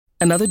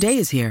Another day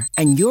is here,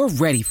 and you're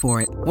ready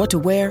for it. What to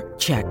wear?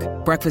 Check.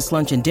 Breakfast,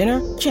 lunch, and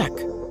dinner? Check.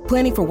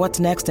 Planning for what's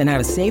next and how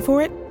to save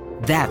for it?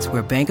 That's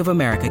where Bank of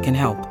America can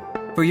help.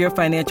 For your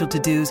financial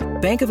to-dos,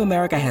 Bank of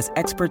America has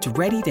experts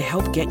ready to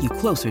help get you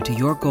closer to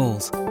your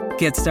goals.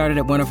 Get started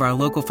at one of our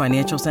local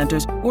financial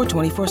centers or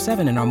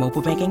 24/7 in our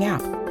mobile banking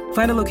app.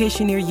 Find a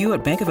location near you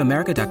at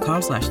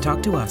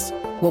bankofamerica.com/talktous.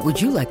 What would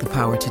you like the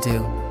power to do?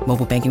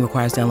 Mobile banking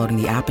requires downloading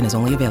the app and is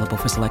only available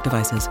for select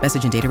devices.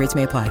 Message and data rates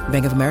may apply.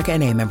 Bank of America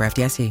N.A., member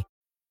FDIC.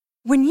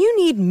 When you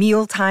need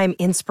mealtime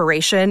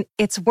inspiration,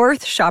 it's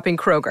worth shopping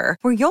Kroger,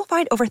 where you'll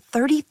find over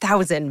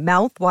 30,000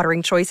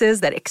 mouth-watering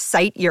choices that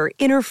excite your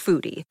inner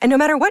foodie. And no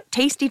matter what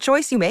tasty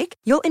choice you make,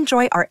 you'll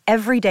enjoy our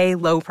everyday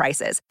low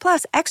prices,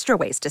 plus extra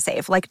ways to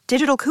save, like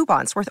digital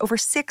coupons worth over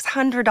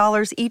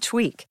 $600 each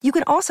week. You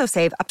can also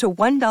save up to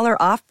 $1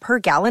 off per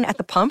gallon at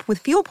the pump with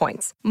fuel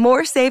points.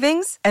 More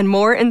savings and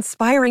more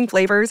inspiring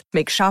flavors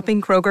make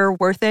shopping Kroger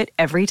worth it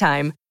every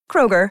time.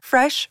 Kroger,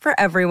 fresh for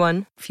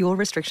everyone. Fuel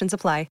restrictions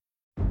apply.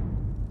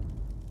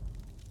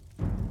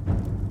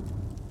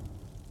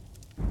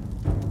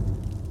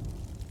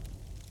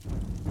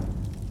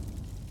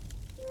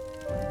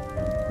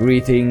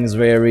 Greetings,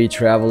 weary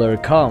traveler,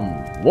 come,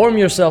 warm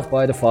yourself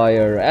by the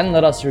fire, and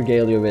let us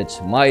regale you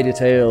with mighty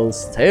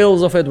tales,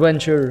 tales of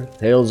adventure,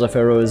 tales of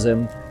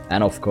heroism,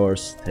 and of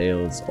course,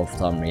 tales of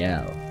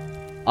Tamriel.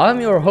 I'm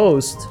your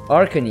host,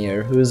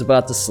 Arcaneer, who is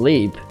about to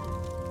sleep,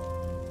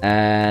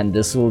 and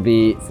this will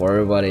be, for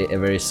everybody, a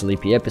very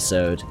sleepy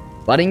episode.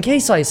 But in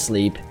case I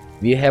sleep,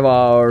 we have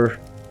our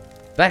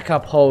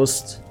backup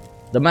host,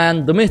 the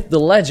man, the myth, the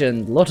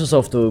legend, Lotus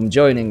of Doom,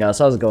 joining us.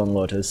 How's it going,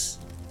 Lotus?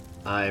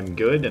 I'm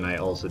good, and I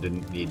also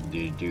didn't need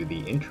to do the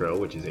intro,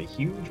 which is a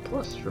huge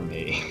plus for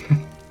me.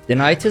 The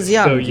night is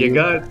young. So you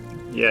got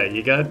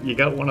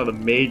one of the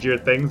major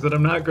things that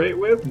I'm not great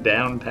with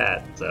down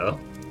pat. So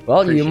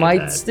well, you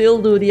might still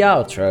do the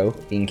outro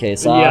in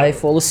case I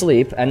fall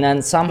asleep, and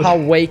then somehow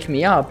wake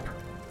me up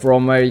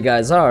from where you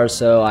guys are,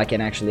 so I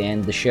can actually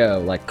end the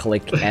show, like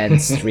click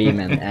end stream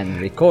and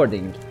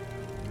recording.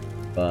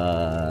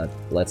 But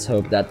let's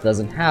hope that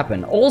doesn't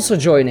happen. Also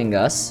joining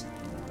us,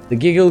 the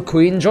Giggle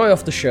Queen, joy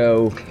of the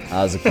show.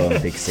 How's it going,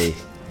 Pixie?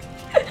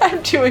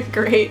 I'm doing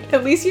great.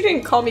 At least you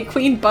didn't call me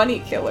Queen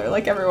Bunny Killer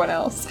like everyone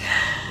else.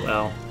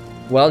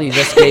 Well, you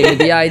just gave me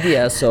the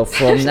idea, so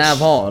from now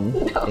on,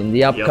 in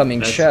the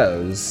upcoming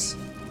shows,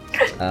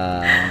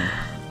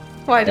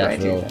 why do I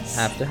do this?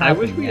 Have to happen. I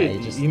wish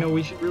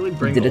we should really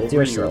bring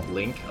over your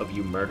link of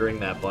you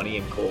murdering that bunny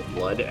in cold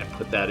blood and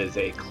put that as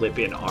a clip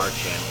in our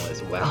channel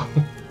as well.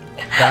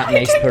 That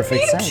makes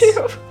perfect sense.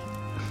 To.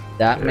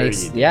 That sure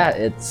makes,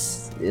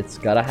 it's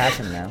gotta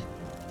happen now.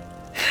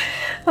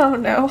 Oh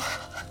no.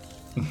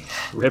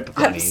 Rip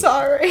bunnies. I'm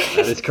sorry.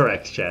 That is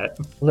correct, chat.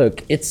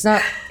 Look, it's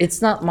not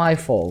my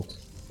fault,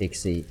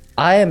 Pixie.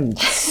 I am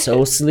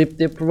so sleep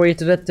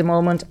deprived at the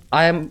moment.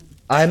 I'm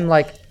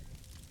like,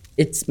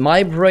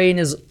 my brain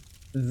is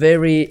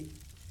very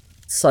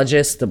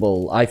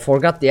suggestible. I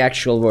forgot the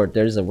actual word.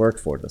 There is a word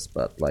for this,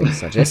 but like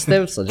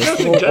suggestible,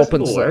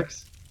 open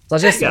source.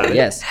 Suggestible,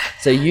 yes.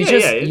 So you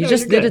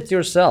just did it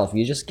yourself.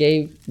 You just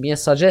gave me a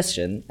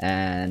suggestion,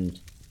 and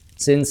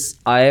since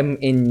I am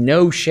in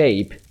no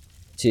shape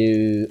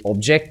to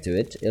object to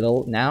it,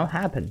 it'll now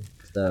happen.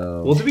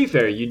 So well, to be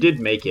fair, you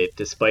did make it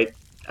despite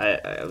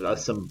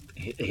some.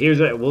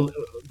 We'll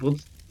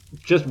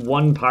just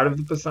one part of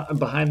the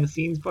behind the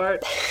scenes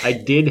part. I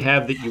did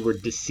have that you were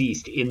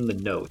deceased in the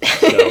notes.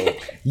 So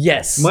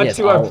yes, much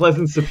to our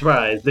pleasant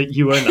surprise that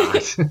you are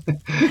not.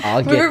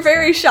 We were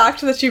very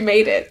shocked that you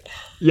made it.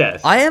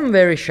 Yes. I am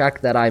very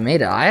shocked that I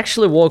made it. I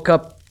actually woke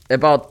up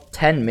about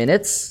 10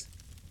 minutes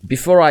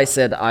before I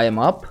said I am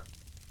up.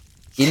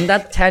 In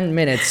that 10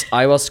 minutes,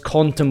 I was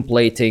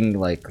contemplating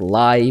like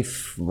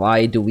life,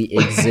 why do we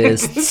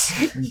exist?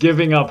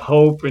 Giving up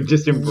hope and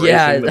just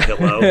embracing the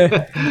pillow.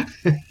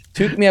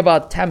 Took me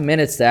about 10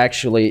 minutes to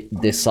actually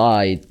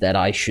decide that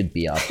I should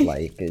be up.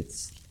 Like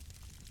it's...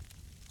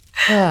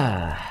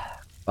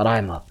 But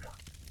I'm up.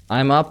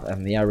 I'm up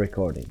and we are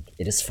recording.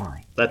 It is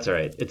fine. That's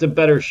alright. It's a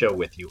better show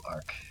with you,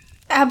 Ark.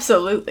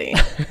 Absolutely.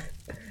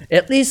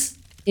 At least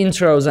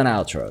intros and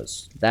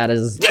outros. That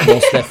is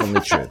most definitely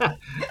true.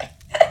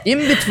 In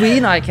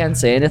between, I can't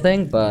say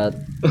anything, but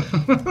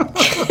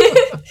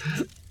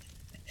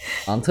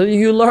until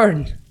you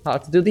learn how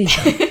to do these.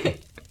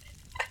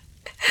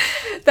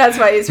 That's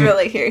why he's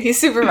really here. He's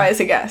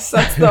supervising us.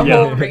 That's the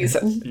whole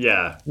reason.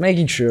 Yeah.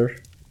 Making sure.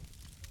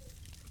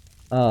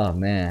 Oh,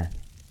 man.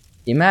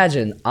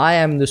 Imagine, I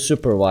am the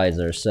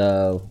supervisor,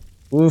 so...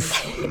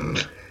 Oof.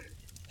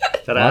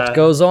 What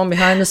goes on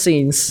behind the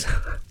scenes?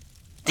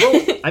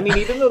 Well, I mean,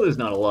 even though there's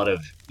not a lot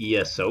of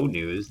ESO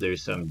news,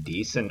 there's some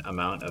decent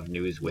amount of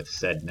news with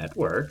said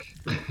network.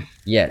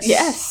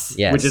 Yes.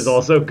 Which is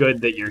also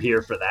good that you're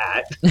here for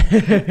that.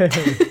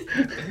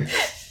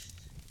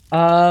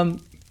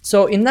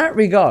 So in that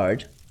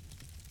regard,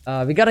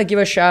 we gotta give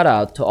a shout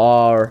out to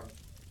our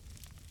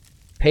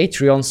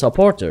Patreon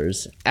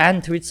supporters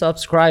and Twitch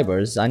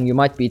subscribers, and you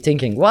might be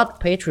thinking,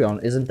 what?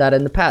 Patreon, isn't that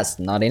in the past?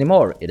 Not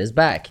anymore, it is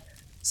back.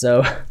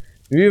 So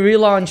we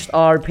relaunched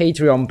our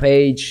Patreon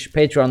page,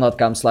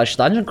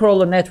 patreon.com/Dungeon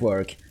Crawler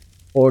Network,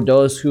 for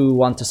those who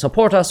want to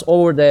support us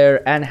over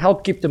there and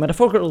help keep the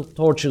metaphorical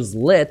torches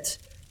lit,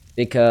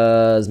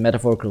 because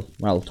metaphorical,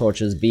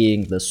 torches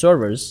being the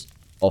servers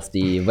of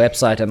the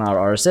website and our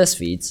RSS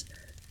feeds.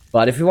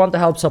 But if you want to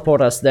help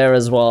support us there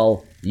as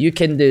well, you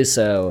can do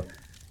so.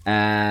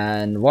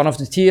 And one of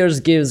the tiers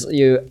gives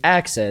you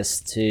access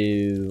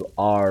to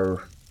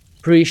our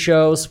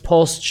pre-shows,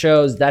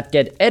 post-shows that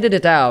get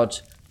edited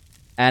out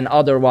and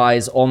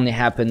otherwise only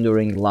happen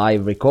during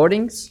live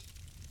recordings.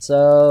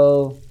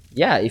 So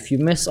yeah, if you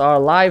miss our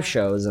live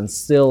shows and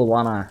still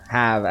wanna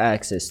have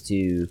access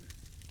to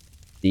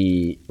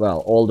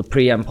all the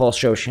pre and post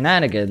show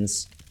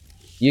shenanigans,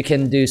 you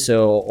can do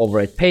so over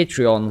at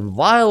Patreon,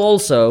 while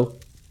also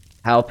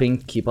helping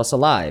keep us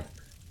alive.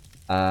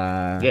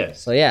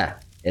 Yes. So yeah,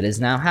 it has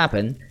now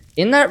happened.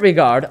 In that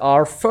regard,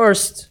 our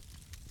first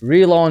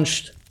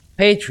relaunched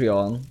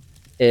Patreon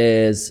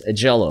is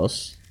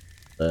Jealous.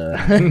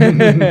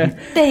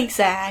 Thanks,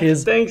 Zach.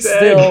 He's Thanks,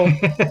 still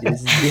Ed.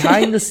 he's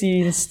behind the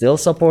scenes, still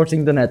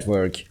supporting the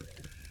network,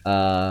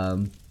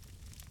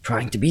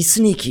 trying to be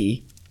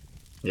sneaky.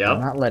 I'm Yep.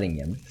 not letting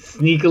him.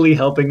 Sneakily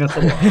helping us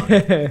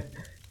along.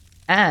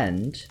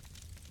 And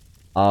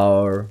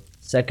our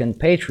second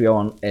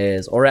Patreon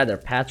is, or rather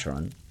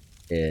patron,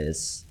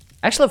 is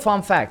actually a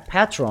fun fact.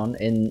 Patron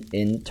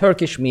in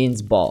Turkish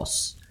means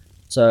boss.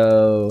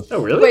 So Oh,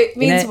 really? Wait,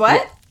 means a-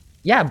 what?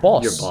 yeah,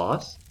 boss. Your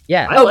boss?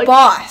 Yeah. I Oh, like-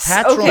 boss.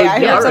 Patron, Okay, I yeah,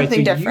 heard All right,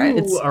 something so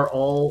different. You are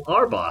all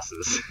our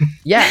bosses.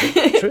 Yeah,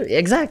 true.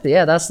 Exactly.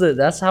 Yeah,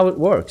 that's how it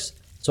works.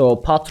 So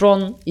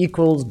patron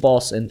equals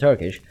boss in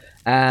Turkish,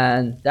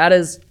 and that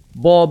is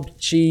Bob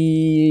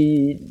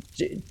Chickens!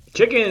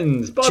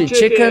 Bob chickens,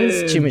 Chickens!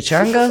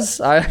 chimichangas.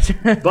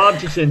 Bob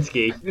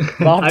Chichinsky.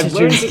 Bob I've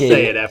learned to Chichinsky.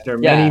 say it after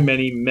Yeah.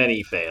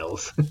 many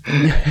fails.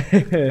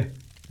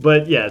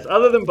 But yes,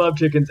 other than Bob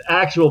Chickens,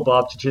 actual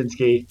Bob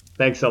Chichinsky,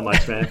 thanks so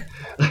much, man.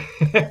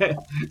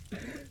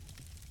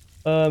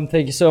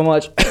 Thank you so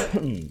much.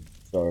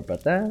 Sorry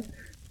about that.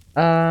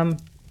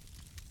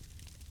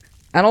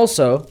 And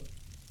also,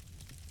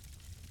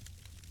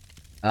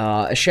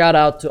 a shout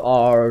out to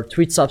our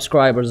Twitch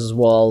subscribers as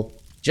well.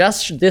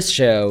 Just this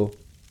show,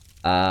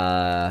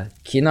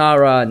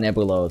 Kinara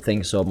Nebulo,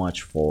 thanks so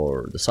much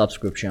for the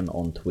subscription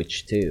on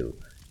Twitch too.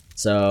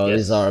 So Yes.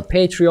 these are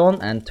Patreon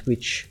and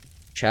Twitch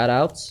shout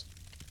outs.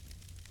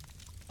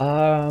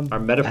 Our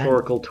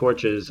metaphorical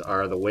torches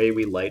are the way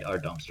we light our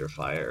dumpster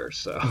fire,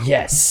 so...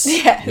 Yes.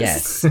 Yes.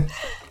 Yes.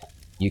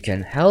 You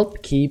can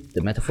help keep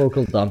the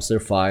metaphorical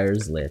dumpster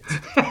fires lit.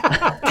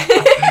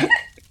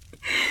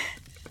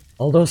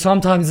 Although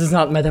sometimes it's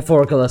not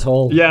metaphorical at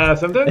all. Yeah,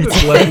 sometimes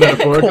it's less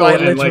metaphorical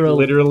quite and literal.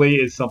 like literally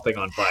is something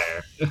on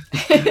fire.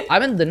 I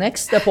mean, the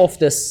next step of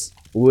this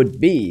would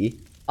be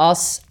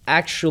us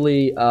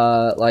actually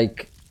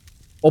like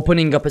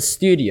opening up a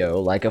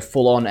studio, like a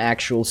full-on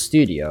actual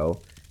studio.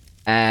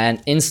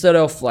 And instead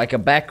of like a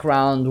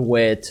background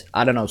with,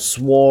 I don't know,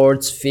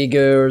 swords,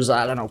 figures,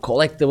 I don't know,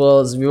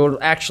 collectibles, we would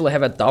actually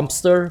have a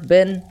dumpster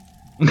bin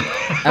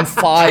and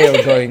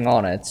fire going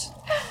on it.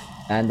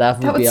 And that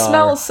would That would be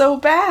smell our... so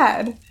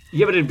bad.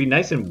 Yeah, but it'd be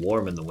nice and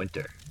warm in the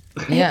winter.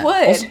 Yeah.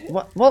 would. Also,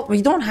 well,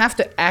 we don't have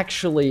to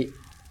actually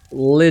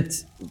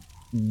lit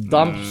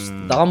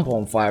dump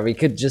on fire. We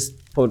could just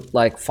put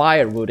like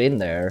firewood in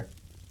there,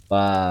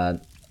 but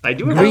I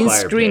do have green a fire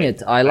screen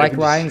pit. it. I like could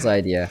just Ryan's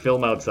idea.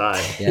 Film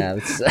outside. Yeah.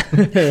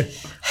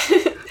 It's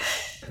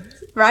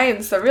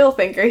Ryan's the real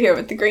thinker here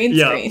with the green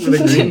Yeah, screen.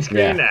 with a green screen?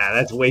 Yeah. Nah,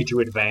 that's way too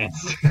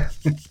advanced.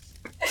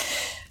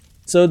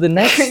 So the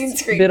next green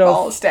screen bit of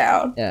falls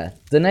down.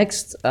 the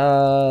next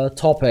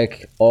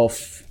topic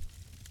of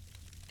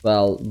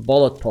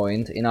bullet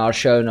point in our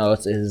show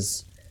notes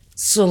is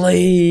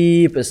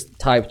sleep, is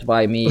typed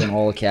by me in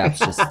all caps.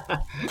 Just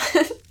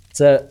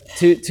so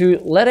to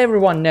let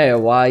everyone know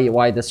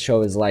why this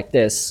show is like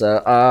this.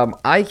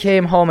 I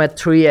came home at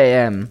 3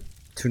 a.m.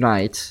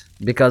 tonight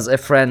because a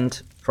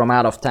friend from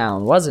out of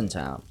town was in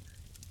town.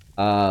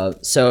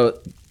 So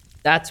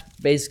that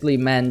basically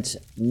meant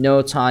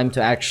no time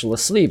to actually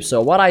sleep.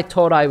 So what I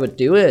thought I would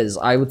do is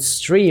I would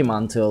stream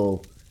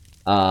until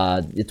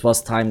it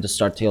was time to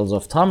start Tales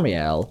of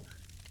Tamriel.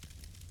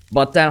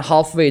 But then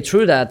halfway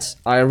through that,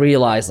 I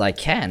realized I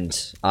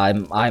can't.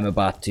 I'm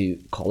about to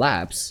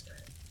collapse.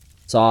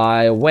 So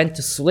I went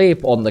to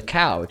sleep on the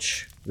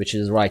couch, which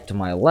is right to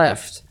my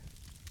left.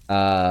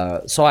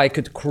 So I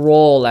could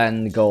crawl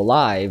and go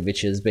live,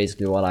 which is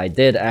basically what I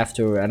did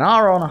after an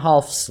hour and a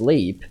half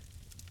sleep.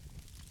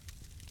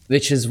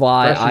 Which is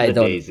why Fresh as I a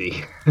don't.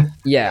 daisy.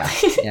 Yeah,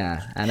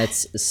 yeah. And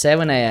it's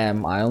 7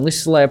 a.m. I only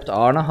slept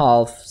hour and a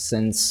half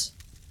since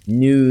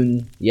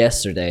noon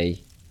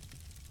yesterday.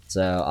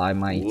 So I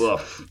might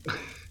Woof.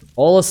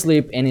 fall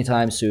asleep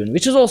anytime soon.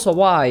 Which is also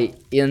why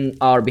in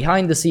our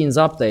behind the scenes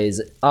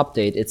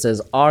update it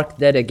says Ark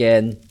dead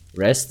again.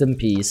 Rest in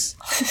peace.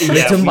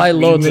 Written by we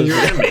knew Lotus. you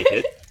were gonna make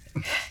it.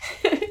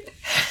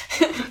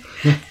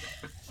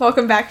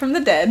 Welcome back from the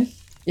dead.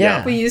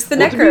 Yeah. We used the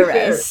Well, to be fair, necro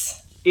res.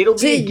 It'll be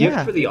a See, gift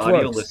yeah, for the it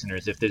audio works.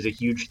 listeners if there's a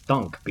huge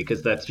thunk,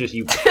 because that's just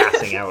you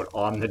passing out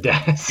on the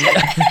desk.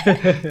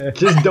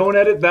 Just don't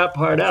edit that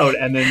part out,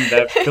 and then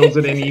that fills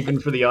it in even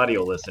for the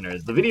audio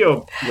listeners. The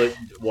video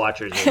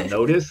watchers will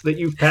notice that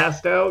you've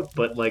passed out,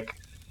 but like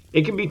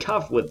it can be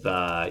tough with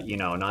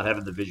not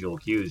having the visual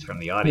cues from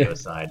the audio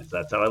side.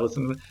 That's how I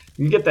listen to it.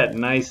 You get that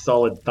nice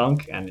solid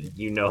thunk, and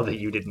you know that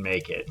you didn't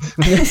make it.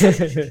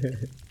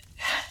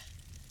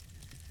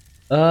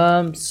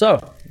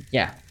 So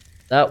yeah,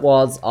 that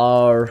was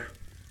our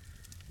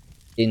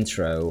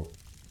intro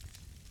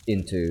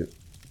into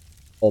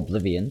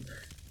Oblivion.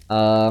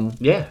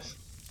 Yes.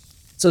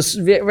 So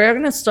we're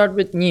gonna start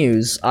with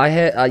news.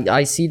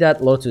 I see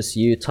that Lotus,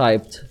 you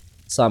typed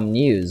some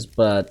news,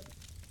 but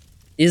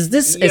is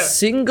this a Yeah.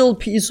 single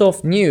piece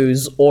of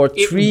news or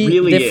It three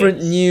really different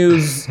is.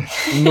 news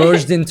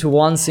merged into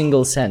one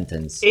single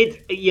sentence?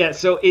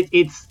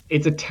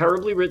 It's a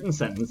terribly written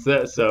sentence.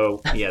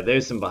 So yeah,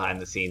 there's some behind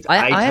the scenes. I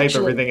I type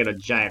actually- everything in a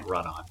giant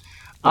run-on.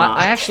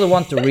 I actually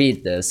want to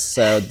read this.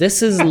 So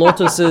this is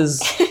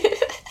Lotus's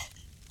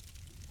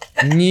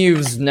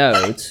news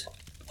note.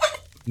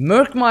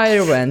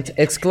 Murkmire event,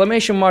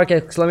 exclamation mark,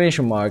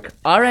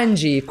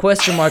 RNG,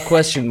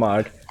 question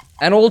mark,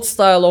 an old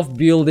style of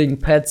building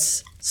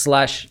pets /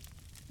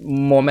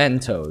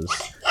 mementos.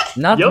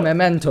 Not Yep.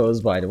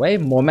 mementos, by the way,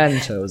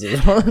 mementos.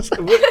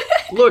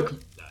 Look,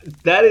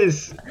 that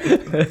is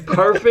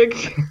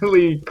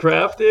perfectly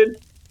crafted,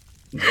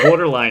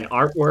 borderline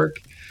artwork.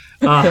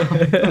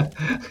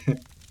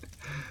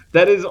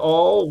 That is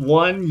all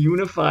one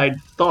unified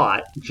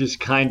thought, just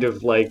kind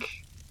of like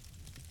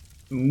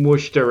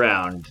mushed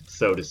around,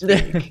 so to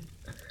speak.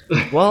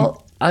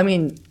 Well, I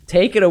mean,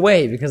 take it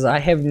away because I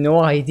have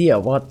no idea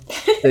what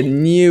the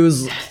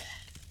news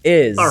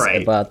is All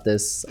right. about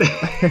this.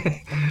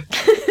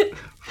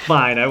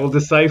 Fine, I will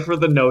decipher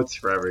the notes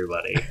for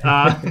everybody.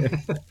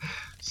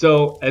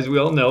 So, as we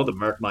all know, the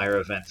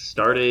Murkmire event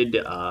started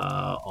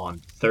on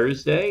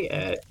Thursday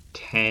at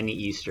 10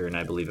 Eastern,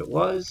 I believe it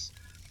was.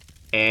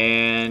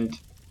 And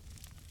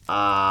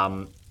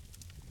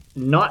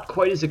not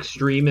quite as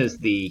extreme as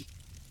the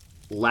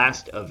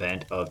last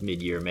event of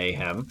Mid-Year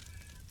Mayhem,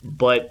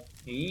 but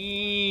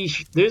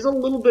there's a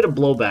little bit of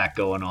blowback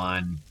going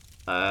on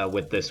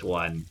with this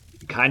one,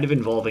 kind of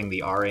involving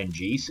the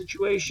RNG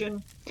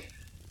situation.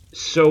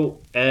 So,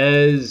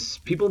 as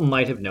people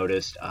might have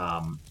noticed,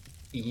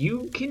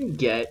 you can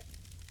get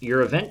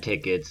your event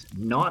tickets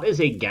not as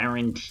a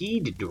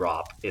guaranteed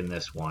drop in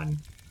this one,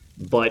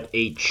 but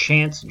a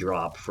chance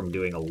drop from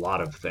doing a lot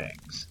of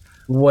things.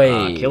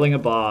 Wait. Killing a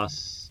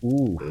boss,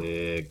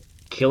 Ooh.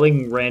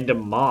 killing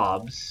random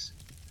mobs,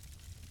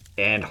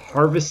 and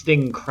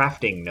harvesting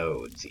crafting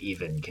nodes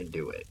even can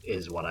do it,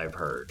 is what I've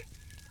heard.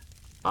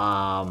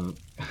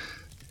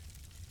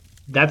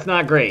 That's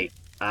not great.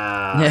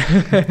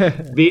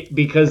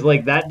 Because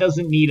like that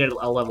doesn't need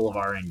a level of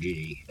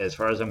RNG as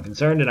far as I'm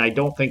concerned, and I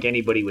don't think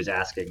anybody was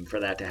asking for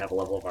that to have a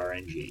level of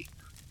RNG.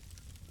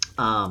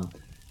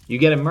 You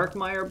get a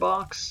Murkmire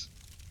box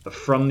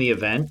from the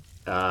event,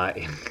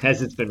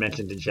 as it's been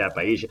mentioned in chat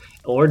by Isha,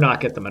 or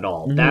not get them at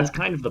all. Mm-hmm. That's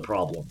kind of the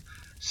problem.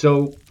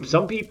 So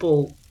some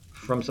people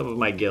from some of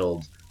my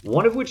guilds,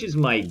 one of which is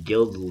my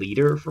guild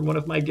leader from one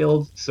of my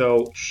guilds,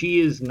 so she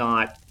is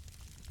not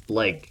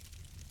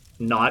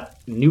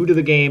new to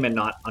the game and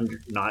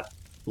not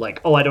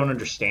like, oh, I don't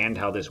understand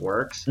how this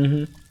works.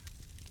 Mm-hmm.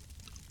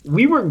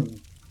 We were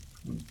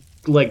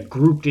like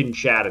grouped in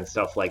chat and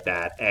stuff like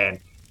that, and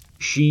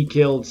she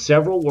killed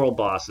several world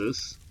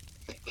bosses,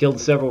 killed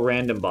several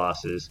random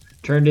bosses,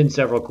 turned in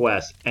several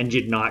quests, and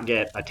did not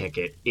get a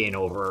ticket in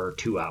over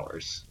 2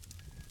 hours.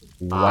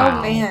 Wow.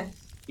 Oh man.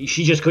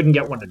 She just couldn't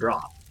get one to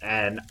drop,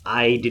 and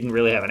I didn't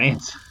really have an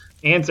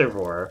answer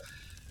for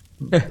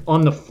her.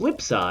 On the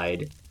flip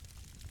side,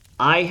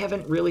 I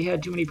haven't really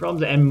had too many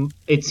problems, and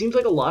it seems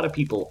like a lot of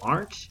people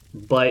aren't,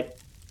 but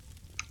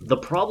the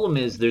problem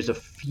is there's a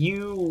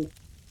few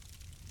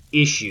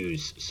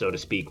issues, so to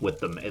speak, with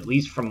them, at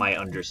least from my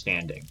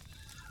understanding.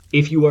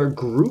 If you are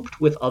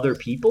grouped with other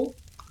people,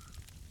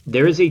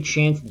 there is a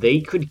chance they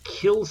could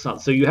kill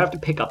something. So you have to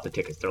pick up the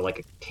tickets. They're like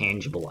a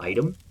tangible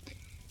item.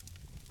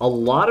 A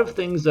lot of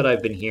things that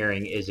I've been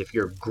hearing is if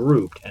you're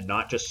grouped and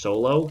not just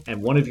solo,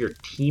 and one of your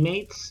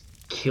teammates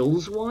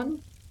kills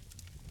one,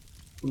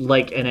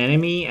 like an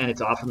enemy, and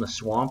it's off in the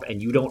swamp,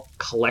 and you don't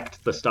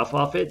collect the stuff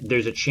off it,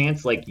 there's a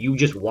chance like you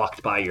just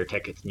walked by your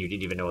tickets and you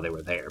didn't even know they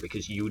were there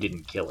because you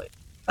didn't kill it.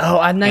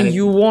 Oh, and then And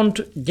you won't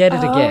get it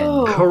again.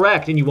 Oh.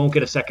 Correct, and you won't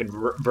get a second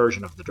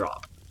version of the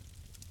drop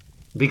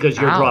because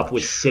your drop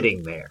was Ouch.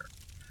 sitting there.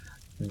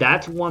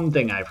 That's one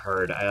thing I've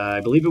heard.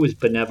 I believe it was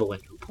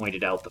Benevolent who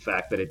pointed out the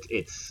fact that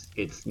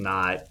it's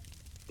not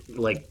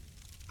like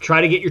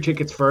try to get your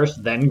tickets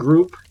first, then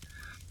group.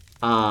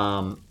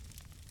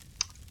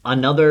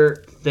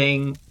 Another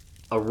thing,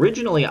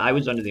 originally I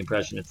was under the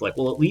impression it's like,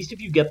 well, at least if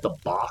you get the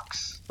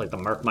box, like the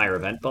Murkmire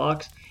event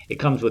box, it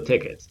comes with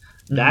tickets.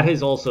 That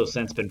has also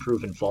since been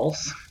proven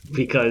false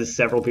because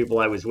several people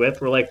I was with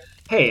were like,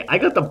 hey, I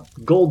got the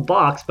gold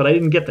box, but I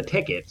didn't get the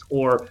tickets.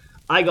 Or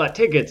I got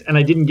tickets and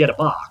I didn't get a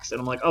box. And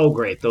I'm like, oh,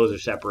 great, those are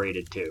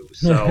separated too.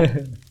 So,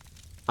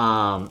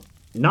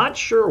 not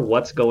sure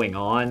what's going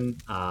on.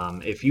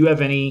 If you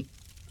have any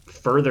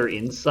further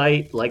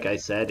insight, like I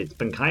said, it's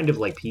been kind of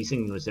like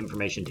piecing this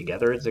information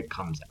together as it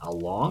comes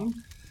along.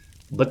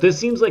 But this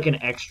seems like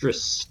an extra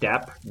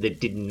step that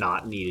did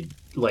not need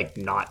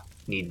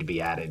to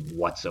be added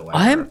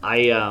whatsoever.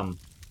 I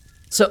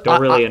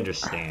don't really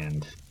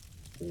understand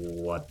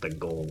what the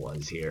goal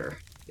was here,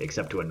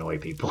 except to annoy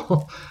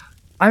people.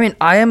 I mean,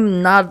 I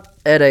am not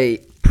at a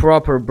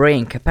proper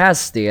brain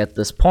capacity at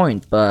this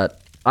point,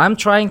 but I'm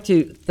trying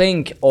to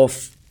think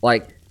of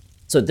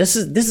so this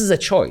is a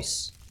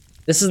choice.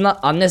 This is not,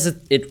 unless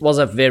it was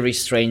a very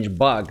strange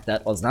bug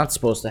that was not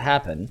supposed to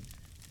happen.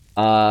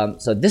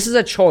 So this is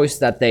a choice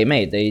that they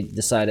made. They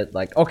decided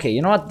okay,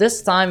 you know what?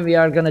 This time we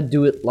are gonna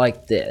do it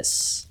like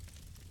this.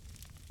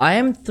 I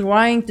am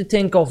trying to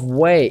think of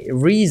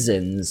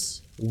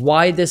reasons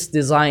why this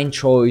design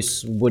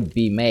choice would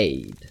be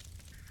made.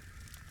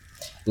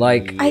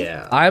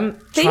 I'm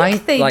trying.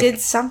 They did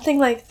something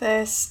like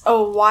this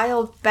a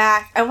while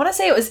back. I want to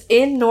say it was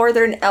in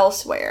Northern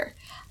Elsewhere.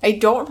 I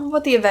don't remember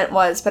what the event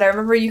was, but I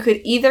remember you could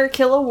either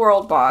kill a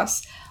world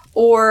boss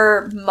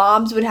or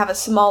mobs would have a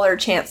smaller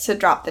chance to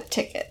drop the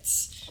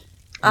tickets.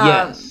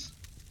 Yes.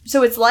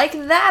 So it's like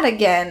that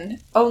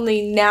again,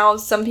 only now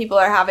some people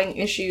are having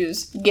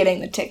issues getting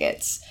the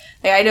tickets.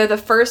 I know the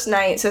first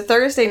night, so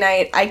Thursday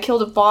night, I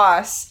killed a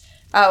boss,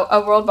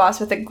 a world boss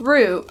with a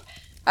group,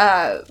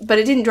 but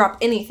it didn't drop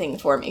anything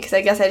for me, because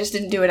I guess I just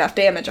didn't do enough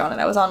damage on it.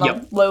 I was on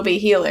a low B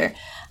healer.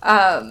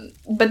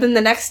 But then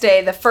the next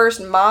day, the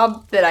first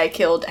mob that I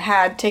killed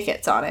had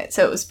tickets on it,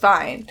 so it was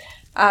fine.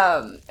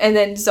 And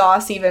then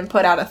Zoss even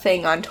put out a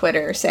thing on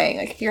Twitter saying,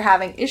 if you're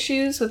having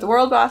issues with the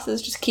world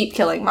bosses, just keep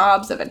killing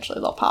mobs, eventually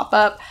they'll pop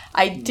up.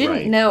 I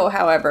didn't know,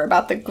 however,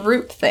 about the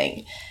group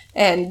thing,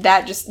 and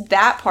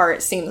that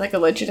part seems like a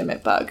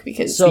legitimate bug,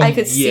 because I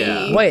could see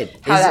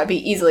how that would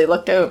be easily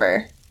looked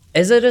over.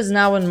 As it is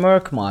now in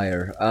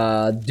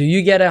Murkmire, do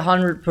you get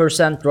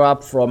 100%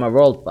 drop from a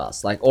world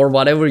boss, or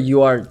whatever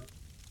you are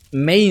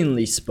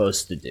mainly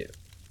supposed to do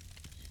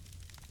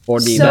for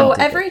the event? So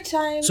every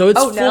time, so it's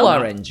full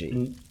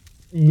RNG.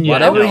 Yeah,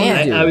 whatever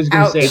you do. I was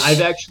gonna say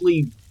I've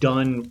actually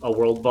done a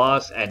world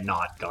boss and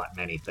not gotten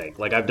anything.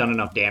 I've done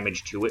enough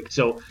damage to it.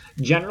 So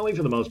generally,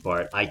 for the most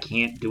part, I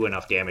can't do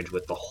enough damage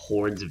with the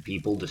hordes of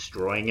people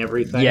destroying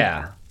everything.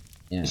 Yeah.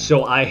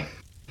 So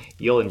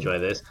you'll enjoy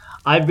this.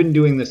 I've been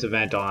doing this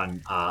event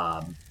on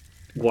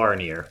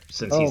Guarnir,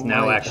 since he's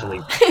now actually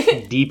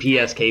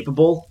DPS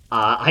capable.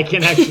 I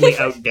can actually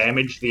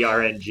out-damage the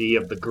RNG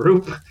of the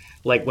group,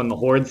 when the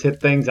hordes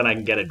hit things and I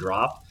can get a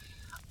drop.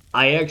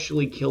 I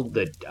actually killed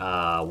the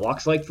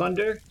Walks Like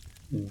Thunder,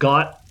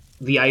 got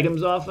the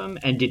items off him,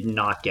 and did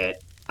not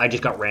get... I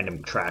just got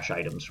random trash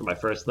items for my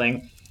first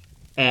thing.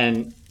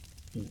 And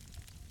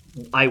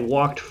I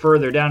walked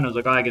further down and I was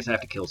like, I guess I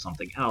have to kill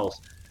something else.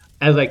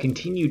 As I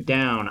continued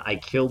down, I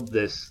killed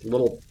this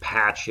little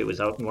patch. It was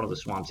out in one of the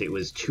swamps. It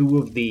was 2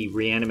 of the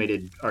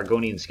reanimated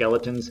Argonian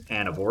skeletons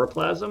and a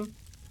Voroplasm.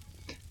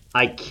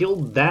 I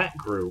killed that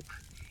group.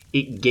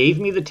 It gave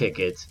me the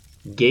tickets,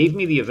 gave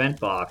me the event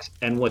box,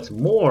 and what's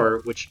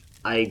more, which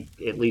I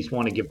at least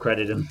want to give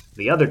credit in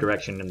the other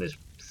direction in this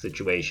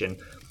situation,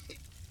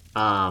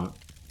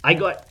 I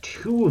got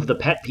 2 of the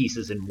pet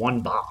pieces in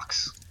one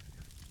box,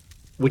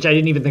 which I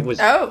didn't even think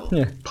was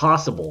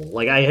possible.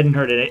 I hadn't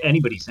heard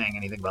anybody saying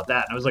anything about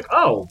that. And I was like,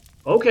 oh,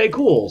 okay,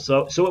 cool.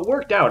 So it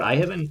worked out. I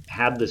haven't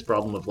had this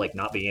problem of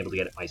not being able to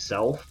get it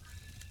myself,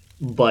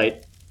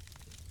 but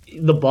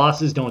the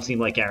bosses don't seem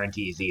like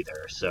guarantees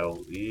either.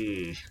 So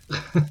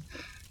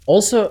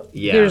also,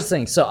 here's the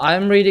thing. So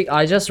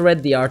I just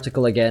read the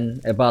article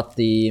again about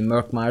the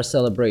Murkmire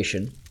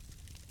celebration.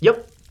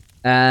 Yep.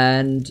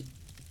 And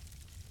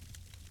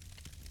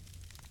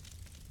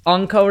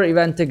uncover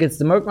event tickets.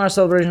 The Murkmire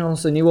celebration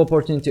also a new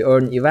opportunity to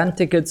earn event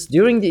tickets.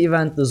 During the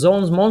event, the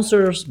zone's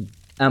monsters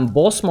and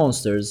boss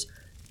monsters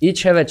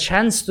each have a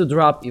chance to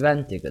drop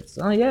event tickets.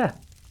 Oh yeah.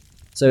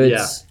 So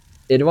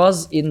it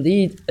was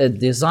indeed a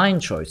design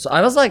choice. So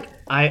I was like,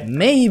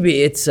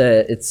 maybe it's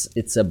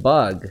a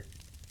bug,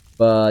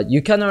 but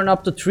you can earn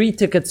up to 3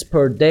 tickets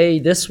per day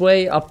this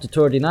way, up to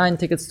 39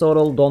 tickets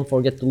total. Don't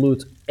forget to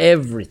loot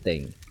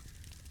everything.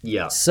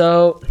 Yeah.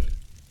 So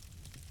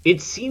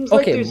it seems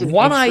like there's an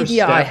one extra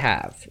idea step.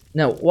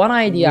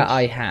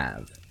 I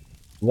have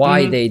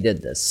why they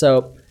did this.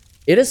 So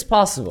it is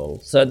possible.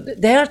 So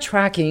they are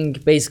tracking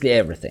basically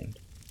everything.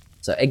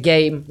 So a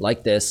game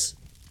like this,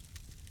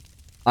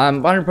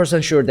 I'm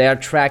 100% sure they are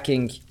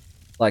tracking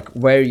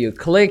where you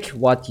click,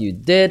 what you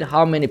did,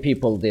 how many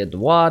people did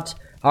what,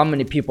 how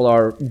many people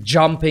are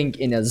jumping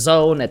in a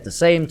zone at the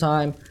same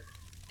time.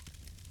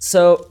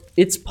 So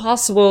it's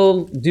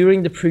possible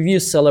during the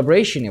previous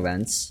celebration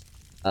events.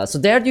 So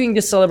they're doing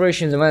the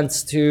celebration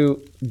events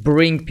to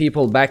bring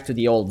people back to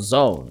the old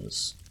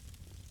zones.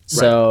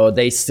 So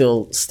they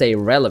still stay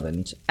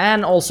relevant.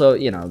 And also,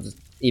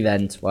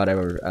 event,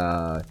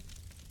 whatever,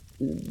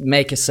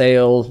 make a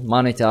sale,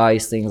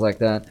 monetize, things like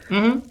that.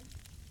 Mm-hmm.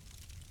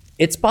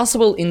 it's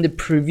possible in the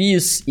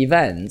previous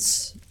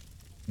events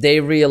they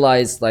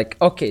realized like,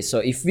 okay, so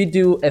if we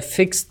do a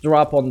fixed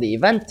drop on the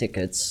event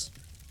tickets,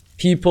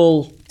 people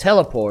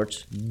teleport,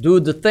 do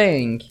the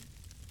thing,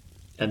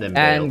 And then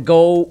bail. and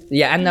go,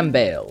 yeah, and then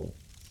bail.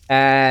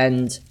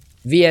 And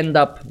we end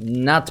up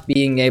not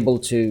being able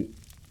to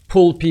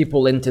pull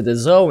people into the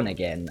zone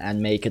again and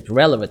make it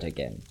relevant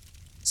again.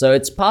 So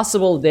it's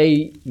possible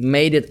they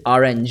made it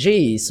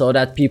RNG so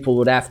that people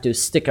would have to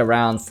stick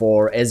around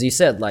for, as you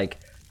said, like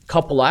a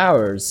couple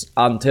hours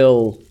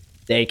until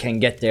they can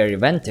get their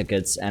event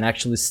tickets and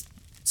actually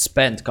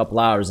spend a couple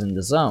hours in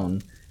the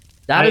zone.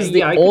 That is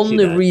the I could see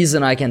only that. reason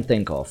I can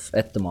think of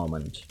at the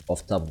moment, off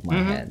the top of my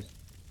head.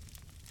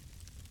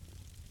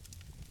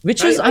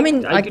 Which is, I mean,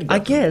 could I definitely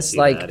guess, see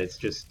like, that. It's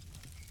just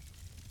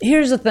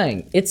here's the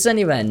thing. It's an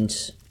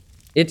event.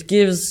 It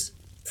gives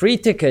free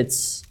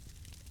tickets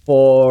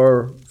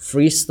for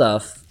free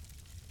stuff.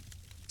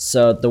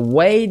 So the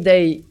way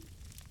they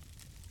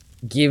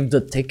give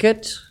the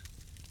ticket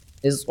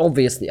is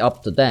obviously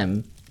up to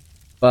them.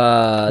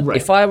 But Right.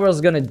 if I was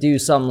gonna do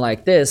something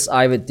like this,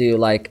 I would do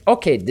like,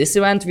 okay, this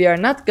event we are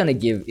not gonna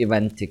give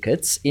event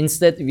tickets.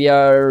 Instead, we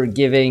are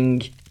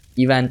giving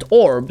event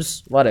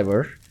orbs,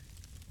 whatever.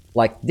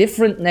 Like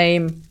different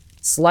name,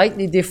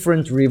 slightly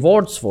different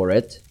rewards for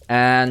it,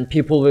 and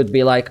people would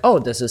be like, oh,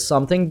 this is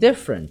something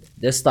different.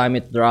 This time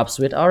it drops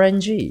with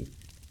RNG.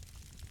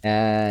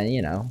 And,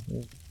 you know,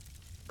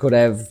 could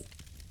have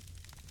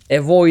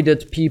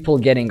avoided people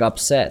getting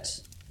upset.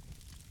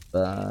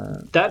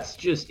 But that's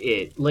just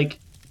it. Like,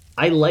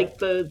 I like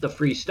the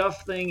free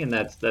stuff thing, and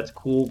that's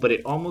cool. But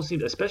it almost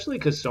seems, especially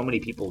because so many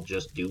people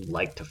just do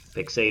like to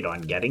fixate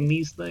on getting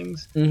these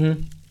things.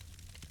 Mhm.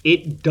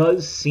 It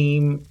does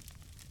seem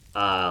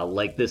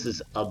like this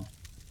is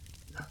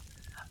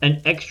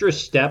an extra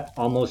step,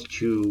 almost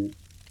to,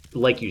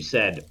 like you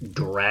said,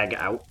 drag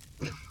out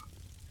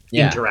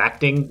Yeah.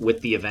 interacting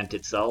with the event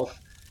itself.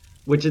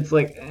 Which it's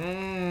like,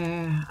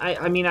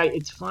 I mean,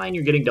 it's fine.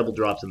 You're getting double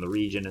drops in the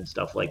region and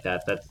stuff like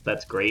that.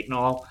 That's great and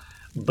all,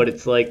 but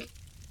it's like,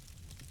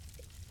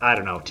 I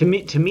don't know. To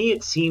me,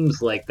 it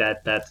seems like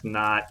that's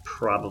not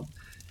probably.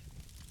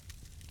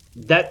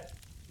 That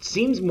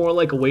seems more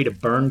like a way to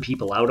burn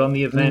people out on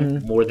the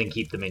event more than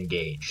keep them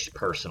engaged.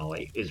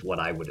 Personally, is what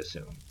I would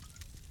assume.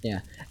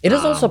 Yeah. It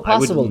is also I would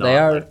possible not they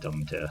are like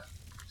them to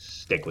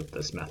stick with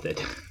this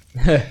method.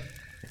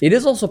 it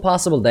is also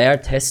possible they are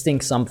testing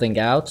something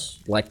out,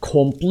 like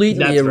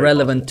completely That's very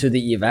irrelevant to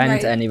the event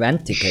Right. and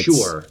event tickets.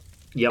 Sure.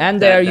 Yep.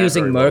 And they are that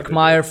using very well could be.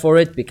 Murkmire for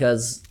it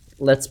because,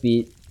 let's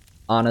be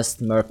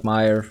honest,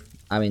 Murkmire,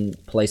 I mean,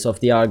 place of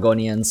the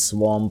Argonians,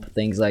 swamp,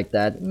 things like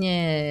that.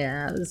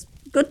 Yeah, it's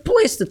a good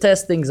place to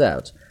test things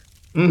out.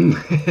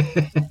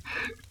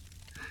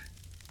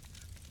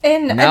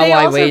 And Now they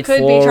I also wait could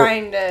for be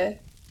trying to.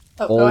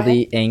 Oh, go All ahead.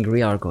 the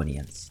angry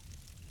Argonians.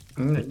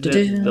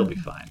 They'll be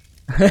fine.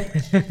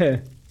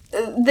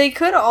 They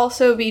could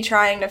also be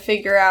trying to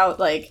figure out,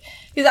 like,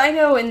 because I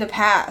know in the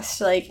past,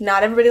 like,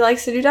 not everybody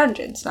likes to do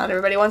dungeons, not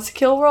everybody wants to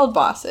kill world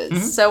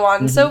bosses, so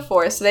on and so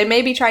forth. So they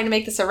may be trying to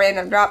make this a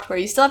random drop where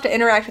you still have to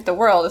interact with the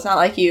world. It's not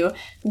like you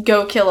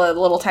go kill a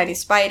little tiny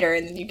spider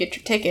and then you get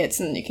your tickets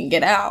and you can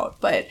get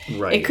out. But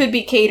Right. it could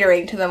be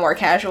catering to the more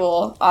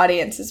casual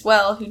audience as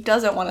well, who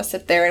doesn't want to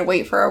sit there and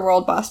wait for a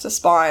world boss to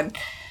spawn.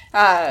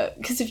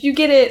 Because if you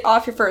get it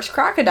off your first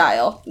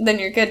crocodile, then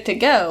you're good to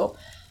go.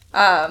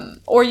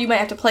 Or you might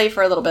have to play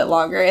for a little bit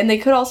longer. And they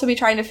could also be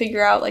trying to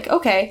figure out, like,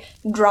 okay,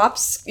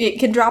 it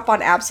can drop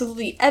on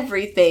absolutely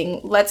everything.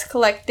 Let's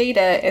collect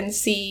data and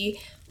see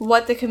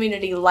what the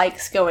community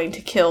likes going to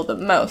kill the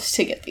most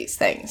to get these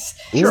things.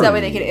 So that way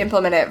they can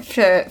implement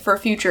it for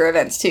future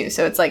events too.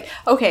 So it's like,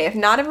 okay, if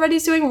not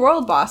everybody's doing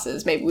world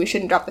bosses, maybe we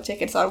shouldn't drop the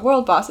tickets on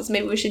world bosses.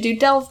 Maybe we should do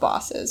delve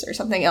bosses or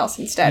something else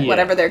instead, Yeah.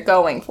 whatever they're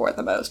going for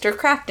the most. Or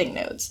crafting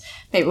nodes.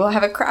 Maybe we'll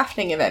have a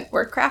crafting event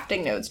where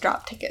crafting nodes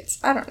drop tickets.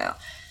 I don't know.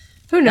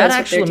 Who knows? That what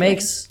actually they're doing.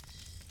 makes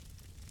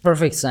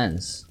perfect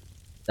sense.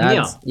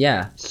 That's,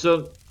 yeah.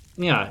 So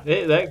yeah,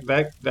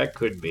 that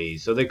could be.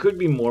 So there could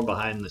be more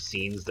behind the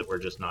scenes that we're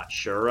just not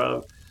sure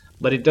of.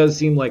 But it does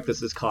seem like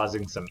this is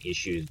causing some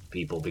issues with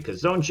people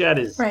because Zone Chat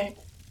has Right.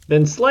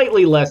 been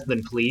slightly less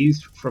than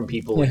pleased from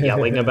people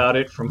yelling about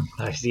it from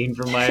what I've seen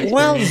from my experience.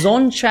 Well,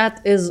 Zone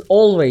Chat is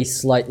always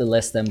slightly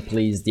less than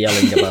pleased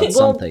yelling about Well,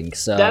 something,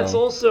 so... That's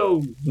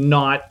also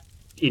not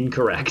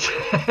incorrect.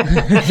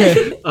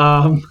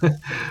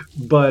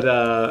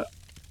 But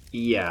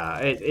yeah,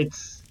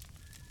 it's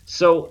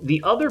so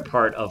the other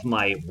part of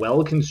my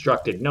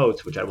well-constructed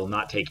notes, which I will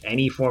not take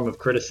any form of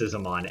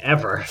criticism on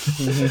ever,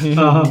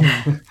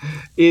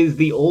 is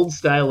the old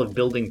style of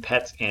building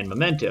pets and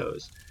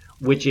mementos,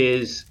 which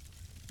is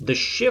the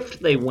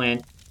shift they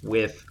went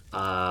with.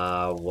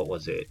 What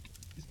was it?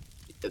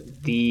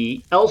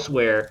 The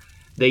Elsewhere,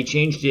 they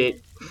changed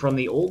it from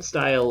the old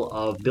style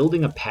of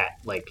building a pet.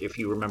 Like, if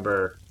you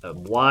remember a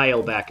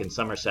while back in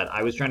Somerset,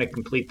 I was trying to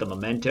complete the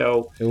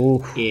memento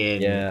Ooh,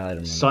 in yeah, I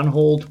remember.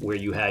 Sunhold, where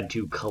you had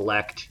to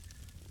collect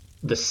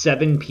the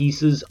 7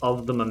 pieces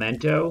of the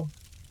memento,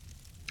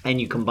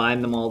 and you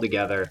combine them all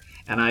together.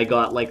 and I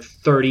got like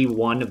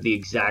 31 of the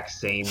exact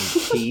same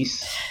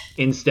piece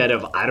instead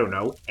of, I don't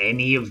know,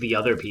 any of the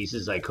other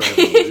pieces I could have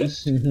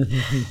used.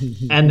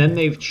 And then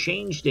they've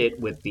changed it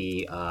with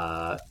the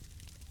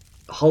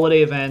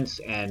holiday events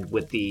and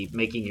with the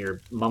making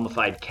your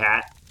mummified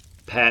cat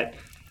pet,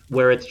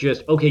 where it's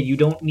just, okay, you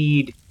don't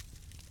need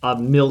a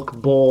milk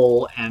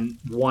bowl and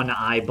one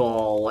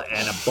eyeball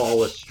and a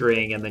ball of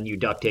string, and then you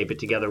duct tape it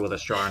together with a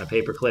straw and a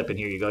paper clip, and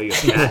here you go, you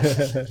have a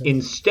cat.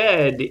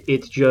 Instead,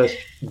 it's just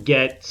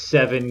get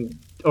 10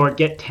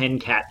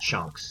 cat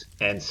chunks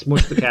and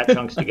smush the cat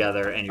chunks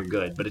together, and you're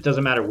good. But it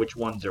doesn't matter which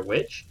ones are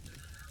which.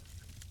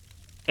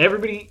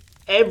 Everybody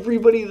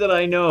that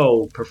I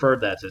know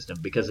preferred that system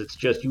because it's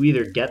just you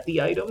either get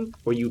the item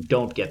or you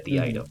don't get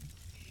the item.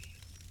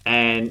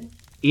 And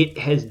it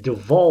has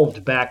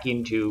devolved back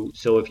into,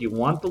 so if you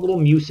want the little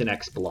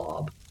Mucinex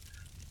blob,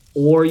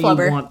 or you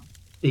Flubber. want,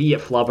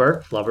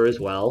 Flubber as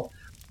well,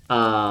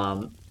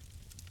 and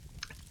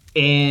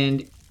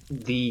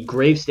the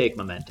Gravestake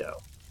Memento,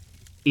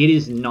 it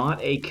is not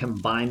a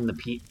combine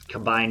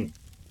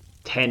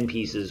 10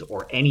 pieces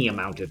or any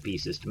amount of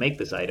pieces to make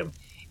this item.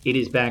 It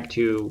is back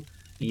to,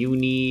 you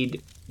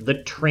need the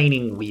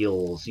training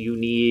wheels, you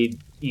need,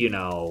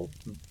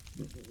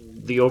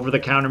 the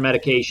over-the-counter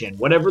medication,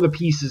 whatever the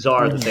pieces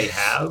are that they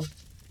have,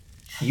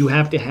 you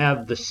have to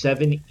have the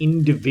 7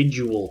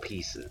 individual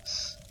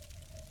pieces.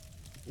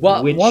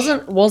 Well,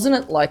 wasn't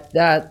it like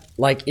that?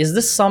 Like, is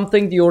this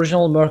something the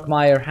original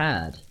Murkmire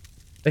had?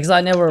 Because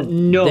I never did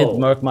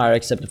Murkmire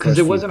except the first because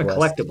it wasn't few a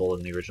quests. collectible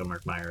in the original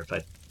Murkmire, if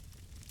I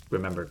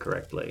remember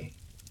correctly.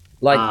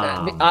 Like,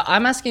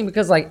 I'm asking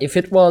because, like, if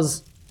it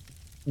was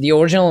the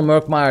original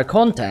Murkmire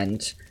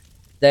content,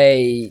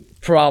 they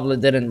probably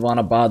didn't want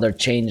to bother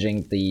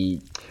changing the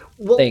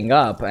thing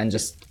up and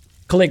just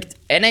clicked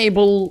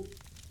enable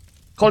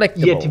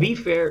collectible. Yeah, to be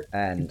fair,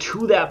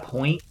 to that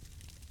point,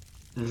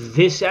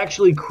 this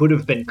actually could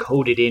have been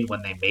coded in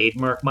when they made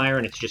Murkmire,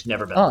 and it's just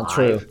never been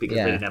live because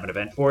they didn't have an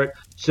event for it.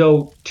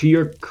 So, to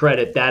your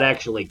credit, that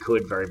actually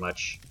could very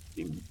much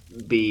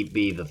be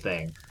the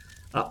thing.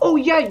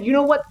 You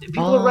know what?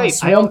 People are right.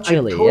 I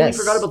totally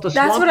forgot about the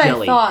That's swamp what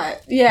jelly. I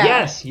thought. Yeah.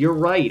 Yes, you're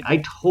right.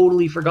 I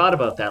totally forgot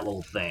about that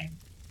little thing.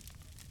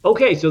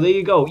 Okay, so there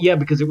you go. Yeah,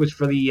 because it was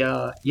for the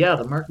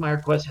the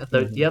Murkmire quest had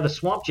the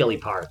swamp jelly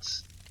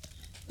parts.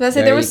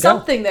 There was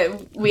something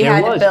that we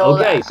had to build.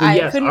 Okay, so I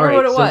couldn't remember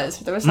what it was,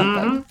 but there was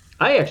something.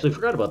 I actually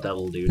forgot about that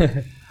little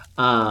dude.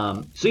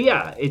 So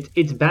yeah,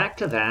 it's back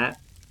to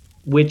that,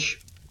 which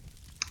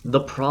the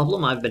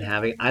problem I've been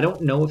having, I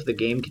don't know if the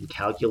game can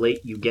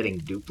calculate you getting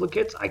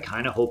duplicates. I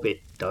kind of hope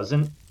it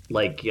doesn't.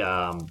 Like,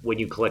 when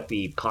you collect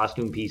the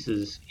costume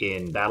pieces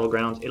in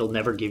Battlegrounds, it'll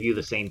never give you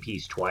the same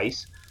piece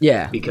twice.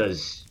 Yeah.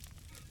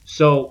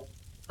 So,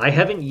 I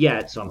haven't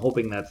yet, so I'm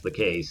hoping that's the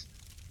case.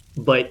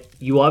 But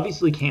you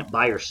obviously can't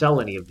buy or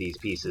sell any of these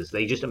pieces.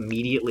 They just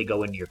immediately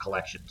go into your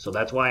collection. So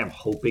that's why I'm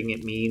hoping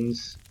it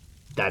means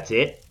that's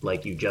it.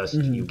 Like, you just,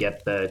 you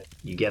get the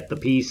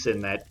piece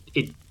and that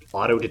it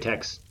auto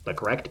detects the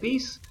correct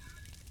piece.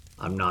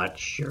 I'm not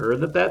sure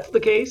that that's the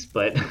case,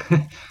 but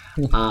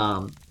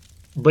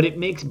but it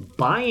makes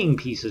buying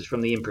pieces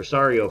from the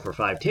Impresario for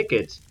 5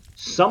 tickets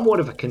somewhat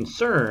of a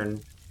concern,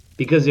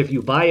 because if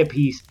you buy a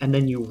piece and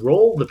then you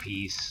roll the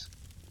piece,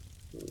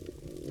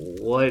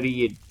 what do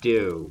you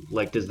do?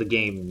 Like, does the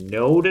game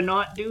know to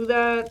not do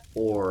that?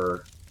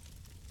 Or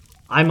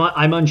I'm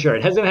unsure.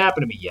 It hasn't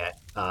happened to me yet,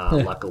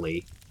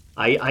 luckily.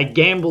 I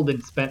gambled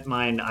and spent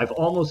mine. I've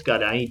almost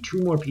got it. I need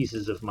 2 more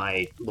pieces of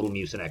my little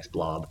Mucinex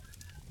blob.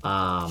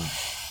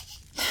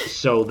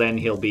 So then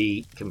he'll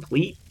be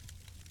complete.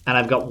 And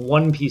I've got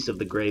 1 piece of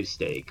the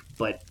Gravestake.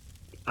 But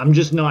I'm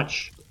just not...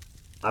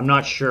 I'm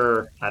not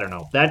sure. I don't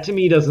know. That to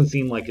me doesn't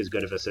seem like as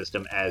good of a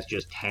system as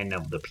just 10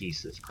 of the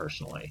pieces,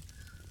 personally.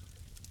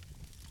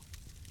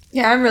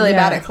 Yeah, I'm really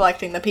bad at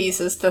collecting the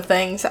pieces to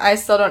things. I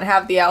still don't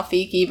have the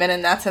Alfiq even,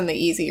 and that's in the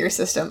easier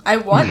system. I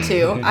want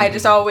to. I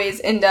just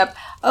always end up,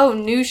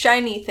 new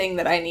shiny thing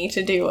that I need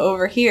to do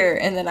over here,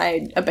 and then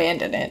I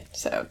abandon it.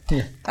 So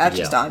that's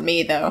just on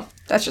me, though.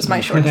 That's just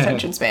my short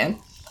attention span.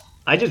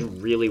 I just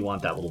really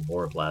want that little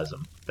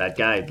Voroplasm. That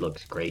guy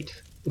looks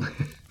great.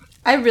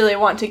 I really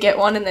want to get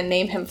one and then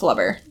name him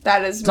Flubber.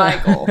 That is my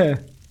goal.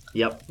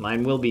 Yep,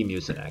 mine will be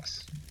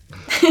Mucinex.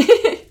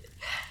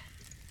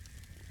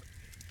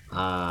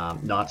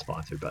 Not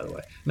sponsored, by the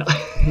way. No.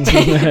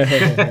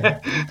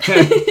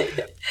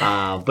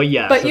 But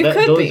yeah, but so you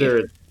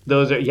could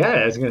those are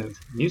I was gonna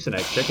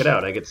Mucinex. Check it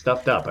out. I get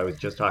stuffed up. I was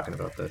just talking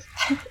about this.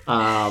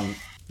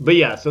 But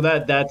yeah, so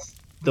that's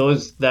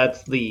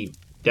the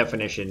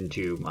definition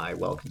to my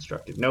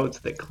well-constructed notes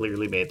that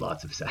clearly made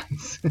lots of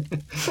sense.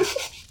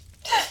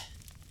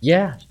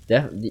 Yeah,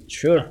 definitely,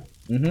 sure.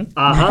 Mm-hmm.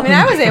 I mean,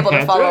 I was able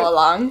to follow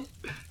along.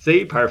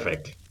 See,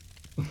 perfect.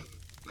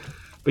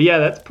 But yeah,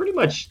 that's pretty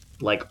much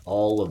like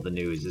all of the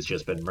news. It's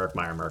just been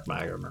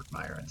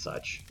Murkmire, and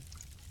such.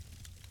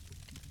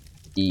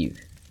 Eve.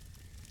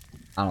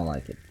 I don't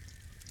like it.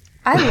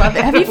 I love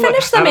it. Have you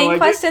finished the main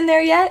quest in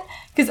there yet?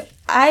 Because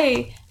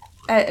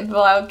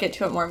I'll get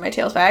to it more in my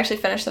tales, but I actually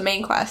finished the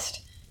main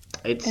quest.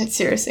 It's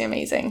seriously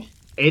amazing.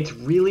 It's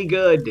really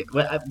good.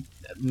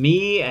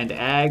 Me and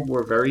Ag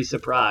were very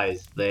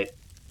surprised that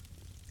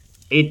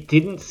it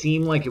didn't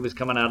seem like it was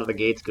coming out of the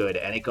gates good,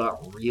 and it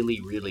got really,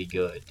 really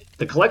good.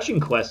 The collection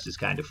quest is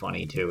kind of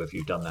funny, too, if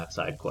you've done that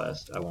side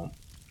quest. I won't.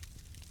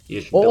 You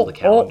should build a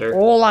calendar.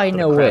 All I for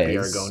know the crappy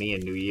is...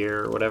 Argonian New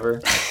Year or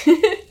whatever.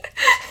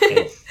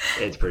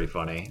 It's pretty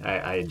funny.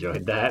 I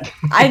enjoyed that.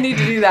 I need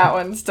to do that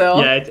one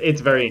still. Yeah,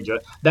 it's very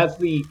enjoyable. That's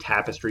the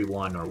tapestry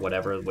one or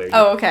whatever. Where you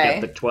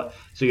okay. Get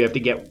so you have to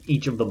get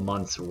each of the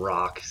month's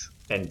rocks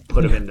and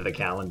put them into the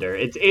calendar.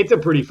 It's a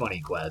pretty funny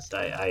quest.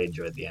 I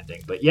enjoyed the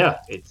ending, but yeah,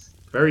 it's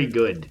very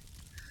good.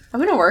 I'm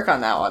gonna work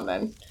on that one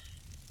then.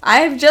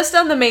 I've just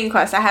done the main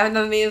quest. I haven't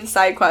done any of the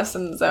side quests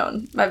in the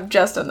zone. I've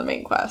just done the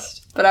main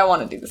quest, but I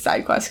want to do the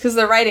side quest because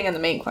the writing in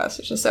the main quest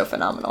is just so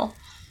phenomenal.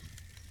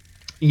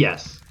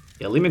 Yes.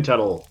 Yeah, Lehman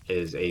Tuttle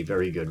is a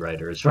very good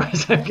writer as far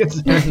as I'm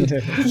concerned.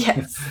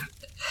 Yes.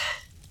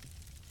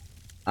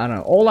 I don't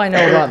know. All I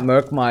know about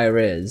Murkmire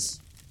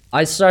is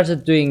I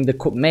started doing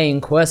the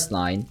main quest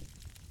line.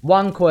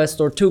 One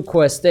quest or two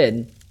quests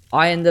in,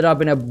 I ended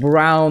up in a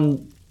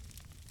brown,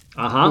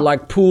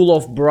 like pool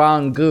of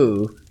brown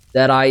goo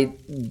that I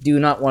do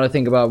not want to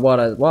think about what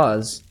it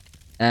was,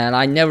 and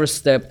I never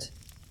stepped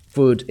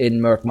foot in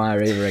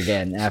Murkmire ever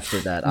again after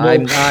that.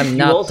 Well,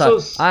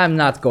 I'm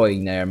not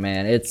going there,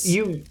 man. It's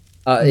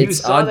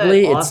it's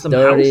ugly. That it's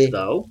dirty. House,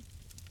 though.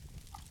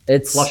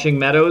 It's Flushing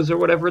Meadows or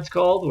whatever it's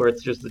called, where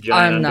it's just the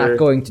giant. I'm not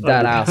going to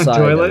that house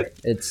toilet.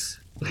 Either. It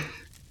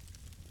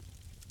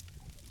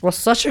was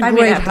such a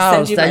great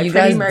house that you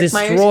guys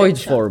destroyed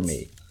for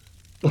me.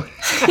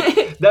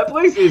 That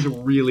place is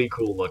really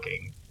cool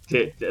looking.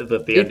 The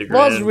it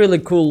was really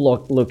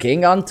cool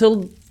looking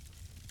until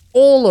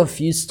all of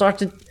you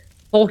started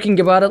talking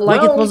about it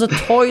like it was a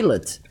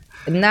toilet.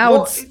 And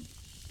now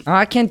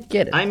I can't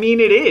get it. I mean,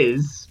 it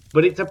is,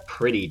 but it's a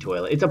pretty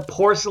toilet. It's a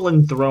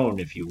porcelain throne,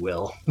 if you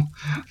will.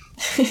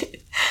 You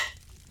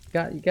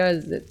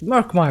guys,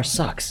 Murkmire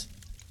sucks.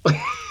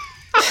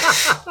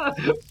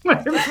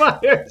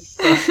 Murkmire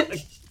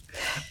sucks.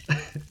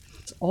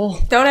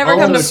 Don't ever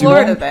come to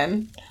Florida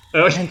then.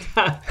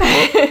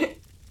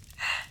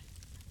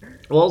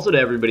 Well, also to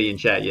everybody in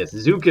chat, yes,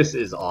 Zukas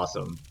is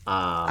awesome.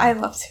 I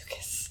love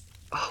Zukas.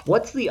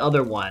 What's the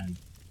other one?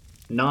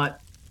 Not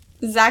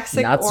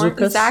Zaxik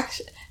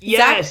Zukas?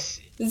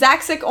 Yes!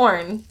 Zaxik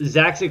Orn.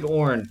 Zaxik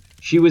Orn.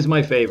 She was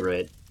my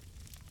favorite.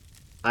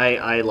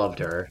 I loved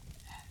her.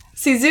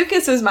 See,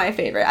 Zukas was my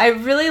favorite. I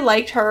really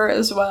liked her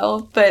as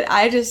well, but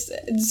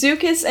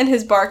Zukas and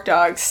his bark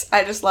dogs,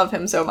 I just love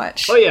him so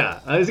much. Oh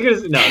yeah, I was gonna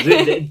say,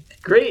 no,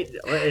 great.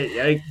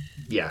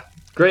 Yeah,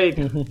 great.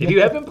 If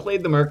you haven't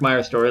played the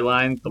Murkmire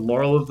storyline, the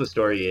moral of the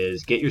story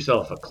is get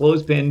yourself a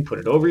clothespin, put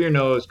it over your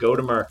nose, go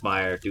to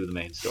Murkmire, do the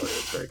main story.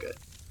 It's very good.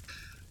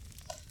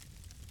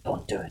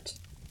 Don't do it.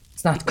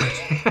 It's not good.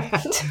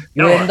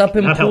 You end up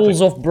in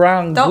pools of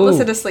brown goo. Don't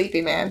listen to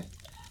Sleepy Man.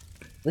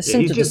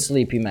 Listen to the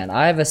Sleepy Man.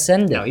 I have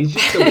ascended. No, he's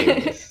just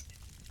delirious.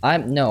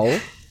 I'm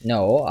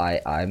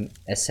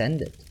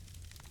ascended.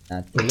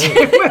 Not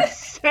I'm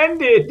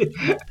ascended.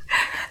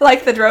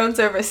 Like the drones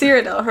over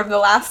Cyrodiil from the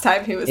last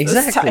time he was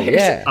this tired.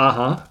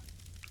 Yeah.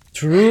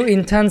 Through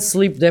intense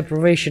sleep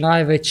deprivation,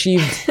 I've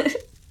achieved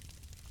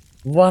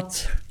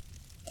what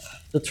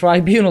the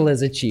tribunal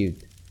has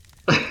achieved.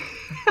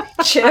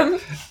 Chim?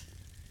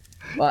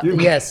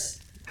 Yes,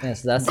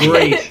 that's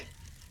great.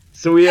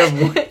 So we have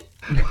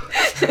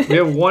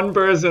one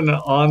person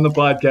on the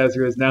podcast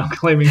who is now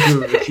claiming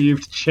to have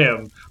achieved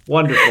Chim.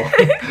 Wonderful.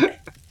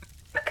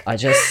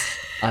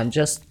 I'm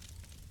just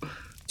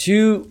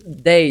 2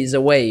 days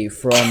away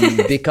from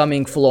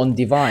becoming full-on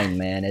divine,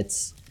 man.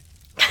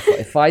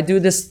 If I do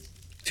this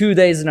 2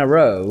 days in a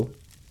row,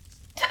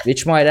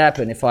 which might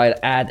happen if I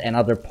add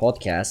another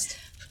podcast,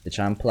 which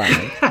I'm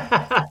planning.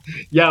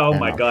 Yeah, oh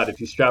my god, if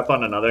you strap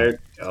on another,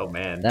 oh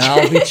man. Then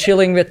I'll be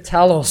chilling with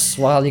Talos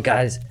while you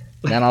guys,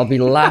 then I'll be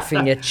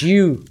laughing at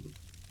you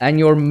and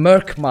your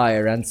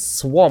Murkmire and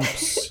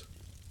swamps.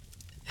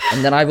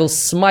 And then I will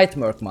smite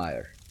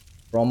Murkmire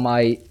from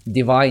my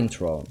divine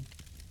throne.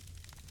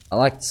 I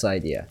like this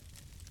idea.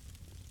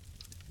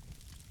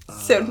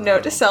 So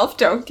note to self,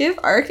 don't give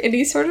Ark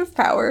any sort of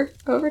power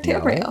over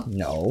Tamriel.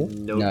 No.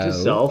 Note to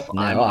self, I'm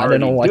I don't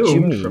know already what you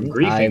doomed mean. from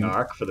griefing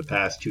Ark for the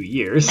past 2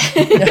 years.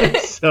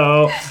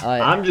 So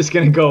I'm just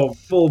going to go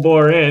full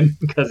bore in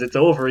because it's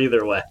over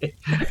either way.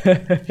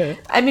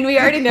 I mean, we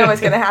already know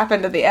what's going to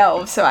happen to the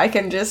elves, so I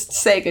can just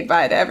say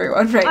goodbye to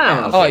everyone right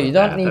now. Oh, you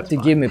don't need to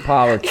give me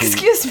power to...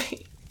 Excuse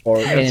me. Or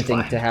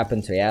anything to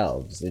happen to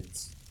elves. At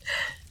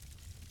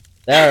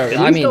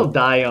least they'll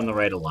die on the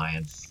right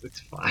alliance. It's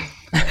fine.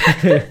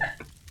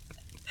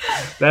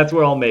 That's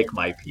where I'll make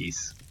my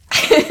peace.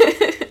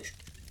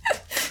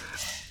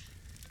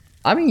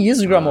 I mean,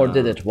 Ysgramor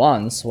did it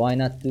once. Why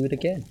not do it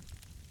again?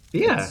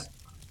 Yeah,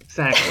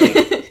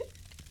 exactly.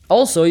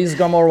 Also,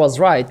 Ysgramor was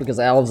right because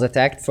elves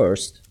attacked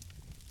first.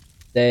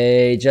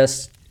 They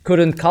just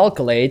couldn't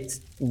calculate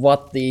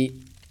what the,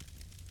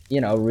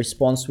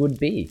 response would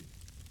be.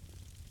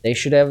 They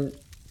should have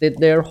did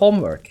their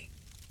homework.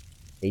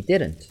 They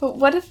didn't. But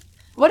what if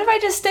I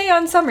just stay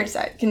on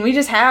Summerside? Can we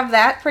just have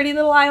that pretty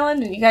little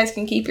island and you guys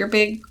can keep your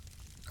big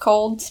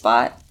cold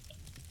spot?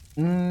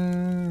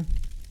 I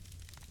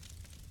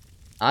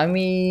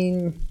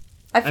mean,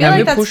 I feel can like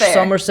we that's push fair.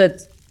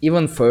 Somerset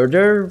even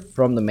further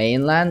from the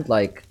mainland?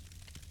 Like,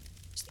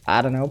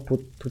 I don't know,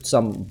 put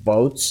some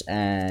boats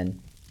and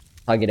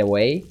tug it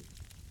away.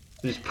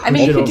 Just push I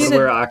mean, you it could over do the-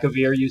 where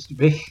Akavir used to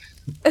be.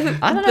 I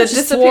don't know, The just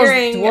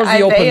disappearing towards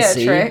the open Ivea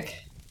sea. trick.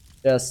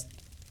 Just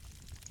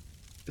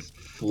Just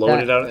float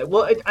it out.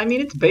 Well, I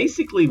mean, it's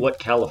basically what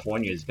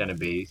California is going to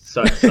be.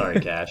 Sorry,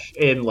 Cash.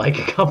 In like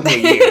a couple of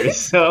years.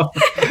 So,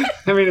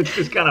 I mean, it's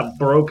just kind of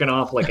broken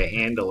off like a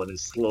handle and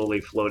is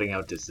slowly floating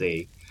out to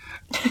sea.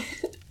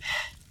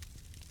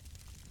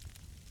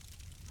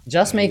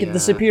 Just make it Yeah.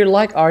 disappear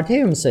like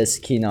Arteum, says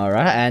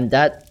Kinara, and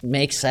that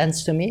makes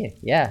sense to me.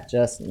 Yeah,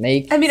 just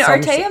make. I mean,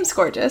 Somerset- Artaeum's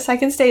gorgeous. I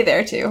can stay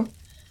there too.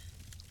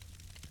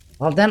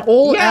 Well, then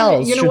all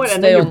elves you know should what?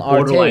 And stay then you're on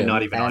borderline Arteum.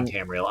 not even on and-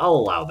 Tamriel. I'll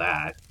allow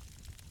that.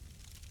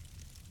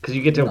 Because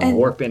you get to And-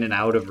 warp in and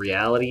out of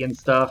reality and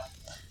stuff.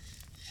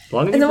 As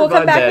long as And you then we'll come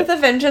provide back that. with a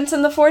vengeance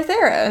in the fourth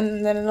era,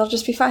 and then it'll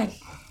just be fine.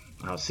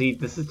 Oh, see,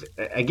 this is.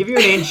 I give you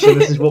an inch,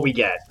 and this is what we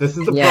get. This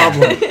is the Yeah,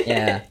 problem.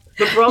 yeah.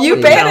 The problem You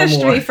with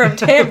banished Balmor. me from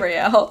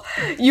Tamriel.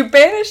 You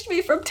banished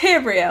me from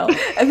Tamriel,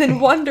 and then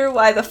wonder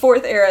why the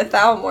fourth era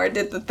Thalmor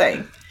did the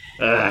thing.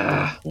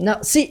 Ugh. No,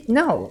 see,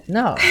 no.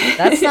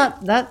 That's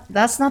not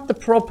That's not the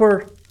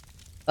proper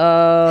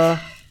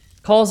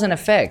cause and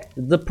effect.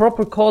 The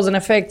proper cause and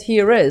effect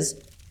here is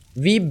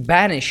we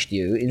banished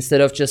you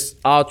instead of just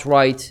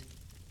outright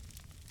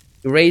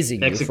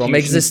erasing you from Execution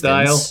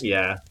existence. style.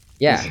 Yeah.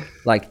 Yeah,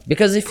 like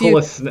because if Pull you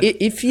a sn-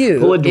 if you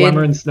Pull a Dwemer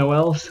in, and Snow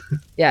Elves.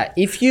 yeah,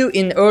 if you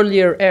in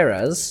earlier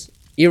eras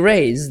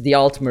erase the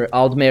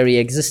Aldmeri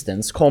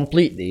existence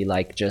completely,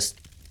 like just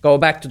go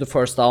back to the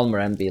first Almer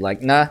and be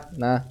like, nah,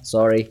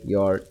 sorry,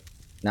 you're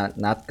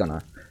not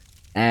gonna.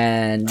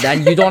 And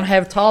then you don't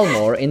have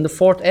Talmor in the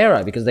fourth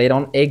era because they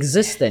don't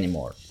exist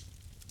anymore.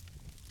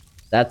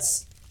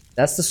 That's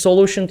the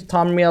solution to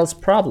Tamriel's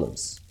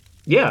problems.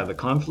 Yeah, the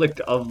conflict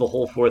of the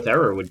whole fourth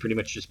era would pretty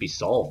much just be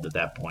solved at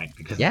that point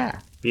because Yeah.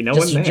 be no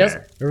one there. Just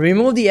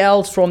remove the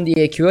elves from the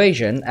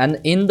equation, and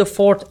in the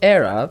fourth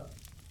era,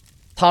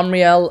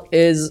 Tamriel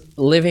is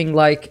living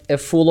like a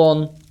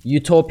full-on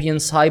utopian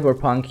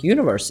cyberpunk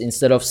universe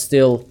instead of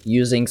still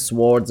using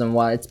swords and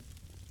what.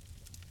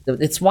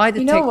 It's why the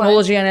You know what?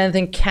 technology and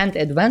anything can't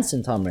advance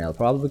in Tamriel,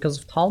 probably because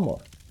of Talmor.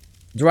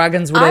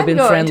 Dragons would have I'm been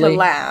going friendly. to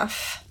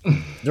laugh.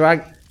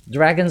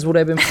 Dragons would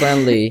have been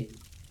friendly.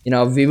 You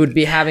know, we would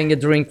be having a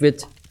drink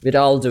with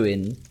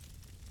Alduin.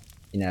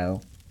 You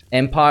know,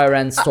 Empire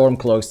and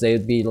Stormcloaks, they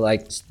would be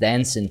like just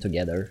dancing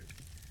together.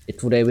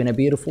 It would have been a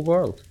beautiful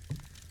world.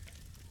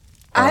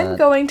 I'm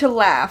going to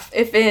laugh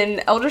if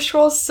in Elder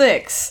Scrolls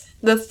 6,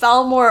 the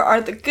Thalmor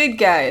are the good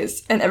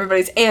guys and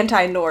everybody's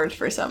anti-Nord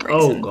for some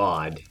Oh reason.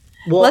 God.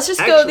 Well, Let's just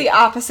go actually- the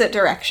opposite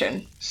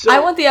direction. So- I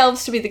want the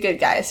elves to be the good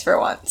guys for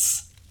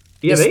once.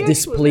 Yeah, This they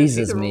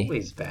displeases they're me.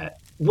 always bad.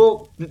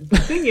 Well, the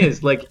thing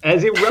is, like,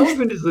 as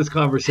irrelevant as this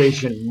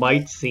conversation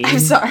might seem, I'm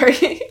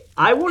sorry.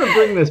 I want to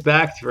bring this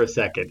back for a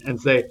second and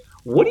say,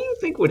 what do you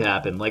think would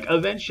happen? Like,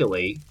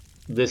 eventually,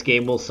 this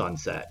game will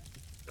sunset.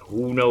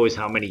 Who knows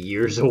how many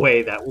years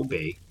away that will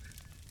be?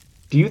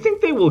 Do you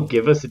think they will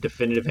give us a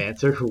definitive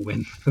answer who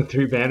wins the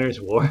Three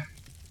Banners War?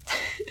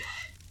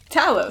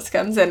 Talos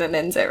comes in and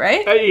ends it,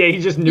 right? Yeah, he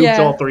just nukes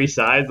Yeah. all three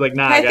sides. Like,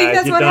 nah, I guys, think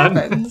that's you're what done.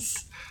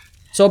 happens.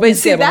 So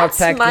basically, See, Ebonheart that's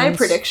Pact my wins.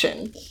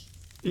 prediction.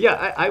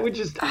 Yeah, I would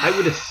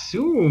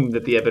assume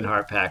that the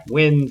Ebonheart Pact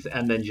wins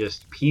and then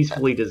just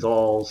peacefully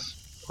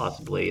dissolves,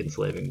 possibly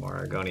enslaving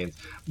more Argonians,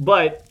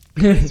 but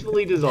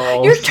peacefully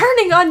dissolves. You're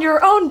turning on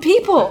your own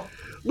people.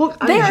 Look,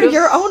 They are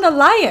your own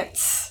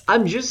alliance.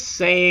 I'm just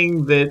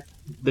saying that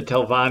the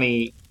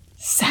Telvanni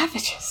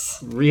Savages.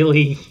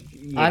 really,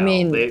 I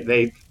mean-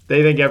 they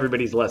think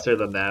everybody's lesser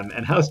than them,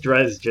 and House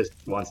Drez just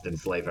wants to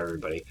enslave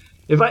everybody.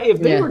 If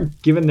they Yeah. were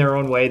given their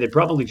own way, they'd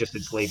probably just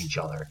enslave each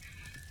other.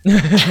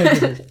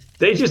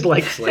 They just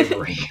like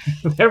slavery.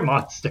 They're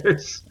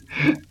monsters.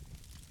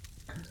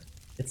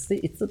 It's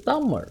the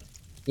Dummer,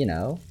 you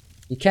know.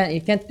 You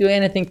can't do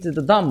anything to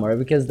the Dummer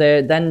because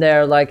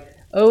they're like,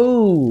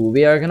 oh,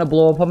 we are gonna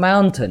blow up a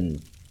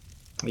mountain.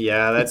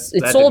 Yeah, that's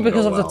It's all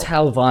because of the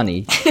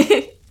Talvani.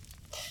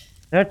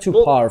 They're too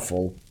Well-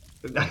 powerful.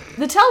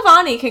 The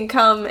Telvanni can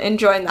come and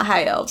join the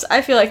High Elves.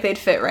 I feel like they'd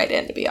fit right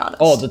in, to be honest.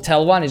 Oh, the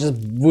Talvani just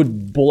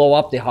would blow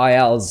up the High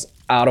Elves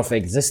out of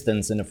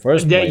existence in the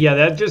first place. Yeah,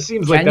 that just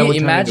seems like Can that you would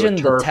turn into a imagine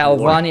the turf war.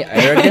 Talvani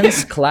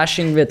arrogance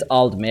clashing with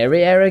Aldmeri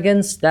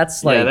arrogance?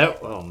 That's like,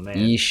 oh man.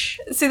 yeesh.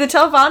 See, the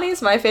Telvanni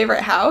is my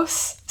favorite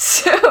house,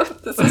 so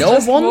this is No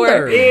just wonder.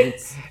 more...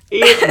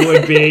 It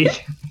would be.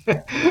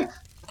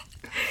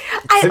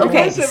 Have you Okay,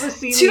 guys ever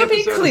seen to the be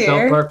episode of clear...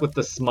 South Park with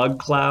the smug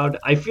cloud?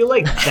 I feel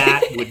like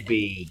that would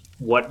be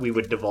what we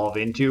would devolve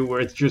into, where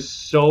it's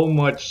just so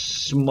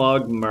much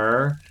smug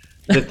myrrh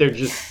that they're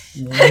just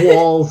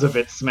walls of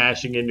it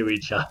smashing into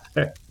each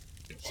other.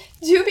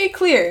 To be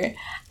clear,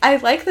 I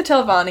like the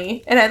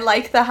Telvanni and I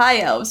like the High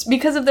Elves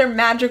because of their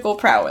magical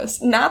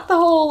prowess, not the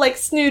whole, like,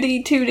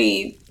 snooty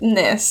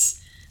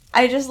tooty-ness.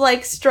 I just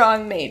like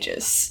strong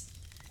mages.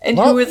 And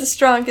who are the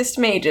strongest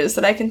mages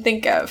that I can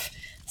think of?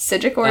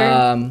 Sidric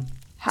Order,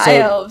 High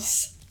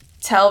Elves,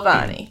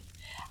 Telvanni.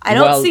 I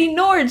don't see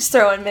Nords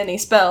throwing many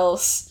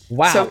spells.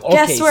 Wow. So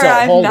guess where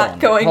I'm not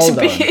going to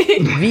be.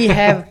 we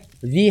have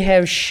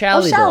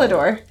Shalidor.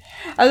 Shalidor.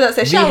 I was about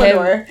to say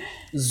Shalidor.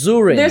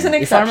 Zurin. There's an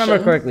exception. If I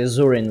remember correctly,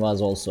 Zurin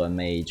was also a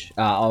mage.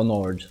 A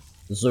Nord.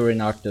 Zurin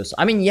Arctos.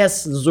 I mean,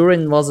 yes,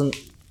 Zurin wasn't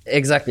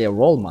exactly a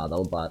role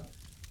model, but...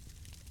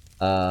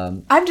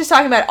 I'm just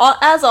talking about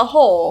as a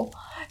whole.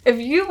 If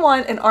you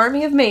want an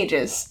army of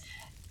mages,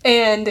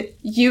 and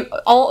you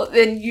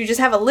just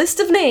have a list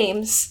of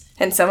names,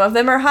 and some of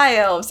them are High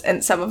Elves,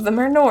 and some of them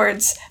are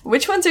Nords,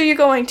 which ones are you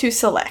going to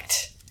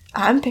select?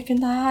 I'm picking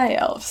the High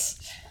Elves.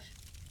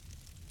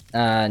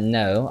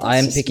 No, I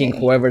am picking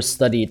whoever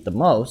studied the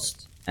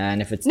most,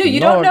 and if it's no, you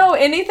don't know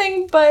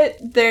anything but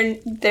their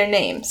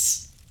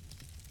names.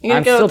 You're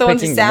I'm gonna go still with the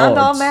ones who picking sound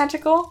the all Nords.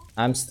 magical.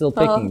 I'm still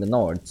picking the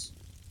Nords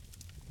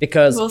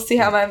because We'll see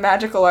how my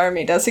magical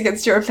army does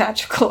against your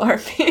magical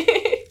army.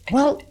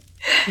 well,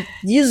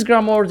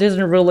 Ysgramor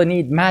doesn't really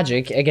need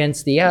magic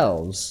against the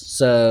elves,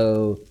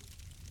 so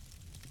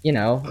you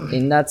know,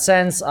 in that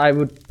sense, I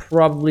would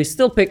probably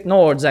still pick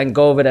Nords and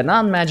go with a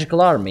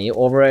non-magical army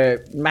over a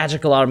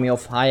magical army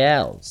of high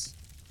elves.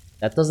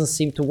 That doesn't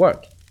seem to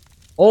work.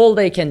 All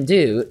they can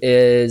do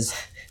is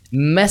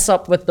mess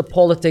up with the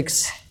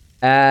politics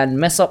and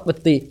mess up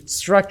with the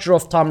structure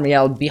of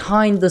Tamriel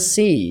behind the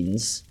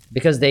scenes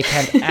because they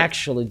can't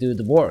actually do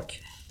the work.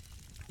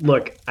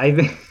 Look, I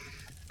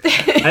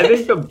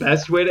think the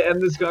best way to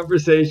end this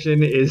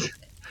conversation is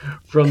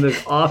from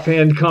this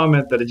offhand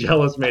comment that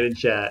Agellos made in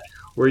chat,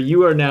 where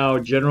you are now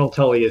General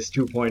Tullius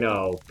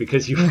 2.0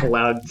 because you've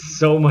allowed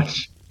so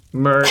much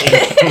Mer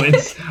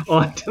influence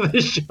onto the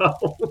show.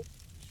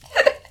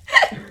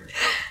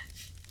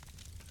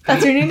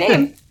 That's your new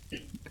name.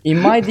 In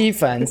my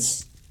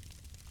defense,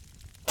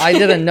 I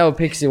didn't know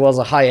Pixie was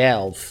a high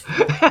elf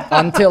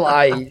until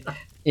I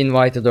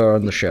invited her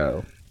on the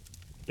show.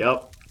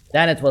 Yep.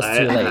 Then it was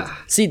too late.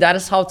 See, that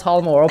is how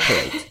Talmor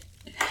operate.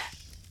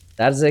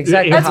 That's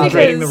exactly That's how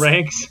Infiltrating because- the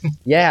ranks.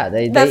 Yeah,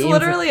 That's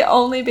literally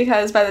only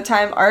because by the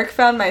time Ark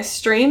found my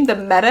stream, the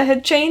meta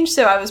had changed,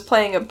 so I was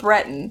playing a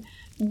Breton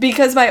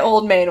because my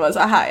old main was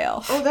a high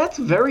elf. Oh, that's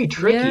very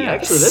tricky. Yes.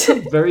 Actually,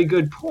 that's a very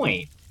good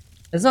point.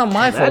 It's not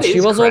my That fault. She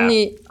is was crap.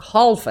 only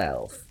half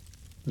elf.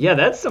 Yeah,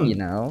 that's some Half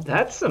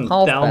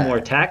Dalmor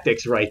bad.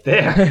 tactics right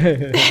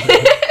there.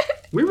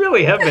 We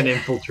really have been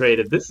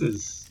infiltrated. This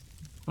is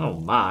oh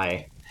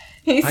my.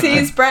 He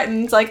sees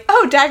Breton's like,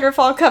 oh,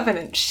 Daggerfall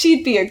Covenant.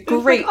 She'd be a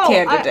great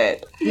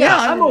candidate. Yeah,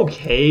 I'm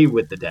okay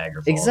with the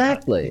Daggerfall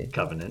Exactly.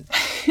 Covenant.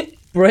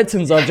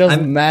 Bretons are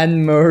just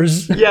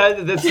man-mers. Yeah,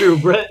 that's true.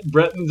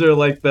 Bretons are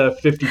like the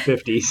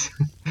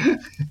 50-50s.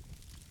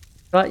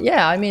 But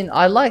yeah, I mean,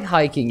 I like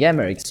High King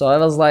Emeric, so I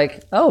was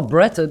like, oh,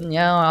 Breton,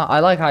 yeah, I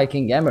like High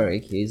King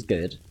Emeric, he's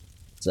good.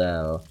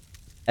 So,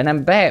 and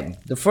then bam,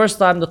 the first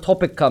time the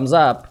topic comes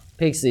up,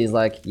 Pixie is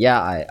like, yeah,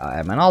 I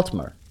am an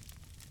Altmer.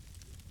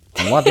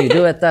 And what do you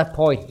do at that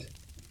point?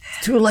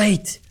 It's too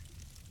late.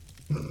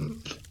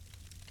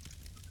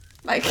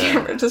 My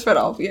camera just went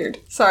all weird.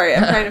 Sorry,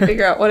 I'm trying to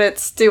figure out what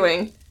it's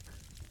doing.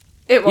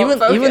 It won't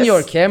focus. Even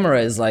your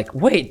camera is like,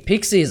 wait,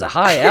 Pixie is a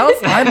high elf?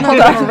 I'm not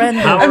gonna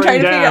render. I'm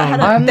trying to figure out how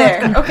to... I'm not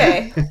there,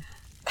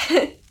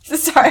 okay.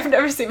 Sorry, I've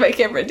never seen my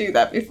camera do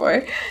that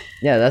before.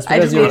 Yeah, that's I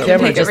because just your need to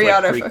camera take just,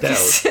 every freaked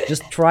autofocus.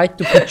 just tried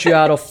to put you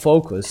out of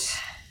focus.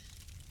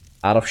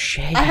 Out of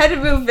shade. I had to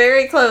move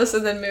very close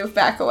and then move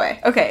back away.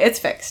 Okay, it's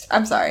fixed.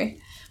 I'm sorry.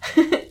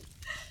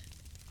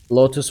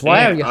 Lotus,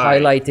 why Damn, are you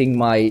alright. highlighting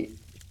my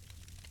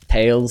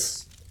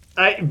tails?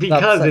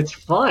 Because That's- it's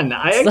fun.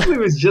 I actually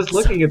was just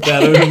looking at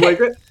that. I was like,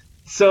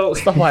 so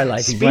Stop highlighting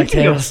my speaking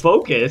of tails.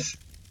 focus,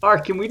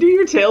 Ark, can we do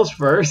your tails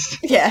first?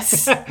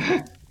 Yes. I'm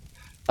just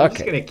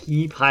Okay, gonna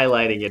keep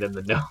highlighting it in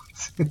the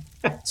notes.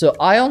 so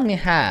I only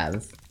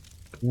have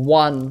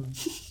one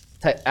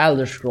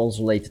Elder Scrolls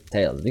related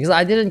tales because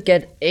I didn't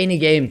get any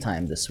game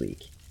time this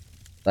week.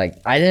 Like,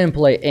 I didn't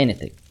play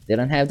anything.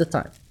 Didn't have the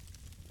time.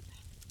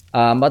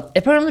 But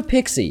apparently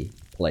Pixie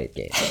played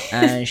games.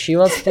 And she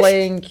was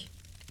playing...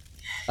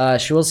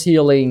 she was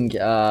healing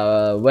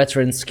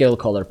Veteran Skill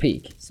Color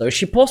Peak. So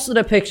she posted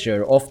a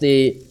picture of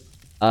the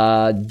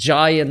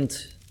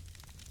giant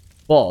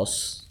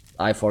boss.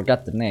 I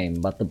forgot the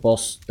name, but the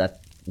boss that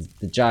is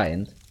the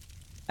giant.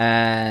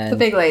 And The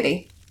big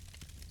lady.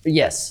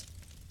 yes.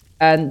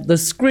 And the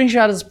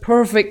screenshot is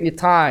perfectly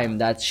timed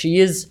that she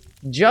is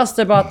just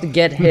about to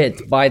get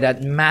hit by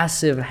that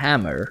massive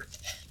hammer.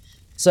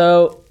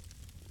 So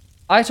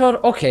I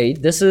thought, okay,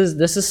 this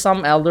is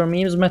some Elder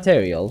Memes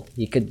material.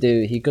 He could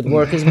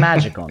work his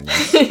magic on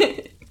this.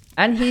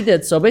 And he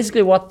did. So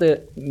basically what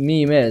the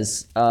meme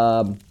is,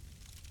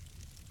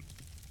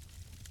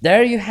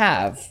 there you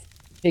have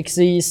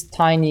Pixie's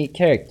tiny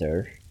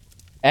character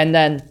And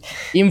then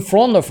in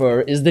front of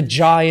her is the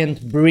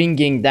giant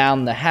bringing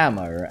down the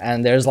hammer,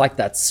 and there's like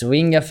that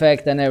swing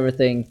effect and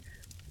everything.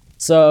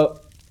 So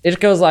it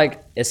goes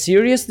like a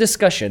serious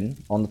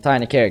discussion on the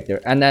tiny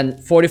character, and then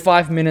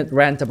 45-minute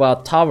rant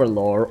about tower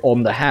lore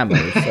on the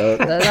hammer. So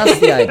that's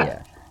the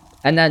idea.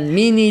 And then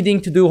me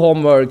needing to do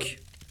homework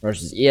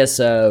versus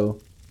ESO.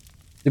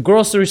 The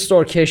grocery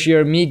store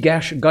cashier, me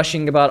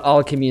gushing about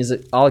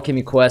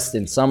alchemy quest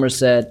in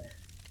Somerset.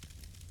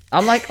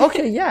 I'm like,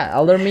 okay, yeah,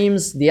 Elder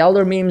Memes. The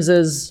Elder Memes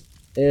is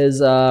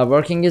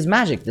working his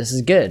magic. This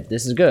is good.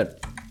 This is good.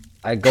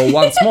 I go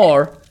once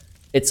more.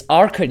 It's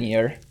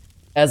Arcaneer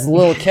as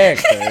little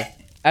character,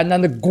 and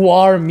then the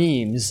Guar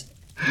Memes,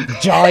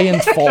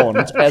 giant font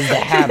as the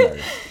hammer.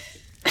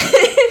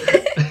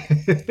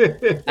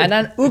 And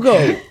then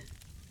Ugo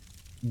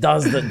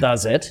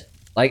does it.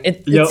 Like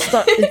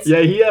it's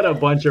yeah, he had a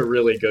bunch of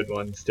really good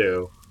ones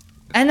too.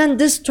 And then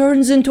this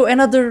turns into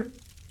another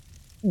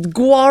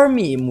Guar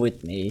meme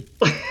with me.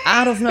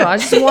 Out of nowhere. I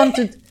just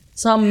wanted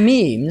some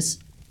memes.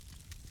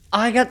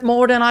 I got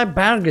more than I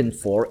bargained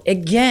for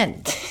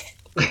again.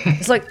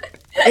 It's like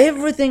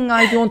everything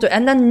I want to.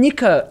 And then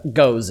Nika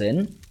goes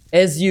in,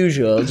 as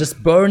usual,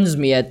 just burns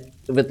me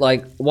with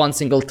like one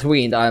single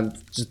tweet.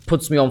 Just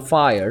puts me on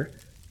fire.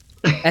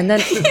 And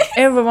then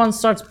everyone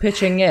starts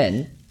pitching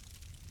in.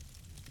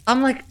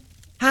 I'm like,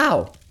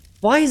 how?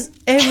 Why is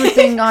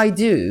everything I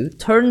do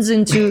turns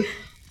into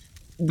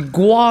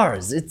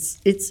Guars?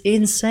 It's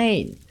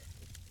insane.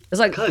 It's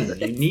like, because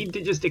you need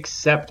to just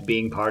accept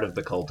being part of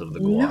the cult of the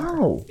Guar.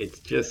 No. It's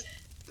just,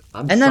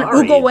 and then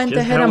Ugo went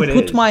ahead and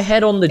put my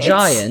head on the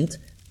giant,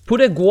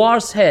 put a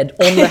Guar's head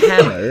on the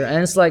hammer,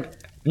 and it's like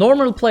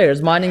normal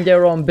players minding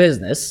their own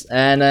business,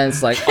 and then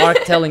it's like Ark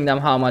telling them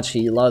how much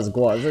he loves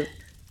Guars.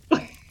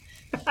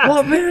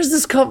 Where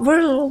is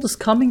all this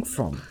coming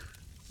from?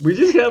 We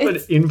just have an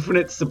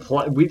infinite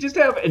supply. We just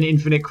have an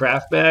infinite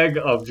craft bag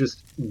of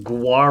just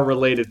Guar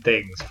related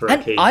things for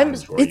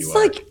occasions. It's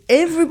like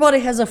everybody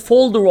has a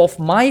folder of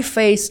my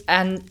face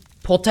and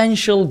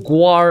potential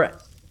Guar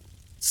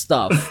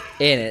stuff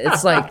in it.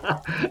 It's like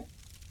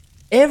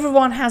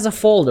everyone has a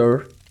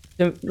folder.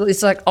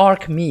 It's like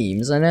Ark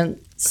memes, and then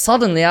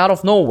suddenly out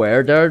of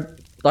nowhere there are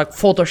like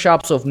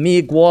photoshops of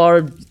me,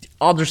 Guar,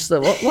 other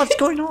stuff. What's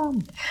going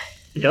on?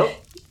 Yep.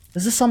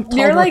 This is some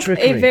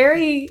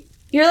trickery.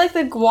 You're like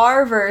the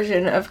Guar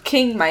version of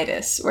King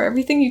Midas, where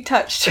everything you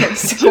touch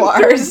turns to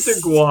Guars. To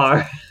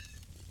Guar.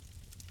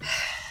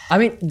 I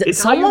mean,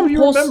 it's how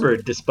you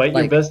remembered, despite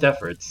your best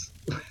efforts.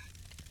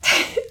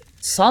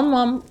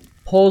 Someone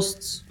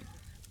posts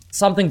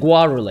something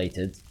Guar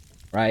related,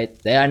 right?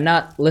 They are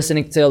not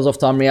listening to Tales of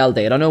Tamriel.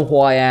 They don't know who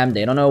I am.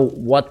 They don't know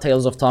what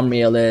Tales of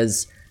Tamriel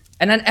is.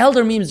 And then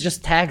Elder Memes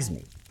just tags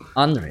me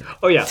under it.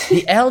 Oh, yeah.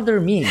 The Elder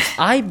Memes.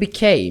 I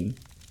became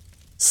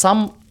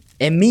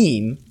a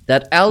meme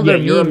that Elder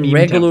Meme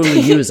regularly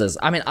uses.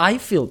 I mean, I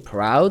feel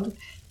proud,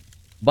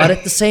 but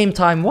at the same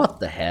time, what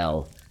the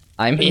hell?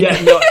 I mean,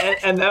 yeah, no,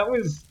 and that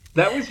was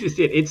just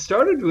it. It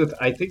started with,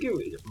 I think it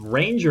was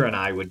Ranger and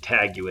I would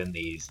tag you in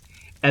these,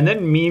 and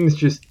then memes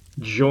just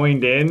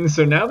joined in.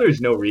 So now there's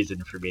no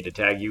reason for me to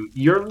tag you.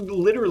 You're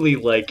literally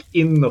like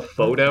in the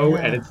photo,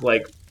 and it's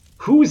like,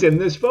 who's in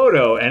this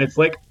photo? And it's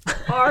like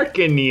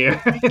Arcaneer.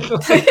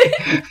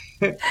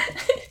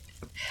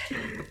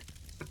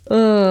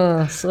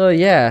 So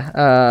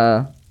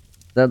yeah,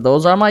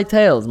 those are my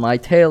tales. My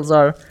tales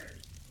are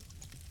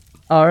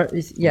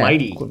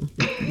mighty.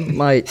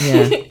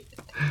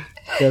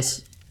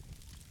 Yes,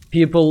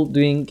 people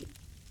doing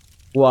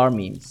Guar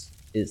memes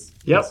is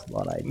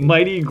what I do.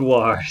 Mighty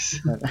Guars.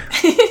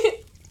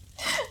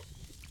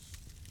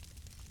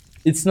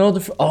 It's no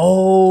different.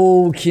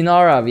 Oh,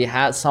 Kinara, we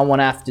had someone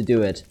have to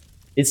do it.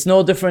 It's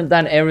no different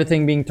than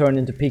everything being turned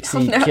into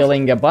Pixie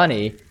killing a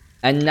bunny.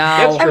 And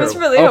now, I was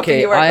really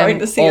hoping you weren't going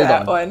to see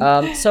that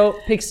one. So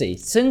Pixie,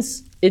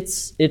 since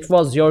it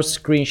was your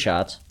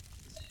screenshot,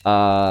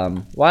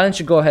 why don't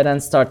you go ahead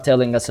and start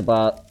telling us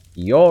about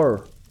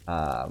your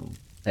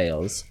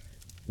tales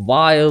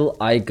while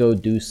I go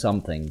do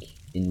something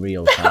in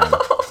real time.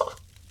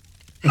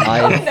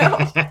 Why did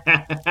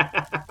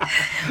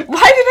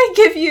I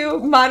give you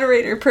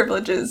moderator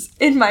privileges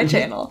in my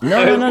channel?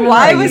 No.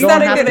 Why was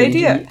that a good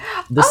idea?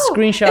 The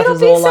screenshot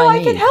is all I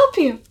need. I can help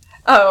you.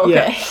 Oh,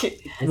 okay.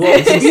 Yeah.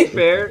 Well, to be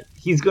fair,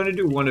 he's going to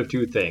do one of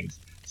two things.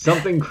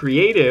 Something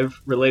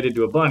creative related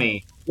to a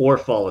bunny, or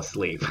fall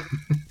asleep.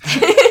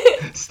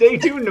 Stay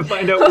tuned to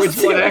find out which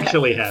one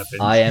actually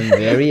happens. I am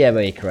very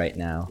awake right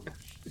now.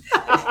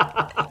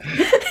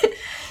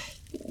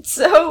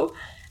 So,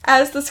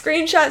 as the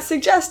screenshot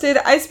suggested,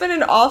 I spent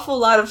an awful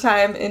lot of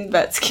time in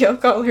Vet's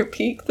Caller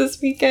Peak this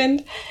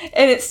weekend,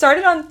 and it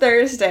started on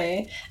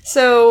Thursday.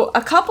 So,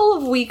 a couple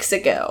of weeks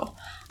ago,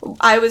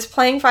 I was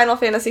playing Final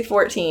Fantasy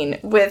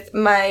XIV with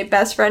my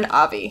best friend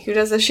Avi, who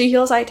does the She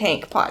Heals I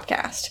Tank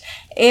podcast.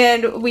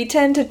 And we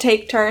tend to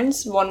take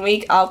turns. 1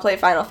 week I'll play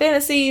Final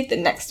Fantasy, the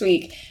next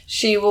week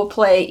she will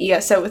play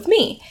ESO with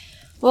me.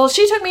 Well,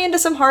 she took me into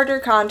some harder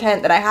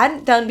content that I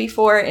hadn't done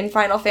before in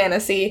Final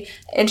Fantasy,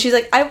 and she's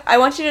like, I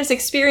want you to just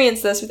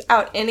experience this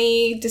without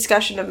any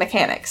discussion of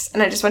mechanics,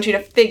 and I just want you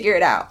to figure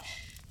it out.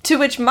 To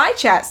which my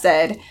chat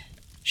said,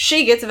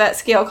 she gets a vet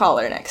scale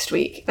collar next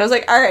week. And I was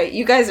like, alright,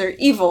 you guys are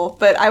evil,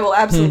 but I will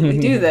absolutely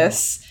do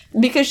this,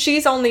 because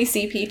she's only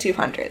CP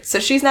 200, so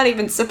she's not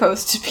even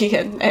supposed to be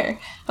in there.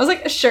 I was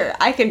like, sure,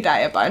 I can die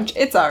a bunch,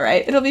 it's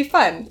alright, it'll be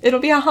fun, it'll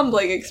be a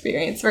humbling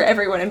experience for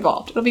everyone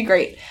involved, it'll be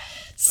great.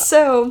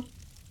 So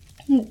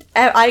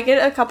I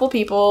get a couple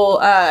people,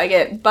 I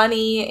get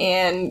Bunny,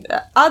 and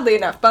oddly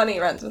enough, Bunny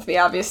runs with me,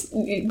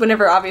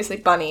 obviously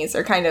bunnies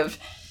are kind of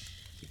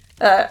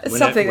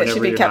something that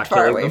should be kept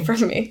far away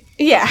from me.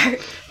 Yeah.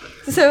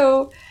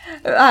 So,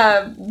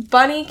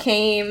 Bunny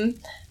came,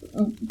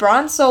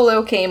 Bron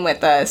Solo came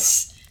with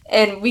us,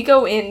 and we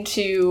go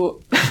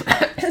into...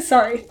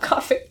 Sorry,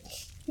 coughing.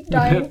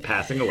 Dying.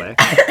 Passing away.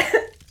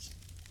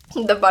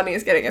 The bunny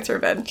is getting its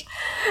revenge.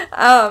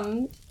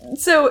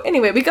 So,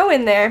 anyway, we go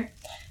in there.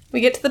 We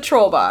get to the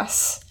troll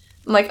boss.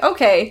 I'm like,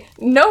 okay,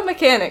 no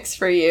mechanics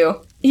for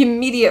you.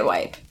 Immediate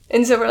wipe.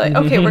 And so we're like,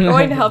 okay, we're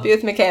going to help you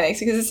with mechanics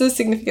because this is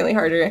significantly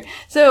harder.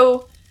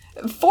 So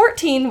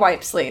 14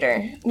 wipes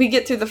later, we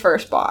get through the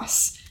first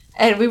boss.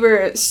 And we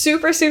were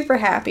super, super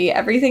happy.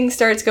 Everything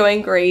starts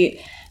going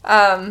great.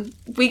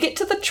 We get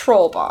to the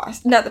troll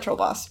boss. Not the troll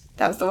boss.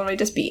 That was the one we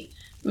just beat.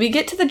 We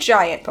get to the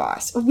giant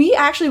boss. We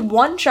actually,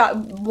 one try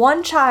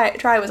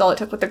was all it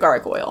took with the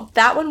gargoyle.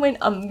 That one went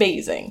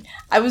amazing.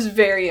 I was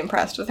very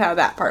impressed with how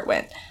that part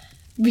went.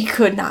 We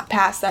could not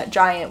pass that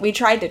giant. We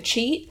tried to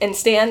cheat and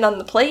stand on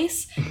the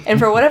place, and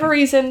for whatever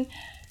reason,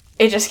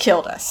 it just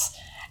killed us.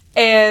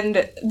 And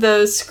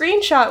the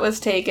screenshot was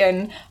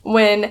taken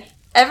when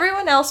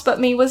everyone else but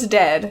me was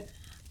dead.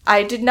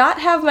 I did not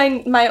have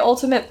my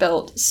ultimate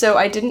built, so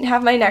I didn't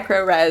have my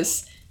necro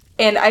res.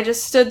 And I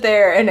just stood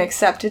there and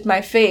accepted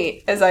my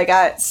fate as I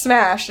got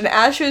smashed. And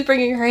as she was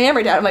bringing her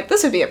hammer down, I'm like,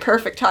 this would be a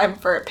perfect time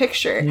for a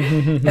picture.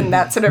 And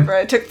that's whenever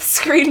I took the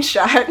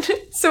screenshot.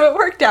 So it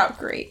worked out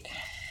great.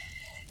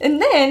 And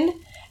then,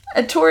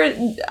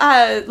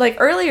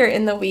 earlier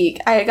in the week,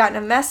 I had gotten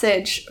a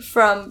message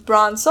from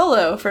Bron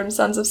Solo from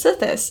Sons of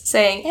Sithis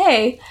saying,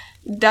 hey,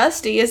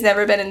 Dusty has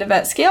never been in a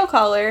vet scale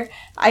collar.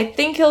 I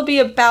think he'll be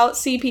about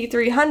CP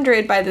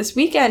 300 by this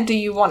weekend. Do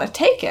you want to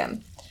take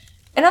him?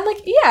 And I'm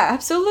like, yeah,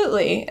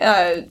 absolutely.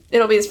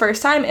 It'll be his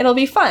first time. It'll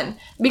be fun.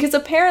 Because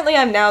apparently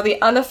I'm now the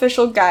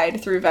unofficial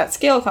guide through Vet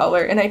Scale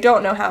Collar, and I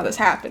don't know how this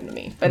happened to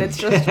me. But it's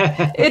just,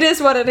 it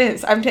is what it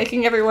is. I'm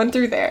taking everyone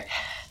through there.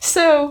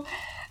 So,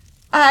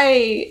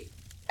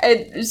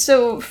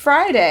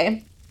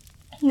 Friday,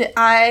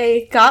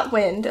 I got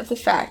wind of the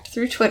fact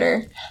through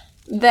Twitter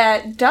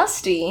that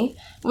Dusty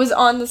was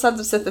on the Sons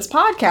of Sithis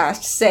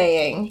podcast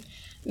saying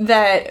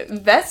that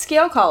Vet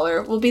Scale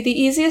Collar will be the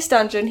easiest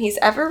dungeon he's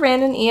ever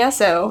ran in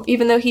ESO,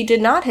 even though he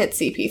did not hit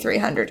CP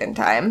 300 in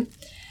time,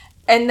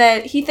 and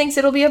that he thinks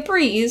it'll be a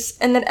breeze,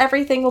 and that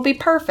everything will be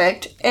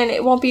perfect, and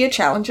it won't be a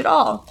challenge at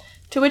all.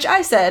 To which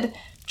I said,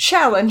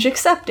 challenge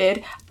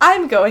accepted,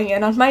 I'm going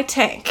in on my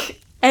tank,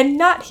 and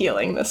not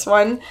healing this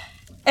one.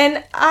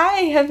 And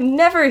I have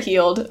never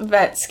healed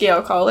Vet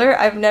Scale Collar.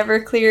 I've never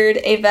cleared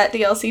a Vet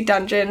DLC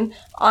dungeon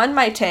on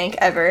my tank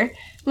ever. I'm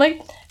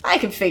like, I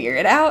can figure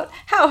it out.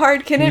 How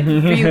hard can it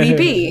really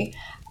be?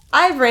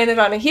 I've ran it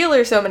on a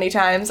healer so many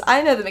times,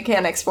 I know the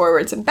mechanics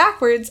forwards and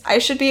backwards, I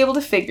should be able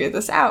to figure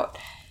this out.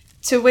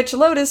 To which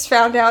Lotus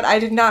found out I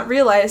did not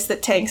realize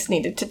that tanks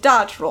needed to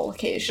dodge roll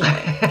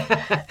occasionally.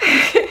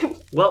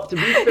 Well, to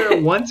be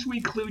fair, once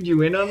we clued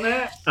you in on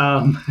that,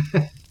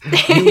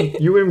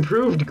 you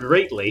improved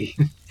greatly.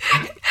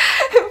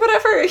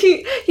 Whatever,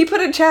 he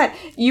put in chat,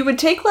 you would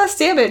take less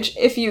damage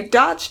if you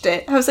dodged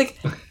it. I was like,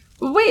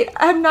 wait,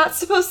 I'm not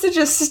supposed to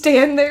just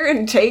stand there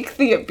and take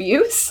the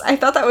abuse? I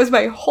thought that was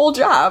my whole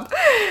job.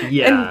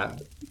 Yeah.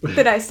 And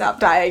then I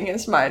stopped dying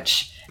as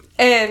much.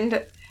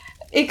 And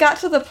it got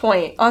to the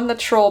point on the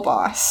troll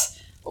boss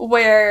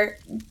where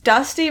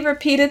Dusty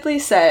repeatedly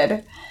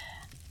said,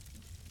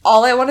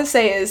 all I want to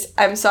say is,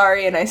 I'm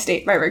sorry and I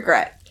state my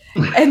regret.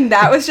 And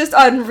that was just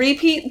on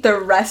repeat the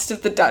rest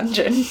of the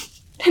dungeon.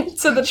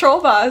 So the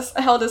troll boss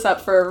held us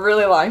up for a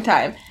really long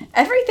time.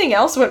 Everything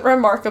else went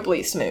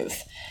remarkably smooth.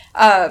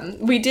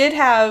 We did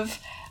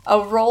have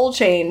a role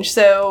change,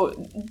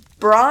 so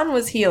Bron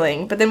was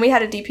healing, but then we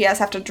had a DPS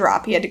have to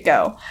drop, he had to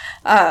go.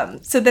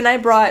 So then I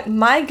brought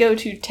my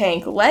go-to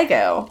tank,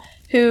 Lego,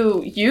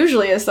 who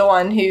usually is the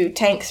one who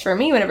tanks for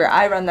me whenever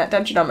I run that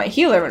dungeon on my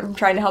healer when I'm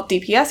trying to help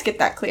DPS get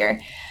that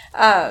clear.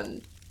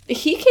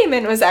 He came in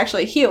and was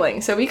actually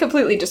healing, so we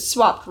completely just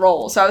swapped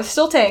roles. So I was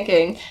still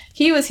tanking,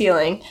 he was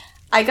healing.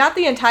 I got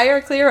the entire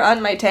clear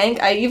on my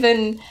tank. I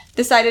even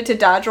decided to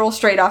dodge roll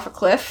straight off a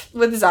cliff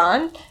with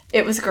Zahn.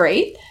 It was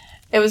great.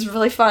 It was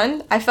really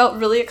fun. I felt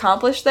really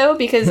accomplished, though,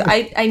 because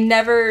I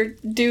never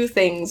do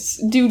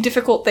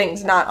difficult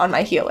things not on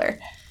my healer.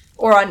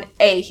 Or on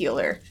a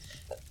healer.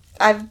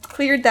 I've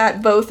cleared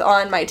that both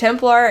on my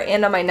Templar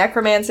and on my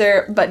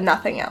Necromancer, but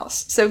nothing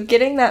else. So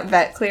getting that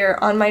vet clear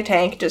on my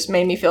tank just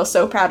made me feel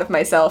so proud of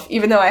myself,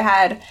 even though I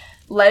had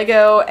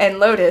Lego and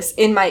Lotus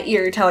in my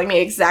ear telling me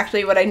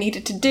exactly what I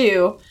needed to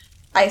do,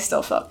 I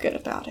still felt good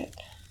about it.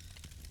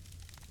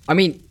 I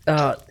mean,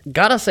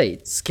 gotta say,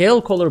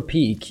 Scale Color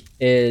Peak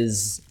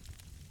is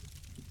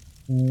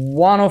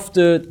one of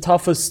the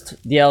toughest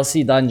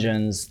DLC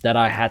dungeons that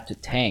I had to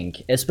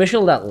tank,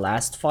 especially that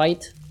last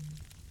fight.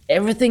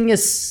 Everything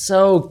is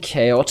so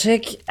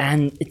chaotic,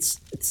 and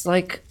it's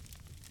like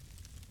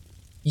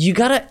you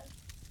gotta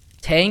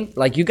tank,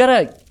 like you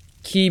gotta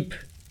keep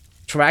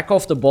track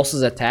of the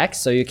boss's attacks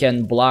so you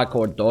can block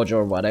or dodge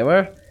or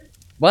whatever.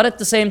 But at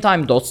the same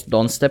time,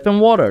 don't step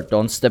in water,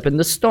 don't step in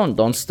the stone,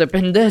 don't step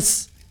in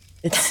this.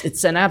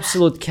 It's an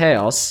absolute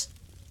chaos.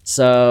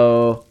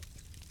 So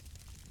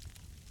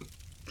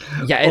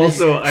yeah.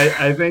 Also,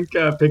 I think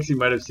Pixie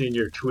might have seen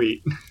your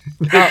tweet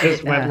that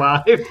just went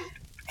live.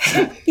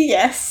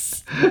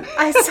 Yes,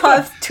 I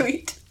saw the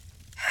tweet.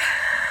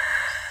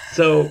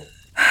 So,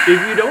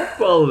 if you don't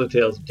follow the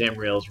Tales of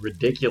Tamriel's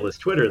ridiculous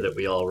Twitter that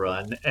we all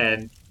run,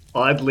 and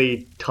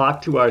oddly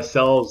talk to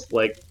ourselves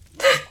like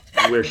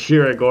we're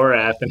Shira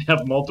Gorath and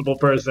have multiple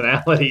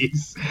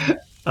personalities,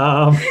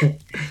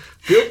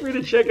 feel free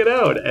to check it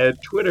out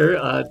at Twitter.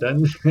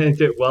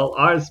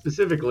 Ours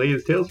specifically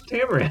is Tales of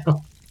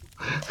Tamriel.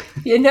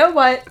 You know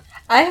what?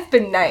 I have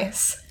been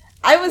nice.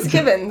 I was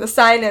given the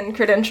sign-in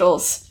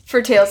credentials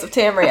for Tales of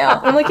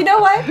Tamriel. I'm like, you know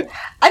what?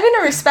 I'm going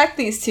to respect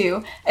these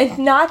two and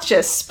not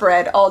just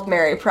spread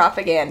Aldmeri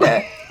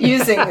propaganda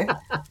using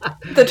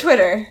the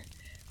Twitter.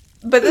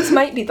 But this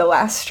might be the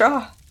last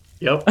straw.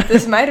 Yep.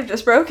 This might have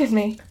just broken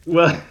me.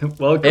 Well,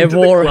 welcome to the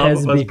war club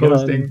has of us begun.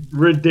 posting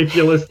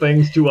ridiculous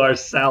things to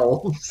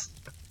ourselves.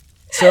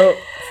 So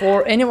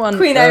for anyone,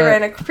 Queen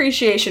Ira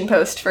appreciation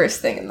post first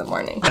thing in the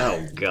morning.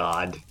 Oh,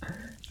 God.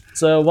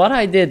 So what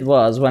I did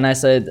was when I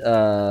said,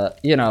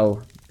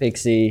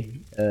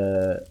 Pixie,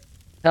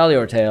 tell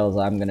your tales,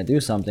 I'm gonna do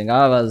something.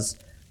 I was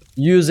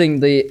using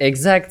the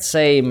exact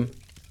same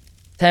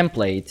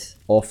template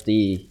of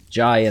the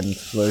giant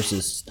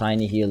versus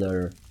tiny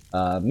healer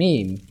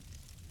meme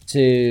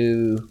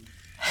to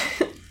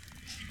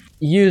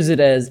use it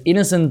as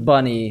innocent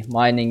bunny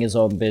minding his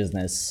own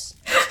business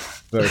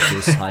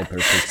versus Hyper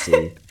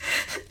Pixie.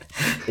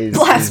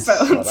 Blast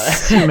bones.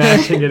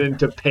 Smashing it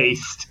into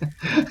paste.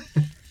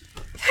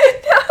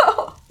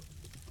 No!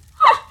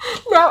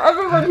 Now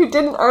everyone who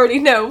didn't already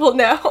know will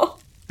know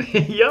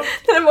Yep.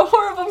 that I'm a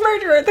horrible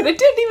murderer, that I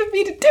didn't even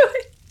mean to do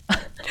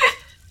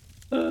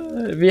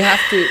it. We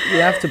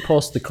have to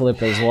post the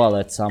clip as well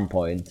at some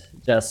point,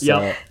 just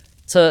Yep.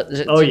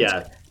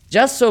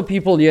 just so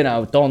people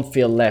don't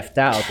feel left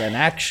out and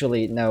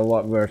actually know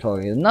what we're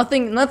talking.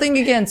 Nothing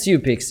against you,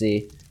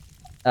 Pixie.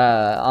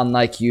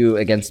 Unlike you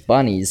against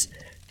bunnies.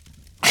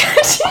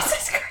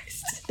 Jesus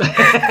Christ.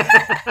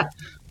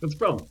 What's the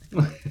problem?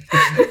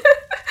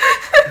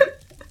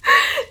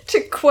 To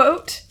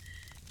quote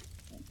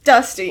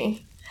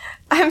Dusty,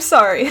 I'm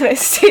sorry and I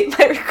state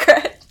my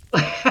regret.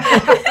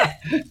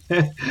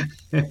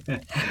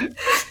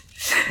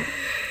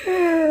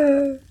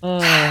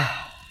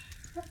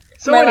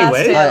 So My last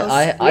anyway, tales.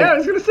 I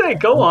was gonna say,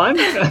 go on.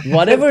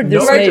 Whatever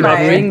this No may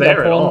regret bring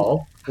there at upon,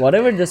 all.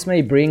 whatever this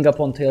may bring up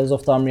on Tales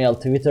of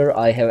Tamriel Twitter,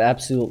 I have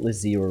absolutely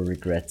zero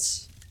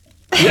regrets.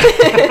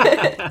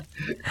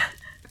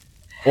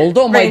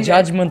 Although my Ranger,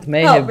 judgment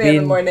may help have me in the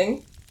been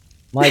morning.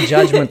 my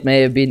judgment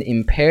may have been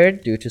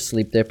impaired due to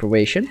sleep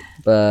deprivation,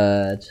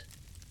 but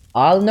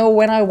I'll know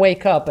when I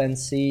wake up and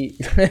see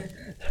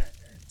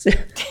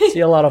see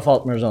a lot of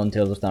Altmer's on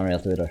Tales of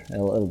Tamriel Twitter.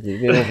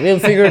 We'll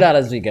figure it out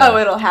as we go. Oh,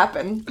 it'll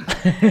happen.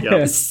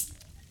 Yep.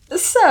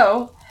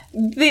 So,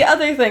 the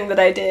other thing that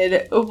I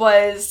did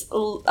was,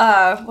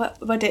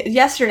 what day?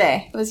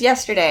 Yesterday. It was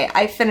yesterday.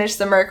 I finished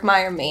the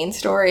Murkmire main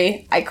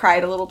story. I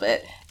cried a little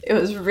bit. It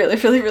was really,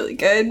 really, really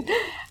good.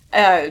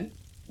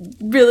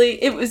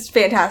 Really, it was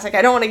fantastic.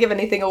 I don't want to give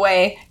anything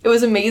away. It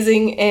was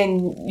amazing,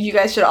 and you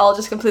guys should all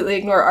just completely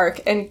ignore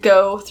Ark and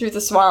go through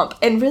the swamp.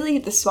 And really,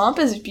 the swamp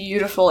is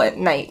beautiful at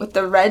night with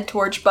the red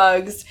torch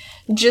bugs.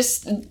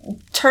 Just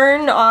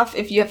turn off,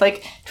 if you have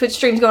like Twitch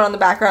streams going on in the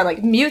background,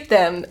 like mute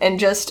them and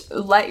just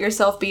let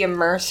yourself be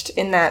immersed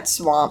in that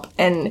swamp.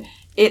 And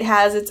it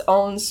has its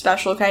own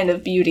special kind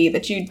of beauty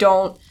that you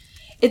don't.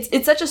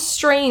 It's such a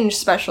strange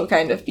special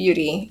kind of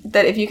beauty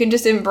that if you can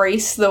just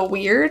embrace the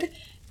weird,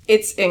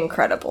 it's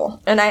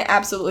incredible. And I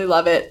absolutely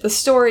love it. The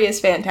story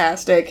is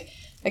fantastic.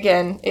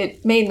 Again,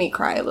 it made me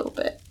cry a little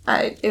bit.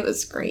 It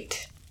was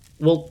great.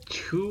 Well,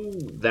 to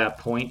that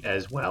point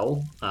as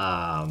well,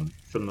 from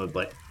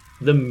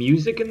the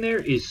music in there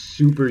is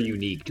super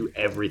unique to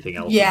everything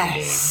else. Yes. In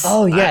the game.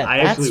 Oh yeah, I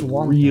that's actually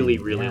one really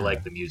thing, really yeah.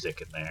 like the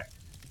music in there.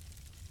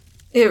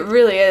 It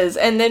really is.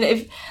 And then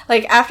if,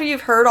 like, after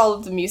you've heard all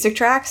of the music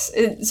tracks,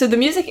 so the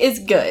music is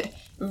good.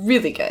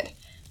 Really good.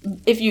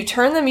 If you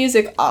turn the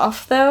music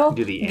off, though,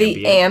 Do the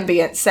the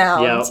ambient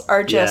sounds Yep,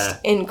 are just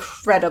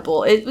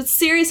incredible. It was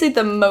seriously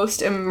the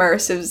most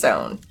immersive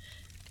zone.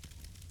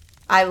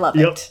 I love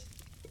Yep. it.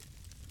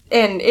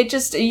 and it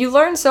just, you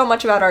learn so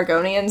much about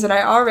Argonians, and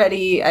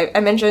I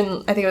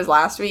mentioned, I think it was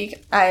last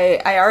week,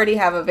 I already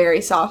have a very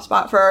soft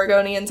spot for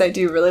Argonians. I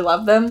do really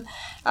love them.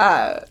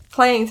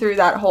 Playing through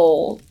that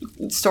whole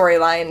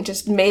storyline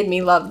just made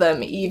me love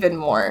them even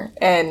more,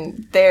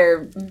 and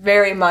they're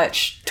very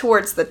much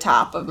towards the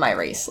top of my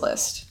race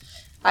list.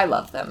 I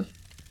love them.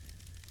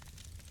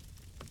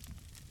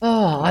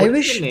 Oh, I What's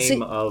wish. the name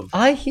See, of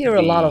I hear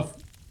a lot the-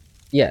 of.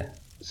 Yeah.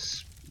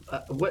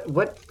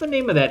 What's the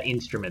name of that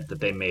instrument that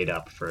they made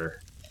up for?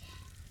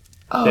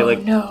 Oh, They,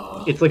 like,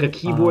 no. It's like a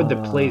keyboard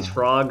that plays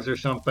frogs or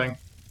something.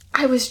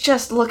 I was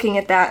just looking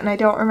at that, and I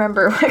don't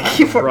remember what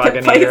keyboard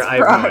that plays Froginator. I have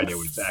no frogs. idea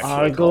what it's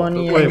actually called. but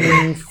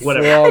Argonian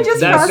whatever. frog I just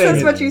That processed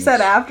thing- what you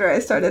said after I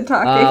started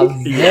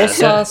talking. Yeah, Vosa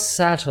that-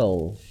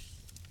 Sattel.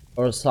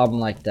 Or something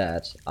like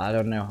that. I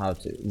don't know how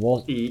to.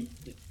 It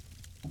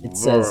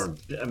says-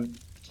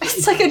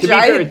 It's like a to be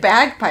fair, giant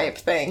bagpipe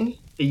thing.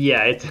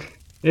 Yeah,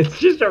 it's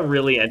just a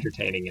really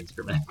entertaining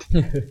instrument.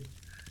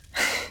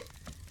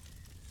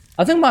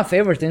 I think my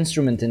favorite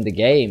instrument in the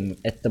game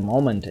at the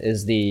moment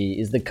is the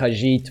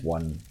Khajiit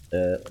one.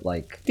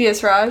 Like The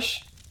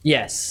Esraj?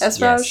 yes, Esraj?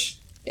 yes,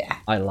 Yeah.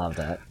 I love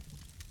that.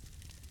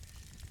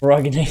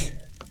 Froginator.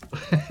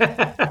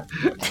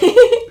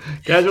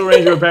 Casual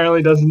Ranger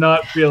apparently does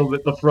not feel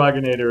that the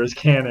Froginator is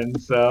canon,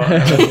 so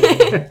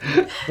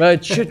Well,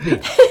 it should be.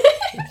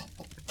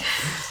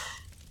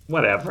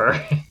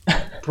 whatever.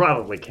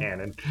 Probably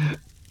canon.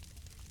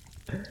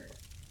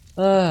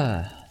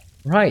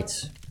 Right.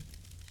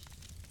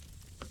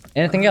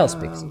 Anything else,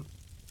 Pixie?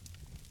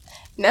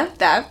 No,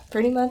 that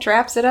pretty much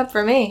wraps it up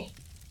for me.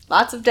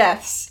 Lots of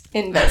deaths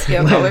in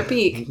Vetscale Color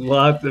Peak.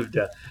 Lots of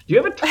death. Do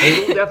you have a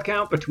total death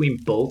count between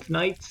both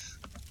nights?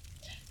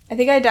 I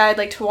think I died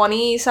like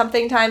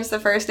 20-something times the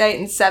first night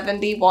and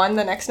 71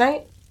 the next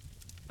night.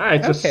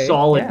 Alright, so Okay,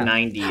 solid yeah.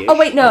 90-ish. Oh,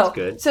 wait, no. That's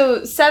good.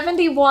 So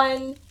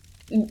 71,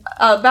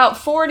 about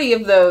 40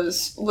 of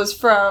those was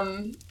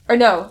from, or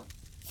no,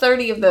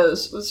 30 of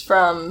those was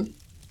from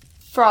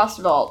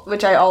Frostvault,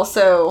 which I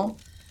also,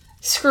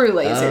 screw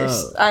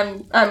lasers.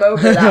 Oh. I'm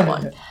over that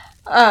one.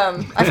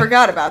 I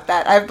forgot about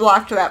that. I've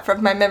blocked that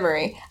from my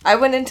memory. I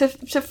went into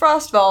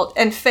Frostvault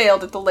and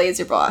failed at the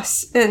laser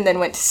boss, and then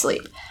went to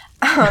sleep.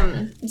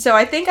 So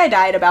I think I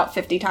died about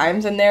 50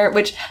 times in there,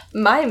 which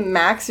my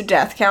max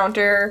death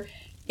counter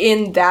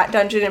in that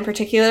dungeon in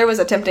particular was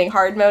attempting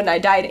hard mode, and I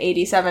died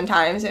 87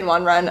 times in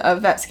one run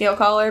of that scale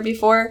caller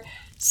before.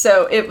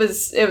 So it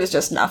was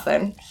just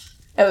nothing.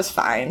 It was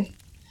fine.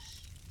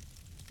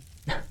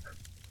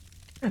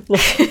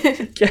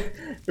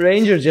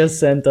 Ranger just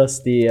sent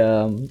us the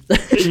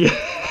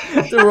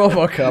the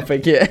RoboCop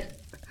again.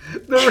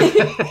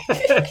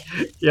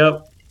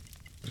 Yep.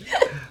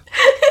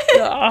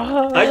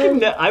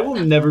 I will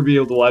never be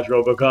able to watch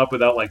RoboCop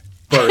without like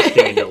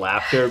bursting into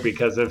laughter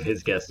because of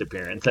his guest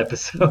appearance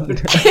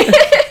episode.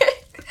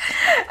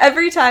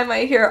 Every time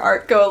I hear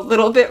Art go a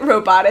little bit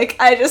robotic,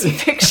 I just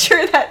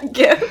picture that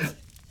gif.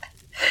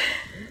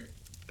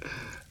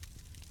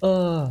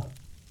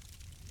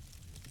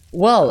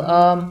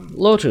 Well,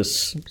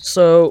 Lotus,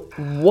 so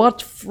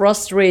what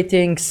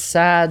frustrating,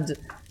 sad,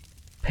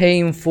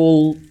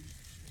 painful,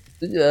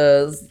 you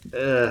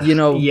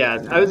know,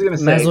 yeah, I was gonna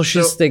say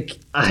masochistic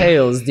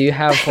tales do you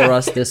have for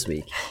us this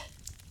week?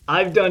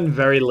 I've done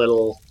very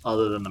little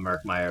other than the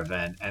Murkmire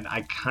event, and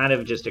I kind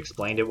of just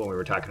explained it when we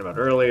were talking about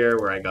earlier,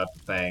 where I got the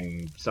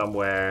thing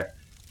somewhere.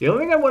 The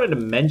only thing I wanted to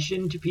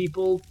mention to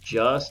people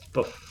just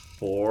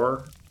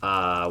before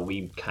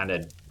we kind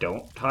of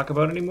don't talk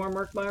about anymore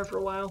Murkmire for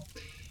a while.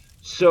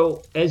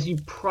 So, as you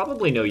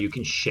probably know, you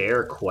can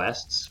share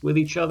quests with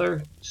each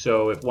other.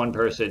 So if one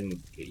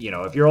person, you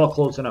know, if you're all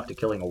close enough to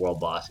killing a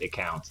world boss, it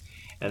counts.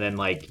 And then,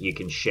 like, you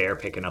can share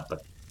picking up the,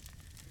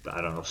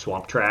 I don't know,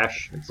 swamp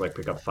trash. It's like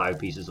pick up 5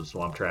 pieces of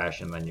swamp trash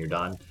and then you're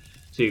done.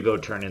 So you go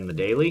turn in the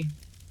daily.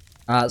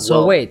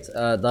 So wait,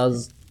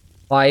 does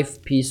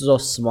 5 pieces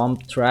of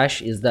swamp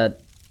trash, does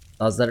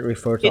that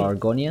refer to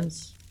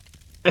Argonians?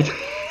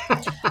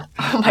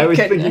 Oh my I was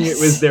goodness. thinking it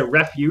was their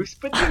refuse,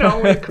 but you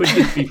know, it could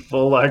just be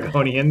full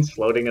Argonians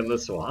floating in the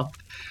swamp.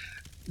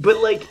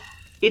 But like,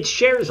 it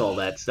shares all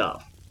that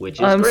stuff, which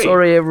is I'm great.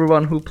 sorry,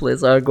 everyone who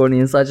plays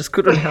Argonians. I just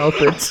couldn't help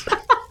it.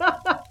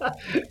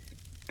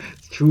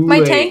 It's too My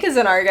late. tank is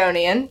an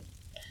Argonian.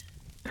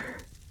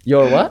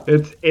 You're what?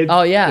 It's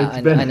Oh yeah,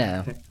 it's been- I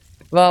know.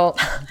 Well,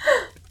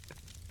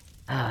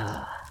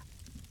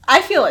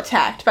 I feel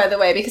attacked, by the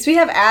way, because we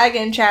have Ag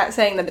in chat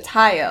saying that it's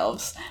high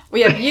elves.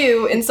 We have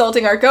you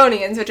insulting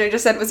Argonians, which I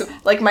just said was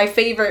like my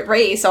favorite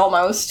race,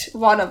 almost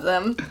one of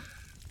them.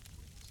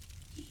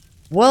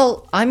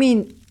 well, I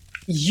mean,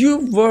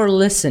 you were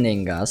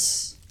listening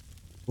us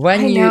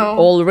when I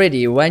know.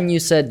 when you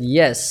said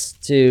yes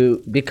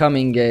to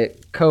becoming a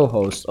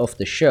co-host of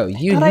the show.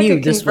 You Thought I knew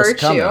could this was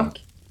convert you. coming.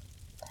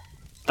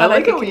 I Thought I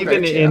like could how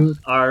even convert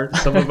you. in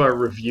some of our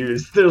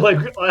reviews, they're like,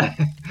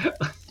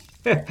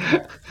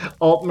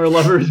 Altmer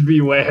lovers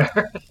beware.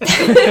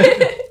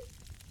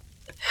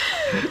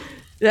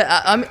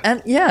 Yeah,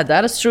 and yeah,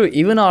 that is true.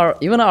 Even our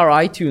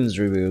iTunes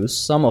reviews,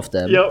 some of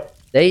them, Yep.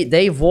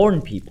 they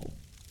warn people.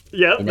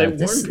 Yeah, You they know,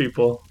 warn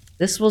people.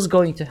 This was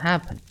going to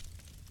happen.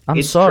 I'm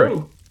It's sorry.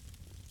 true.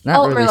 Not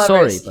Ultimate really sorry,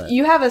 lovers, but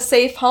you have a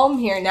safe home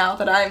here now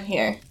that I'm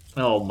here.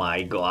 Oh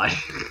my god.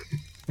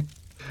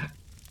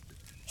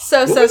 So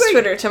What says was I-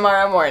 Twitter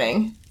tomorrow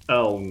morning.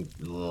 Oh,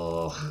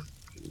 ugh.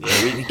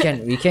 Yeah,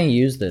 we can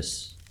use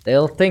this.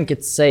 They'll think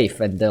it's safe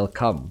and they'll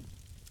come.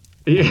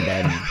 yeah. And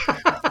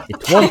then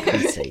it won't be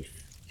safe.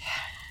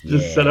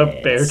 Just set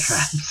up bear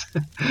Yes.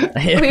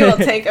 traps. We will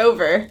take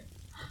over.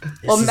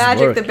 We'll is magic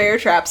the working. bear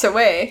traps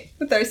away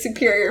with our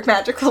superior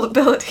magical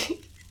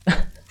ability.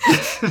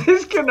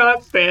 This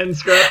cannot stand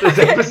scrap this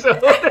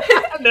episode.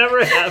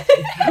 Never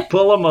happened.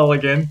 Pull a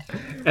mulligan.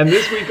 And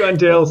this week on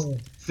Tales,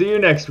 see you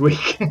next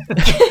week.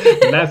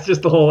 And that's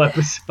just the whole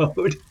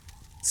episode.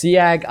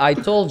 Siag, I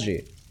told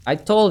you.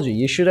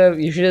 You should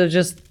have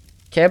just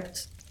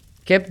kept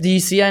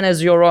DCN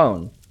as your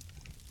own.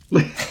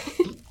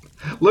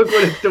 Look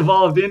what it's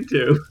devolved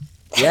into.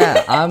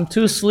 Yeah, I'm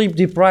too sleep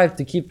deprived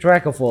to keep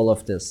track of all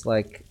of this.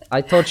 Like,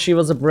 I thought she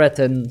was a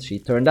Breton. She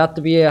turned out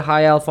to be a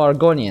high elf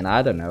Argonian.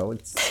 I don't know.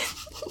 It's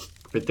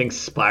Everything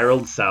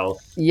spiraled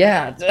south.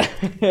 yeah.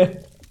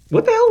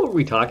 What the hell were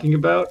we talking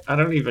about? I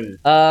don't even.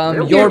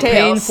 Your Your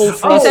tales. painful,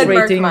 You said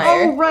frustrating.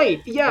 Murkmire. Oh,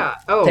 right. Yeah.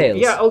 Oh, Tales.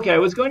 yeah. Okay. I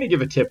was going to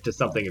give a tip to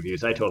something of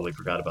use. I totally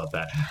forgot about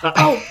that.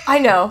 Oh, I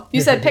know.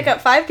 You said pick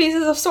up 5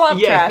 pieces of swamp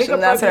trash, pick up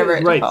and that's my- whatever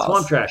it right, calls.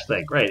 swamp trash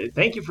thing. Right.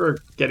 Thank you for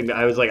getting me.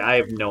 I was like, I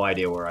have no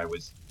idea where I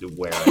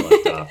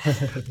left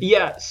off.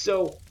 Yeah.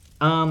 So,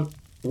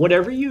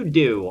 whatever you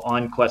do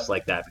on quests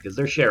like that, because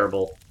they're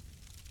shareable,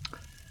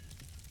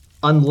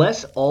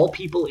 unless all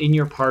people in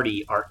your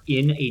party are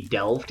in a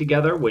delve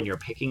together when you're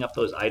picking up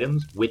those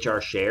items, which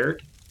are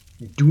shared,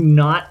 do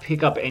not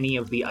pick up any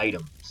of the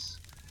items.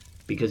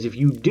 Because if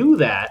you do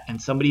that and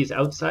somebody is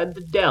outside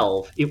the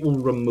delve, it will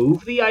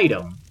remove the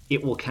item.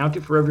 It will count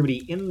it for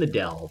everybody in the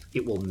delve.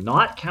 It will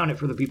not count it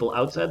for the people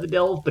outside the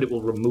delve, but it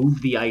will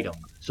remove the item.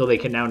 So they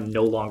can now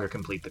no longer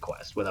complete the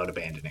quest without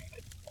abandoning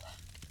it.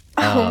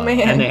 Oh, man.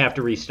 And they have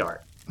to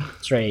restart.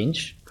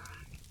 Strange.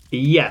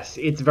 Yes,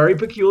 it's very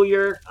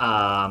peculiar.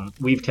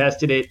 We've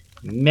tested it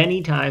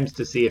many times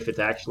to see if it's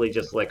actually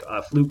just like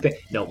a fluke thing.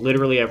 No,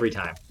 literally every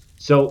time.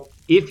 So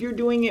if you're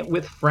doing it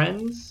with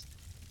friends,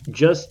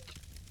 just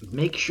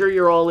make sure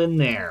you're all in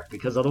there,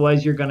 because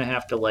otherwise you're going to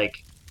have to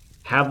like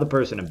have the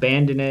person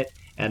abandon it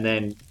and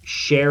then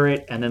share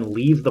it and then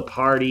leave the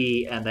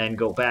party and then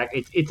go back.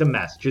 It's a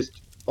mess.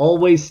 Just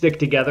always stick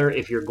together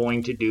if you're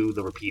going to do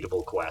the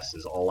repeatable quests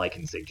is all I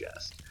can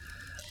suggest.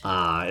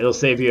 It'll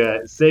save you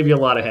a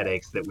lot of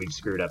headaches that we've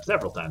screwed up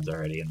several times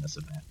already in this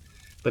event.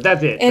 But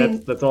that's it.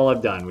 And- That's all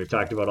I've done. We've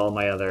talked about all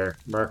my other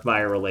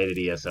Murkmire related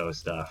ESO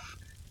stuff,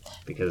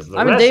 because the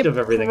I mean, rest of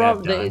everything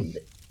I've done.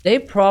 They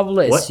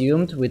probably What?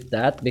 assumed with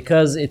that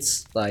because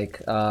it's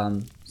like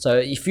so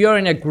if you're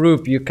in a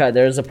group,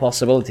 there's a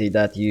possibility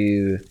that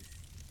you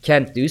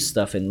can't do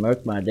stuff in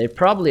Murkmire. They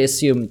probably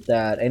assumed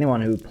that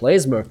anyone who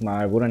plays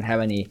Murkmire wouldn't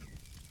have any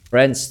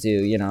friends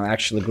to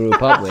actually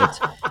group up with.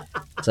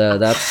 So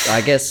that,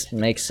 I guess,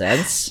 makes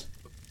sense.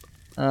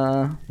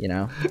 But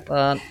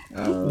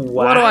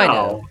what do I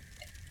know?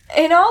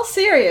 In all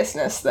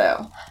seriousness,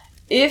 though,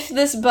 if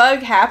this bug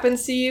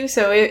happens to you,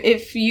 so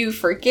if you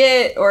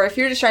forget or if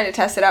you're just trying to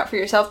test it out for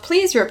yourself,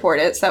 please report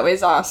it so that way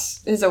Zos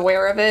is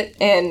aware of it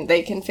and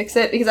they can fix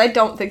it, because I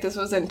don't think this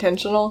was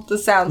intentional.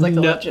 This sounds like a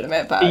No.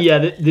 legitimate bug. Yeah,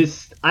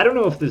 this I don't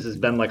know if this has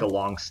been like a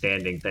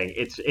long-standing thing.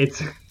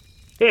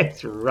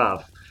 It's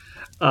rough,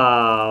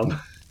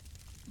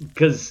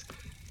 because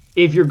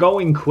if you're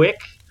going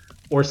quick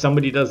or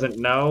somebody doesn't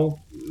know,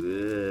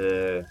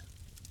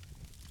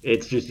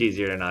 it's just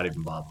easier to not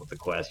even bother with the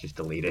quest. Just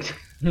delete it.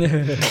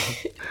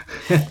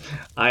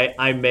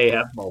 I may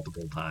have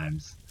multiple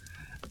times.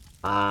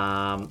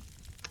 But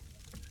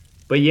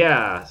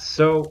yeah,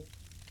 so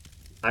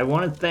I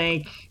want to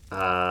thank,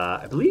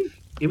 I believe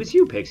it was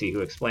you, Pixie, who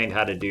explained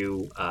how to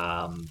do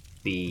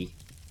the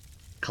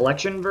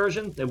collection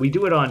version. We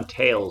do it on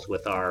Tales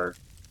with our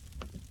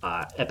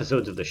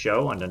episodes of the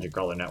show on Dungeon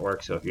Crawler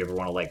Network. So if you ever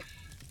want to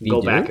go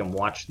do? back and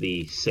watch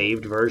the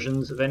saved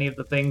versions of any of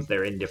the things,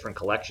 they're in different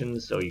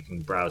collections, so you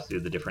can browse through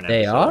the different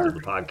They episodes are? of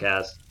the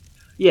podcast.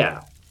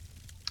 Yeah.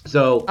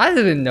 So I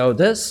didn't know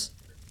this.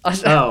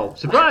 oh,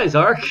 surprise,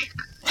 Ark.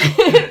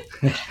 At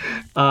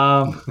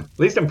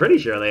least I'm pretty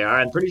sure they are.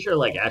 I'm pretty sure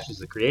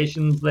Ashes of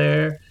Creation's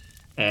there,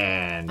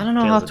 and I don't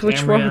know Tales how of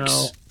Twitch Tamriel.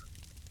 works.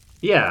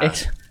 Yeah,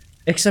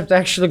 Except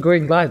actually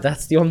going live.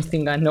 That's the only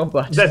thing I know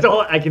about. that's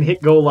all. I can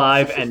hit go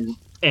live and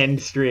end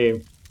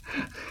stream.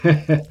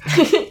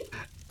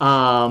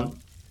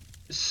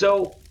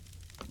 So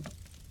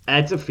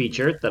that's a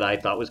feature that I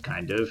thought was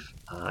kind of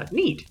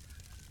neat.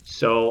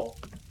 So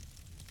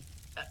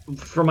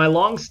for my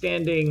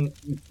long-standing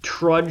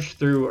trudge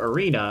through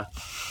Arena,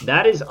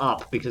 that is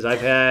up because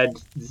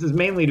this is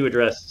mainly to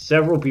address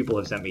several people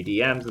have sent me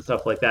DMs and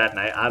stuff like that, and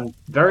I'm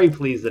very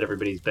pleased that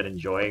everybody's been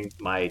enjoying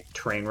my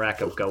train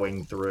wreck of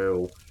going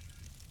through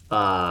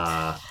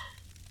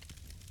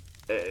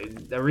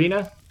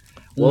Arena.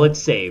 Well,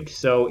 it's saved,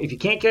 so if you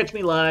can't catch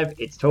me live,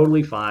 it's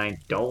totally fine.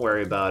 Don't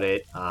worry about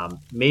it.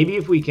 Maybe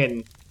if we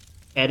can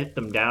edit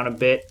them down a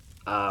bit,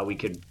 we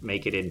could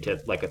make it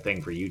into like a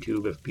thing for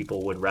YouTube if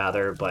people would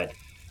rather. But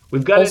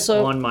we've got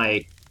Also, it on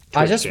my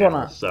I Twitch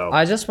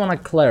just wanna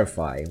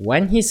clarify.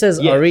 When he says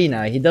Yes.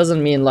 arena, he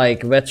doesn't mean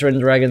like Veteran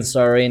Dragon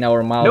Star Arena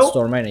or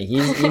Milestone Arena.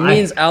 He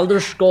means Elder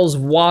Scrolls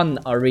 1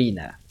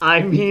 Arena.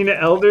 I mean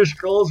Elder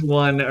Scrolls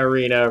 1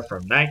 Arena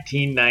from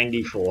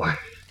 1994.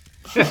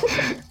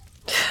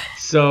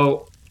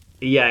 So,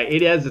 yeah,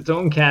 it has its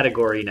own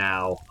category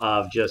now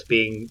of just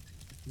being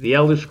the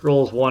Elder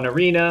Scrolls 1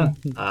 Arena.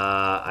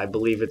 I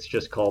believe it's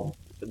just called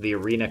the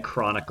Arena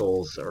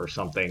Chronicles or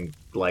something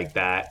like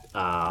that.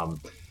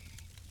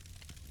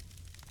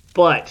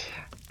 But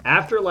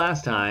after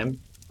last time,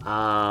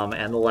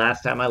 and the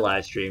last time I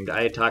live streamed,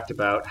 I had talked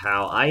about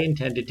how I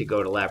intended to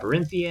go to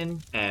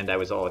Labyrinthian, and I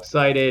was all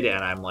excited,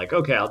 and I'm like,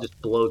 okay, I'll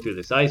just blow through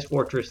this Ice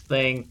Fortress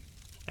thing,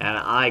 and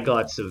I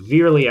got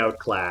severely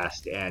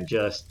outclassed and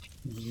just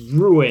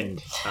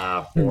ruined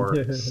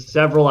for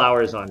several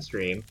hours on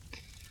stream.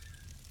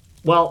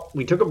 Well,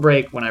 we took a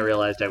break when I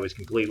realized I was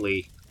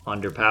completely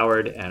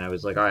underpowered, and I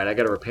was like, all right, I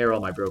got to repair all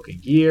my broken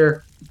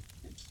gear.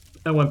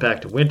 I went back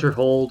to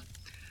Winterhold.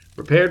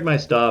 Repaired my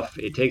stuff.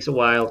 It takes a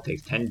while. It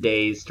takes 10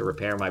 days to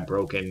repair my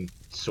broken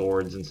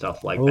swords and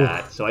stuff like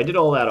that. So I did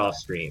all that off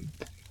stream.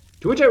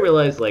 To which I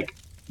realized, like,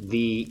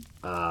 the...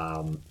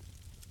 how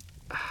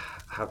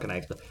can I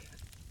explain?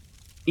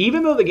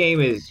 Even though the game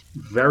is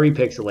very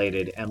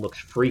pixelated and looks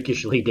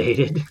freakishly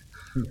dated,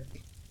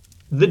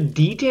 the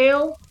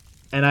detail...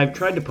 And I've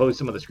tried to post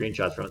some of the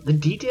screenshots from it. The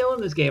detail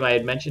in this game, I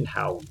had mentioned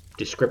how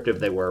descriptive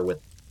they were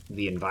with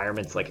the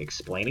environments, like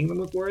explaining them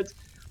with words.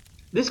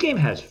 This game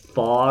has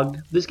fog.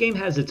 This game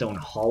has its own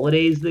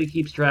holidays that it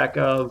keeps track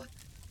of.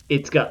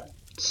 It's got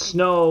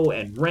snow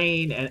and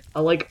rain, and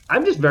like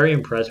I'm just very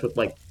impressed with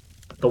like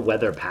the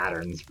weather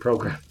patterns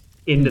programmed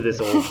into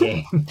this old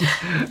game.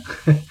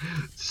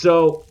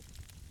 So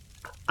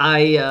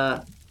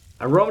I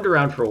roamed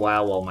around for a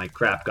while my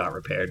crap got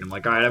repaired, and I'm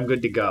like, all right, I'm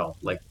good to go.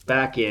 Like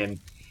back in,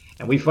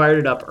 and we fired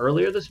it up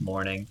earlier this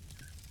morning.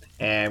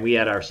 And we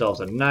had ourselves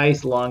a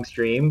nice long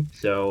stream.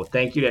 So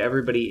thank you to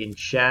everybody in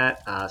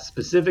chat,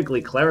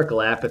 specifically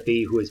Clerical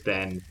Apathy, who has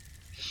been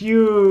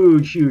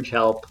huge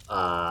help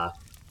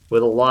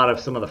with a lot of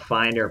some of the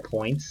finer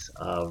points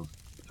of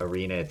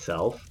Arena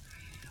itself.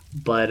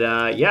 But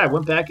yeah, I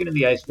went back into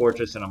the Ice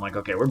Fortress and I'm like,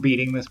 okay, we're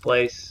beating this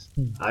place.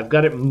 I've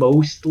got it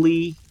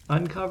mostly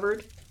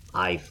uncovered,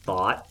 I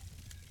thought.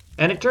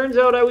 And it turns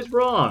out I was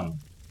wrong.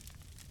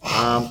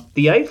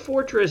 The Ice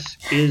Fortress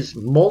is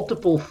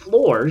multiple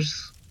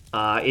floors.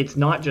 It's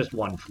not just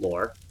one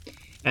floor,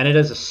 and it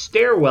has a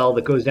stairwell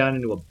that goes down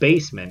into a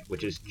basement,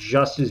 which is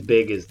just as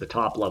big as the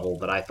top level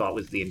that I thought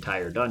was the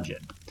entire dungeon.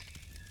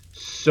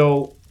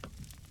 So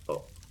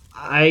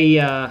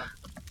I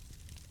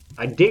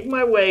dig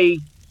my way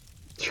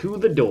to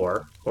the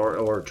door,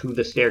 or to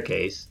the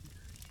staircase,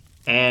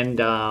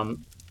 and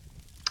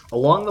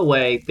along the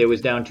way, there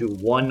was down to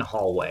one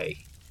hallway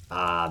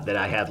that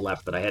I had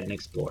left that I hadn't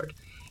explored.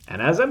 And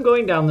as I'm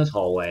going down this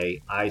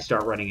hallway, I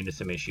start running into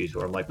some issues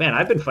where I'm like, man,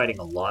 I've been fighting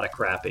a lot of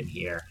crap in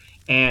here.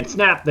 And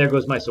snap, there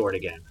goes my sword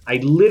again. I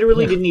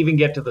literally didn't even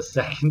get to the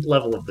second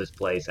level of this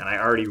place, and I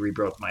already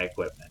rebroke my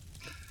equipment.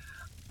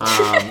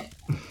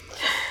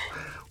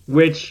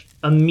 Which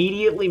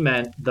immediately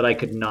meant that I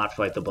could not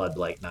fight the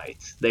Bloodblight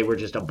Knights. They were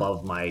just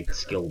above my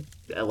skill.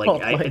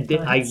 Like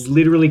I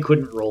literally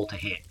couldn't roll to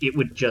hit. It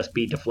would just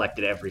be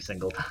deflected every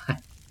single time.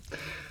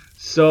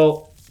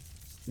 So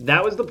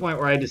that was the point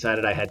where I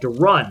decided I had to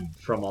run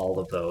from all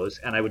of those,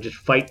 and I would just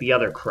fight the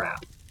other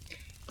crap.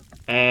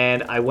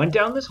 And I went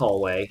down this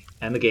hallway,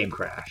 and the game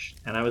crashed.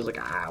 And I was like,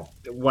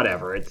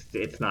 whatever,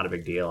 it's not a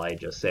big deal, I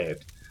just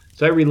saved.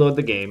 So I reload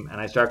the game, and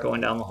I start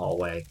going down the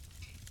hallway,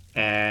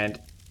 and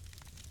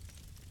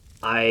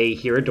I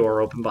hear a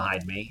door open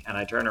behind me, and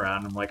I turn around,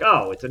 and I'm like,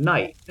 oh, it's a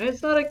knight. And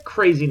it's not a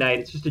crazy knight,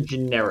 it's just a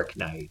generic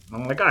knight. And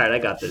I'm like, all right, I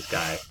got this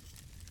guy.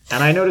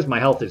 And I notice my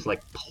health is,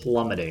 like,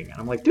 plummeting. And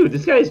I'm like, dude,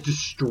 this guy is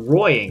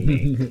destroying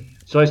me.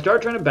 So I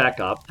start trying to back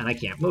up, and I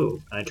can't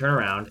move. And I turn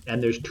around,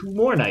 and there's two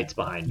more knights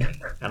behind me.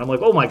 And I'm like,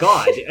 oh, my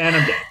God. And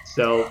I'm dead.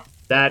 So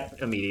that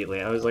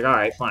immediately, I was like, all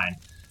right, fine.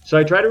 So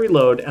I try to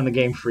reload, and the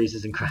game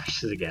freezes and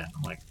crashes again.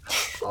 I'm like,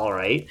 all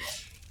right.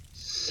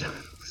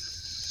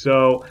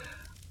 So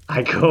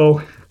I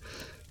go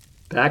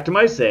back to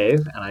my save,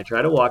 and I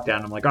try to walk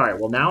down. I'm like, all right,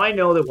 well, now I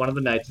know that one of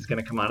the knights is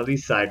going to come out of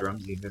these side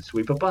rooms. He's going to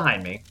sweep up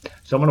behind me.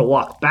 So I'm going to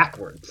walk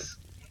backwards,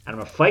 and I'm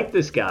going to fight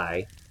this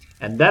guy,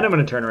 and then I'm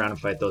going to turn around and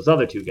fight those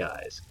other two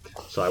guys.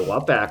 So I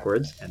walk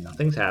backwards, and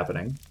nothing's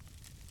happening.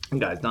 The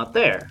guy's not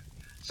there.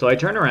 So I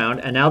turn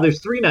around, and now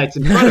there's three knights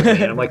in front of me,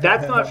 and I'm like,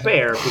 that's not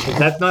fair, because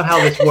that's not how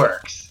this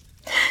works.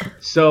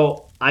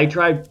 So I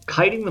try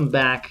kiting them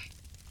back,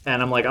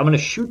 and I'm like, I'm going to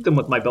shoot them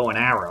with my bow and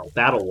arrow.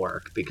 That'll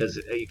work, because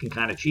you can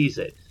kind of cheese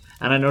it.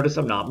 And I notice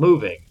I'm not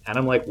moving. And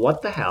I'm like,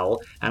 what the hell?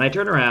 And I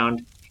turn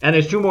around, and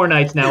there's two more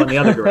knights now in the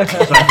other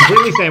direction. So I'm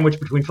completely sandwiched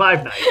between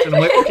five knights. And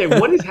I'm like, okay,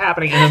 what is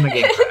happening? And then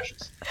the game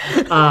crashes.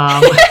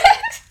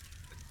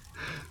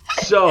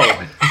 So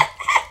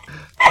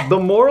the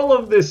moral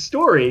of this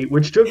story,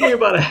 which took me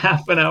about a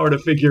half an hour to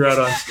figure out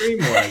on stream,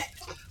 was,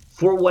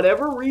 for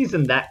whatever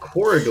reason, that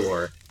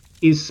corridor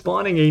is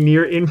spawning a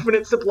near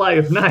infinite supply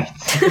of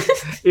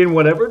knights in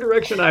whatever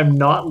direction I'm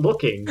not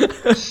looking,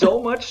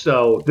 so much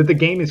so that the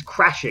game is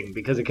crashing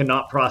because it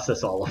cannot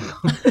process all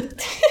of them.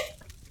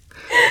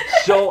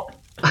 So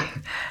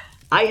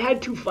I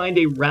had to find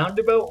a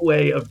roundabout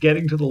way of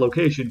getting to the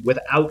location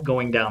without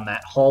going down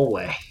that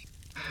hallway,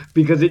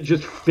 because it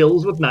just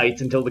fills with knights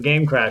until the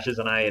game crashes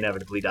and I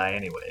inevitably die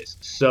anyways.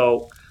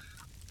 So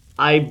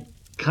I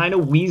kind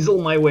of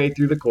weasel my way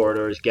through the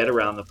corridors, get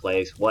around the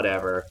place,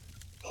 whatever.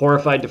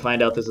 Horrified to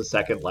find out there's a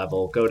second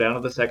level. Go down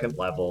to the second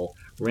level.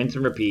 Rinse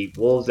and repeat.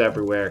 Wolves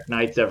everywhere.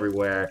 Knights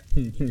everywhere.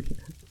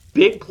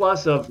 Big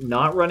plus of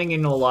not running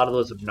into a lot of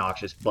those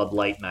obnoxious Bud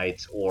Light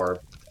Knights or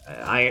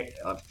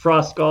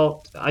Frost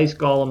Ice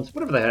Golems,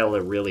 whatever the hell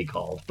they're really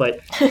called. But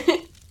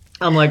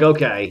I'm like,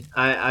 okay,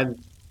 I'm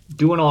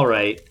doing all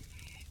right.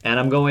 And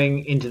I'm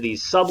going into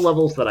these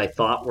sub-levels that I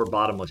thought were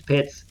bottomless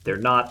pits. They're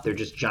not. They're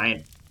just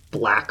giant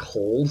black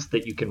holes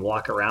that you can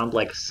walk around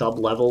like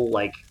sub-level,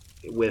 like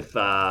with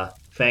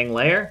Fang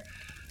Lair,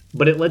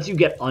 but it lets you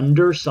get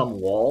under some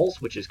walls,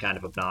 which is kind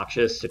of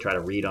obnoxious to try to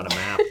read on a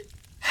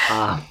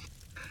map.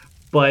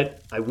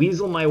 But I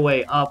weasel my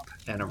way up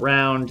and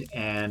around,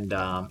 and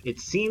it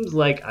seems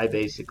like I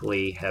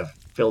basically have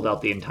filled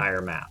out the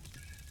entire map.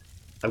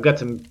 I've got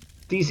some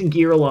decent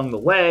gear along the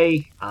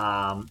way,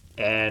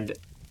 and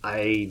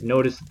I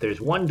notice that there's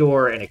one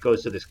door, and it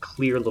goes to this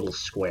clear little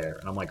square.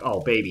 And I'm like,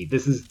 oh, baby,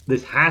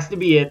 this has to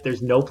be it.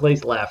 There's no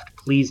place left.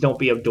 Please don't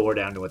be a door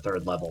down to a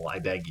third level. I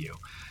beg you.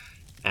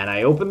 And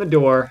I open the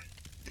door,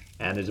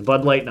 and there's a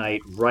Bud Light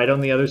Knight right on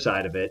the other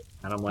side of it.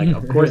 And I'm like,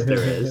 of course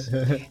there is.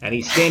 And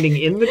he's standing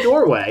in the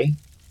doorway,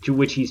 to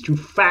which he's too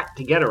fat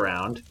to get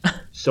around.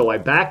 So I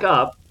back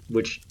up,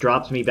 which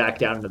drops me back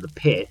down into the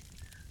pit.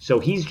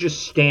 So he's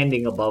just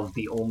standing above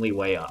the only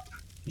way up,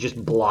 just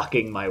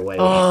blocking my way.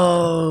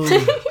 Oh.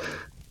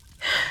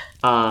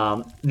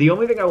 The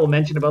only thing I will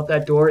mention about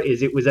that door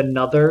is it was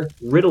another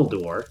riddle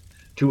door,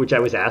 to which I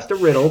was asked a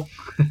riddle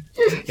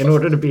in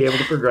order to be able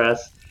to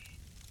progress.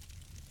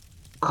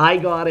 I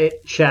got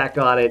it. Chat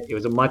got it. It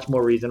was a much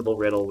more reasonable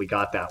riddle. We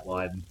got that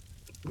one.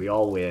 We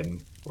all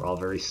win. We're all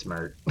very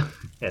smart.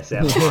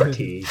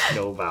 SMRT,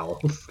 no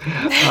vowels.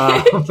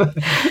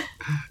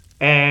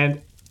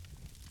 And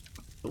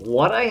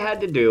what I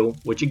had to do,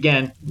 which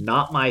again,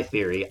 not my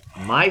theory.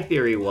 My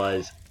theory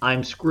was,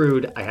 I'm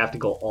screwed. I have to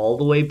go all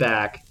the way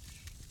back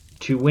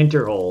to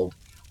Winterhold,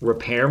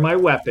 repair my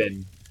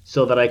weapon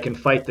so that I can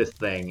fight this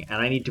thing.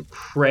 And I need to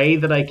pray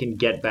that I can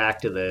get back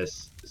to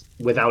this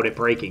without it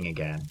breaking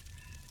again.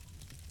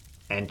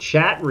 And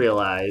chat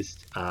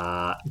realized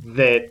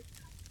that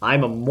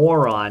I'm a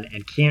moron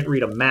and can't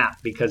read a map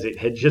because it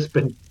had just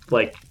been,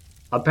 like,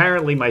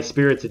 apparently my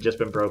spirits had just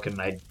been broken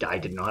and I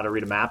didn't know how to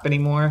read a map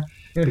anymore.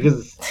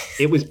 Because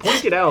it was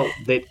pointed out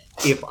that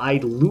if I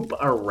loop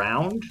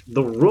around,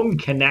 the room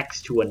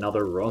connects to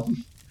another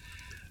room.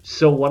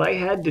 So what I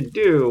had to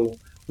do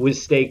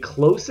was stay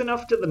close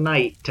enough to the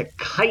knight to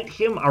kite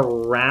him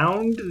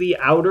around the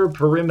outer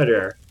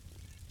perimeter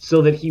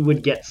so that he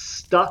would get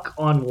stuck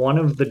on one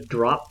of the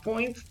drop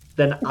points.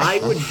 Then I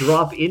would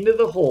drop into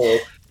the hole,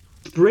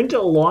 sprint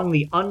along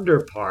the under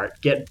part,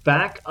 get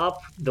back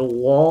up the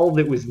wall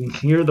that was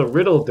near the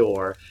riddle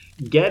door,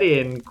 get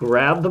in,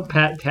 grab the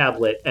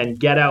tablet, and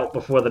get out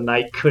before the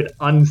knight could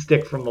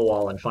unstick from the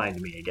wall and find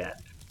me again.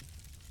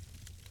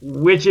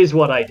 Which is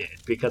what I did,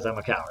 because I'm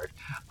a coward.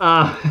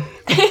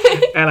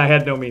 And I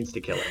had no means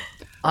to kill him.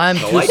 I'm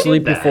So too I did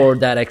sleepy that. for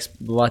that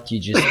what you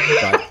just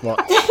got.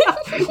 What?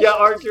 Yeah,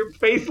 Art, your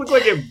face looked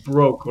like it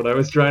broke when I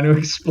was trying to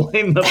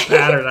explain the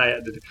pattern I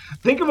had to do.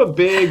 Think of a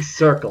big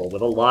circle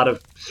with a lot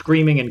of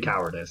screaming and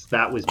cowardice.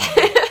 That was me.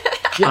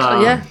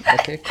 Yeah.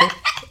 Okay, cool.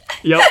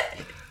 Yep.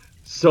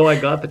 So I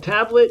got the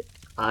tablet.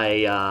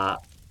 I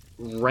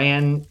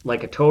ran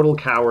like a total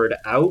coward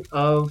out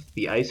of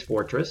the ice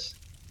fortress.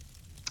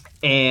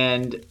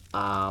 And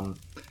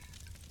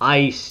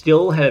I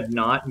still have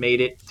not made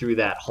it through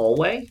that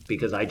hallway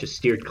because I just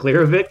steered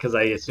clear of it because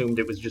I assumed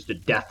it was just a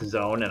death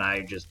zone, and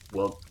I just,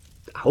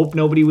 hope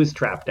nobody was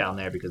trapped down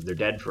there because they're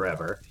dead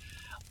forever.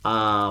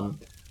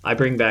 I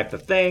bring back the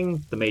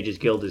thing. The Mages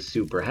Guild is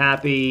super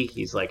happy.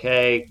 He's like,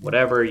 hey,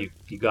 whatever, you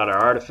got our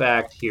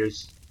artifact.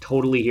 Here's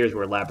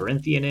where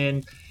Labyrinthian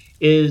Inn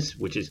is,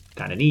 which is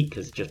kind of neat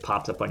because it just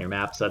pops up on your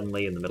map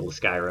suddenly in the middle of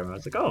Skyrim. I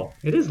was like, oh,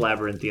 it is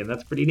Labyrinthian.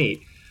 That's pretty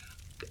neat.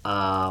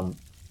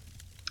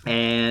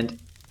 And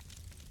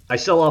I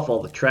sell off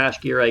all the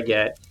trash gear I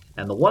get.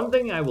 And the one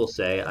thing I will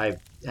say,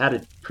 I've had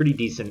a pretty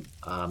decent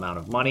amount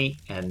of money.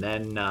 And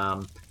then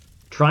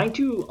trying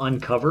to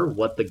uncover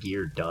what the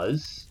gear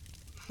does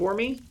for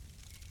me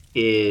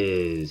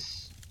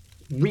is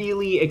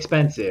really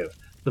expensive.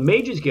 The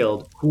Mages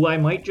Guild, who I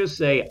might just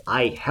say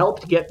I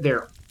helped get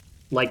their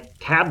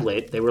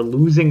tablet, they were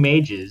losing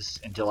mages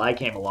until I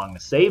came along to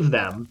save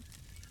them.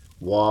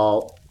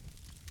 Well,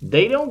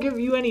 they don't give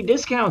you any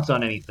discounts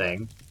on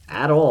anything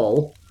at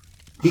all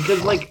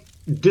because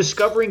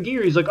discovering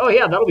gear. He's like, oh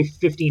yeah, that'll be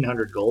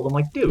 1,500 gold. I'm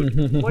like,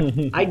 dude, what?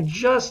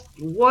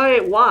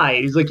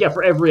 Why? He's like, yeah,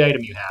 for every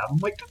item you have. I'm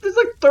like, dude, there's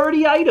like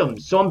 30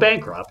 items. So I'm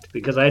bankrupt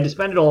because I had to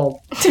spend it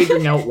all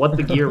figuring out what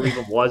the gear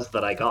even was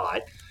that I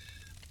got.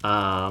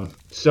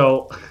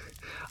 So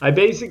I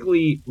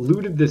basically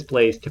looted this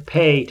place to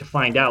pay to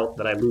find out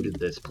that I looted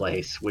this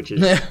place, which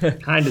is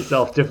kind of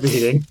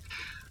self-defeating.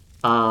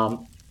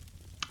 And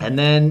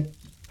then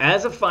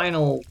as a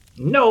final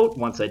note,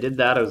 once I did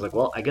that, I was like,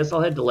 well, I guess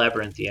I'll head to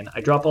Labyrinthian.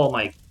 I drop all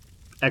my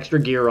extra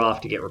gear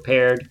off to get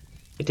repaired.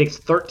 It takes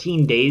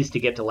 13 days to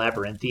get to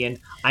Labyrinthian.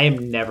 I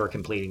am never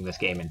completing this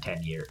game in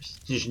 10 years.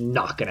 It's just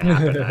not going to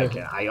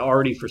happen. I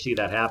already foresee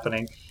that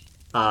happening.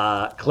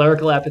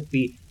 Clerical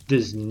Apathy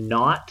does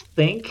not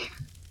think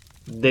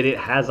that it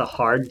has a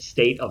hard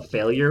state of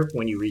failure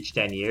when you reach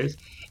 10 years.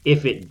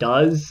 If it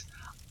does,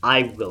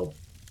 I will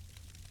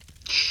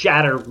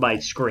shatter my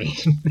screen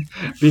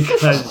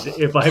because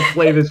if I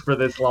play this for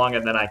this long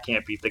and then I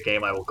can't beat the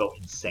game, I will go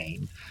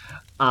insane.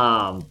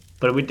 But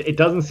it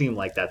doesn't seem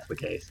like that's the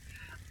case.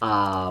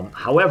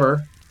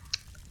 However,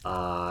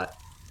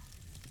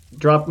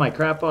 dropped my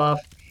crap off,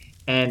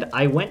 and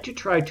I went to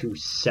try to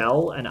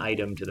sell an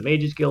item to the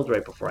Mages Guild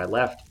right before I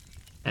left,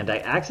 and I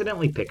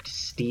accidentally picked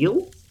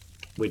Steel,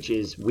 which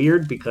is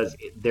weird because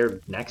they're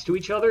next to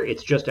each other.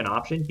 It's just an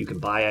option. You can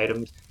buy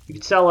items, you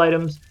can sell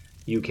items,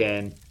 you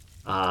can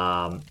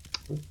I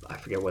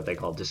forget what they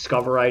call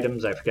discover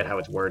items. I forget how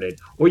it's worded.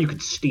 Or you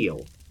could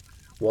steal.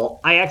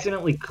 Well, I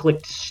accidentally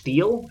clicked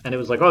steal, and it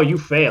was like, oh, you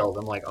failed.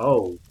 I'm like,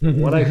 oh,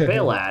 what'd I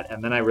fail at?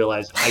 And then I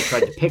realized I tried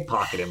to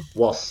pickpocket him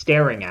while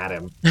staring at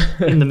him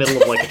in the middle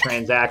of like a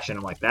transaction.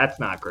 I'm like, that's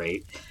not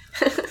great.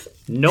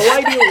 No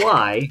idea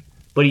why,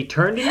 but he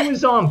turned into a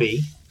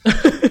zombie.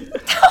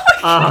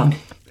 And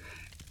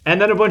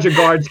then a bunch of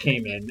guards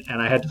came in,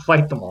 and I had to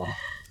fight them all.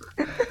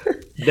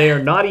 They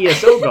are not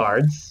ESO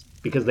guards,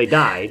 because they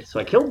died, so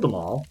I killed them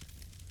all.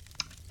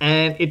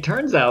 And it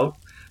turns out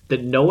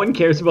that no one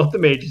cares about the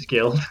Mages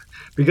Guild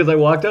because I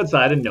walked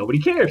outside and nobody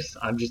cares.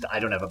 I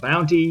don't have a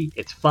bounty.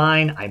 It's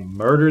fine. I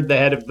murdered the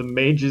head of the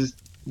Mages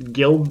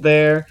Guild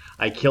there.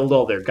 I killed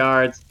all their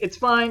guards. It's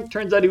fine.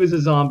 Turns out he was a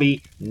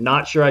zombie.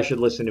 Not sure I should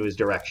listen to his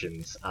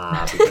directions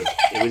because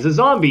it was a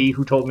zombie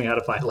who told me how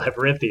to find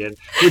Labyrinthian,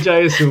 which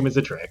I assume is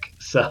a trick.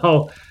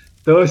 So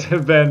those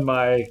have been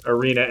my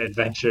arena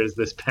adventures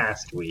this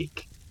past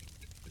week.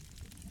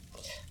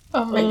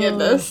 Oh my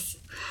goodness.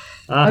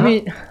 I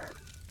mean,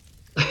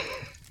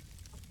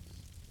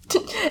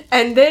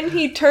 and then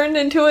he turned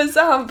into a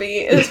zombie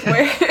is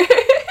where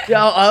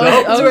yeah,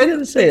 I was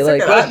gonna say,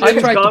 like, I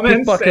tried to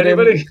pickpocket him.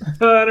 Anybody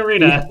on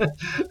arena?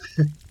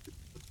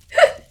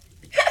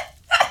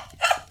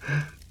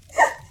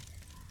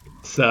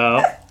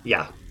 So,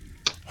 yeah.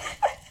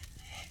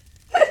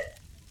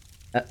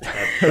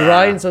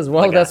 Ryan says,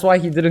 well, that's why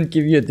he didn't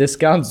give you a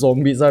discount.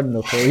 Zombies are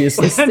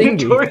notoriously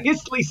stingy.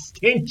 Notoriously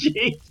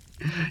stingy.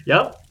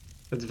 Yep,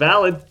 it's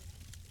valid.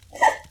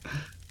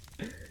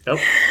 Yep.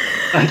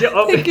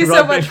 Thank you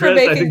so much for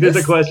making I think there's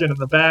a question in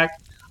the back.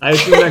 I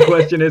assume that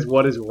question is,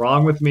 what is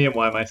wrong with me and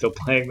why am I still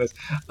playing this?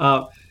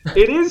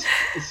 It is,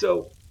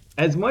 so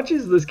as much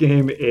as this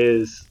game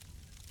is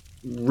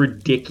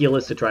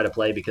ridiculous to try to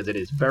play because it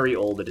is very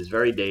old, it is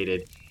very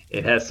dated,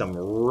 it has some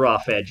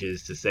rough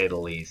edges to say the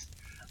least.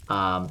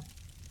 I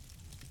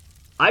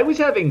was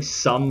having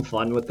some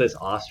fun with this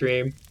off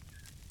stream.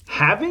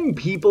 Having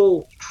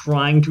people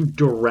trying to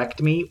direct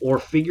me or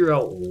figure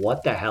out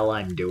what the hell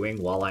I'm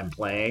doing while I'm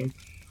playing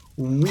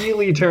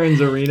really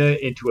turns Arena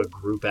into a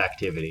group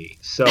activity.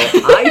 So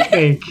I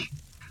think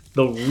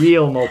the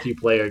real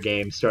multiplayer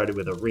game started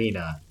with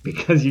Arena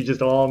because you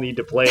just all need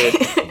to play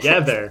it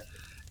together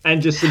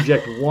and just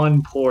subject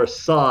one poor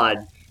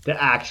sod to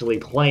actually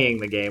playing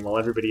the game while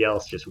everybody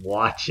else just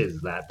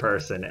watches that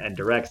person and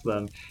directs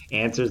them,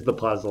 answers the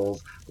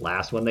puzzles,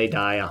 laughs when they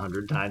die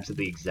 100 times to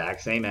the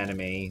exact same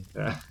enemy.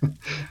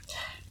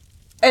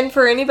 And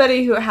for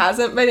anybody who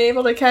hasn't been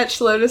able to catch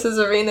Lotus's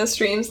Arena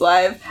streams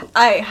live,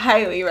 I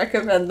highly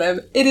recommend them.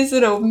 It is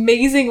an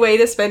amazing way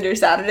to spend your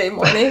Saturday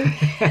morning.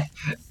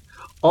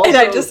 Also, and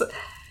I just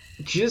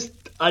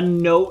a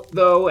note,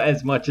 though,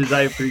 as much as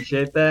I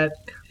appreciate that,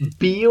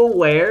 be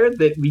aware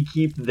that we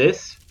keep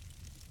this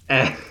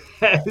as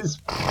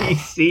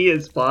PC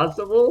as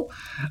possible.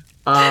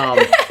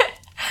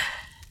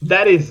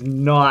 That is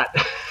not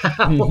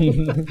how...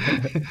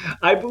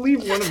 I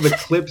believe one of the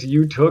clips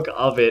you took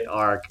of it,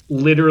 Ark,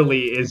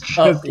 literally is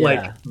just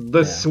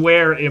the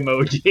swear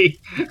emoji.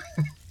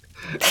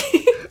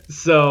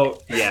 So,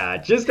 yeah,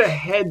 just a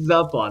heads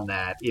up on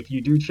that. If you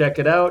do check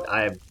it out,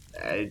 I'm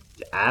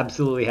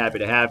absolutely happy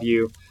to have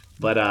you.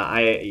 But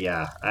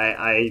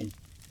I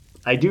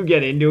do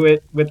get into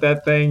it with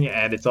that thing,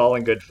 and it's all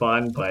in good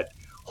fun, but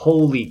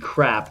holy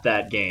crap,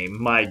 that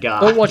game. My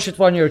God. Don't watch it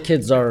when your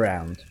kids are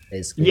around,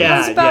 basically. Yeah, I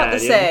was about to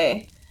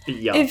say,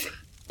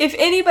 if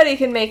anybody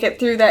can make it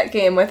through that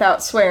game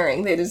without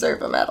swearing, they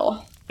deserve a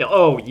medal.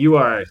 Oh, you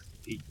are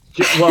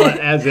Well,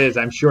 as is,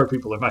 I'm sure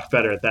people are much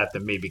better at that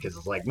than me because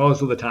it's like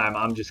most of the time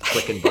I'm just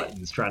clicking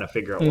buttons trying to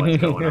figure out what's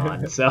going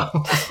on. So,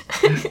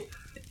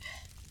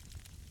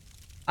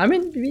 I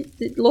mean,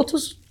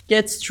 Lotus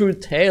gets through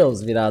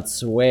Tales without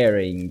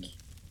swearing,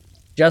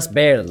 just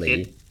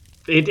barely.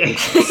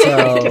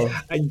 So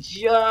I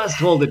just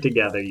hold it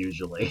together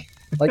usually.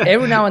 Like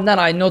every now and then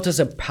I notice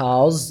a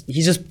pause.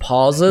 He just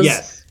pauses.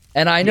 Yes.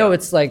 And I know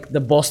it's like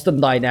the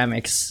Boston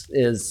Dynamics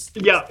is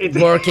it's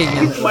working.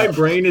 My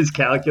brain is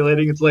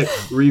calculating. It's like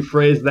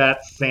rephrase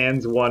that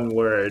sans one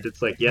word.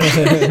 It's like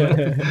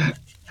yes.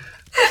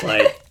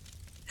 Like,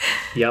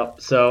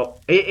 yep.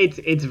 So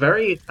it's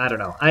very. I don't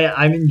know.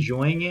 I'm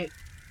enjoying it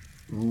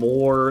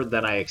more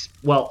than I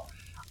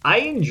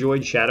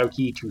enjoyed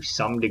Shadowkey to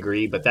some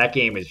degree, but that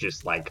game is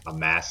just like a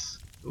mess.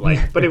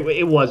 Like, but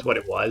it was what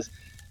it was.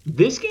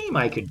 This game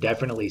I could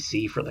definitely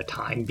see for the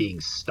time being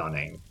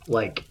stunning.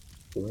 Like,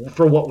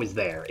 for what was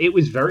there. It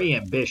was very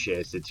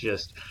ambitious. It's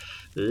just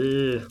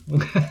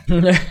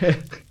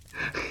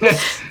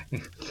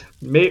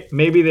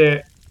maybe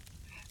they're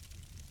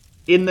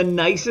in the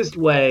nicest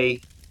way.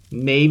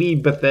 Maybe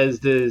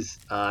Bethesda's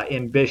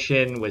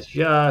ambition was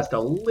just a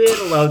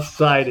little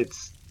outside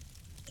its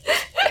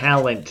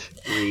talent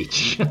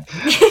reach.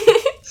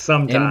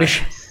 Sometimes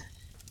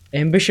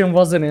ambition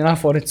wasn't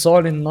enough on its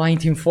own in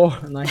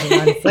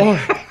 1994.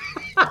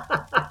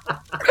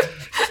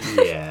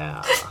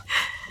 Yeah.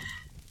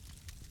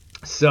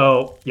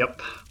 So,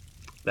 yep.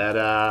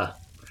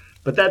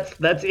 But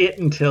that's it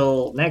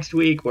until next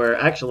week, where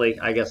actually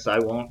I guess I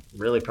won't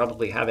really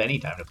probably have any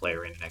time to play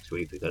Arena next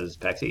week because it's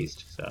PAX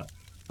East. So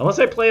unless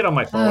I play it on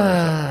my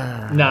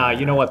phone. Nah,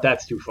 you know what?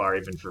 That's too far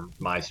even for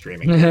my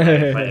streaming.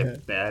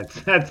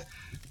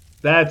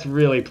 That's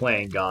really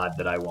playing God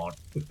that I won't.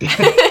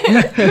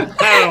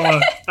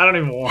 I don't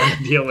even want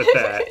to deal with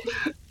that.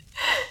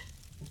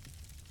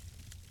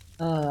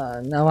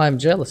 Now I'm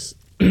jealous.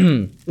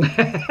 You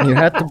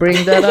had to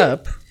bring that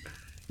up.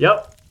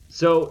 Yep.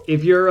 So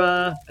if you're,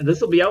 this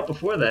will be out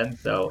before then.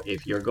 So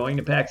if you're going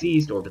to PAX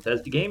East or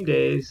Bethesda Game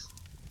Days,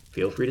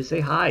 feel free to say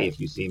hi if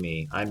you see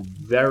me. I'm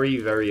very,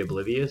 very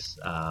oblivious.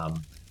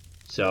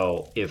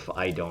 So if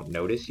I don't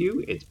notice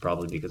you, it's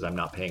probably because I'm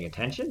not paying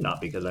attention,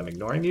 not because I'm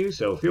ignoring you.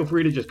 So feel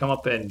free to just come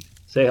up and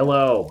say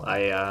hello.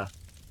 I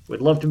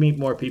would love to meet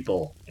more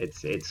people.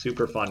 It's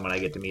super fun when I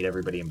get to meet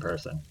everybody in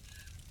person.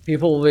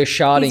 People were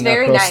shouting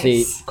nice. across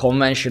the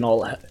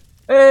conventional.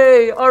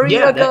 Hey,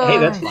 Arena guy! Hey,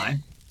 that's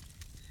fine.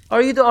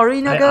 Are you the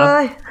Arena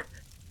guy?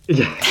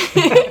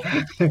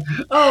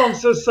 Oh, I'm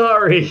so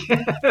sorry.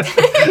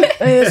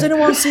 Hey, has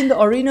anyone seen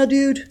the Arena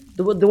dude?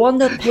 The one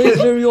that plays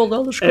very old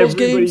Elder Scrolls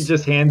games? Everybody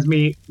just hands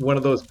me one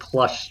of those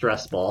plush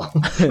stress balls.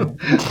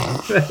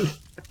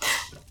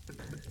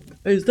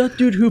 Hey, is that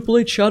dude who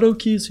played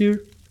Shadowkeys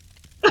here?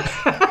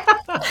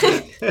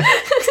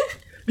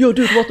 Yo,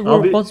 dude,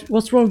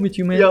 what's wrong with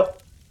you, man? Yo,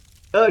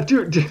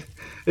 dude,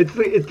 it's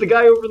the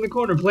guy over in the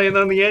corner playing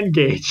on the N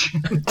gauge.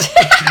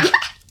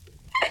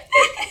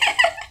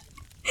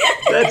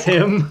 That's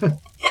him.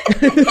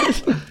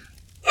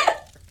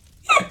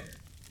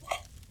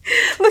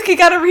 Look, he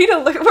got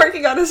Arena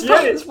working on his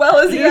phone as well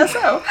as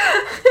ESO.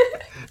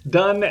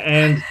 Done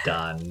and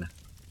done.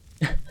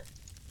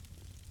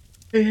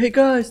 Hey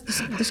guys,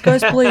 this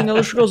guy's playing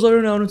Elder Scrolls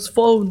Arena on his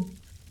phone.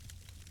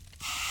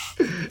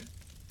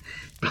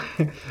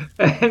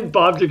 And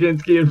Bob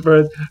Jakinski in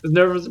first was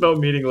nervous about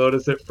meeting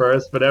Lotus at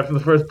first, but after the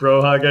first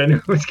bro hug, I knew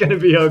it was going to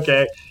be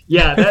okay.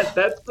 Yeah,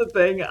 that's the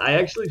thing. I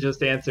actually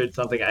just answered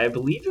something. I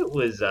believe it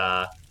was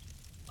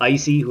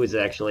Icy, who is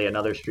actually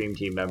another Stream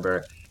Team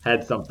member,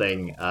 had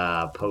something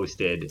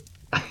posted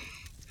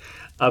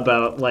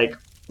about like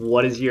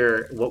what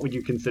would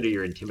you consider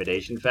your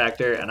intimidation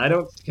factor? And I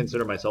don't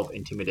consider myself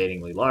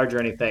intimidatingly large or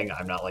anything.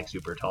 I'm not like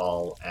super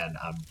tall, and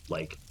I'm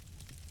like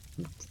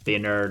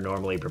thinner,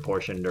 normally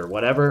proportioned or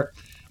whatever,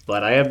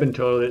 but I have been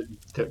told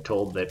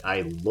that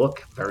I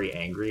look very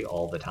angry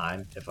all the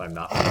time if I'm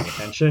not paying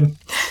attention.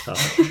 So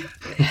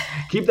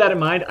keep that in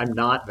mind. I'm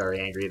not very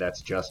angry.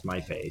 That's just my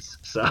face.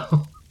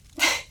 So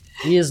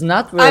he is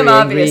not very I'm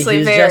obviously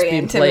angry. He's very just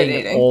been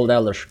intimidating. playing old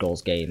Elder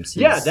Scrolls games.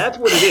 Yeah, that's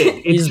what it is.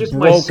 It's he's just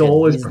broken. my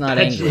soul is He's not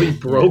perpetually angry.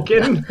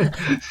 broken.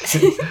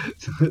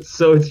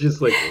 So it's just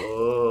like,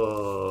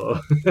 oh.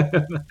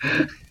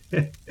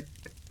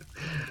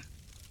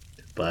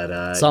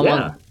 But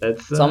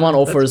someone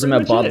offers him a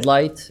Bud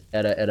Light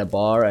at a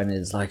bar and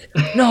is like,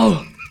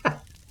 no,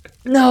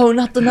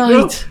 not the night.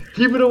 No,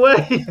 keep it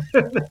away.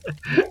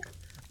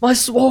 My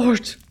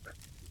sword.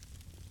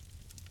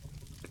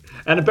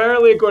 And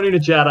apparently, according to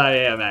chat, I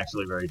am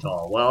actually very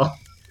tall. Well,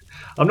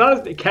 I'm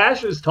not.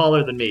 Cash is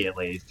taller than me, at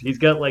least. He's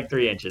got like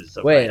 3 inches.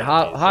 Wait,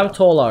 how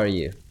tall are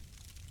you?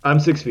 I'm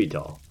 6 feet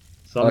tall.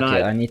 So I'm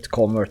not. I need to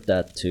convert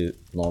that to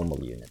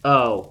normal unit.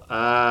 Oh,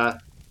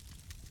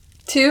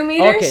 2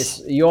 meters? Okay,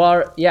 so you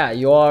are. Yeah,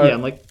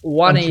 I'm like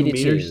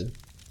 182.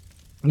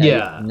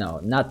 Yeah. No,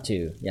 not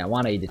 2. Yeah,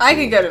 182. I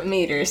could go to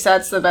meters.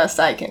 That's the best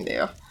I can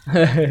do.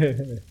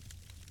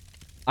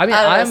 I mean,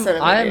 I'm.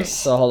 centimeters.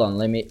 So hold on,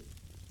 let me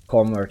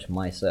convert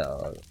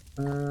myself.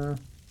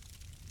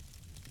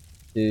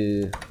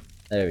 2.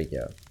 There we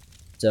go.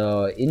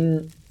 So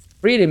in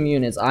freedom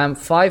units, I'm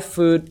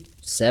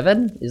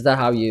 5'7". Is that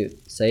how you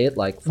say it?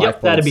 Like 5'7".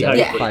 Yep, that'd be how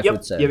you put it.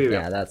 5'7". Yep.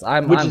 Yeah, that's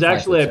I'm. Which I'm is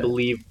actually, I 5'7".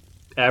 believe,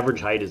 average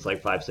height is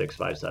like 5'6",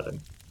 5'7".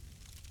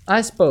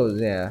 I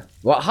suppose, yeah.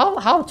 Well,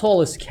 how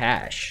tall is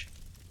Cash?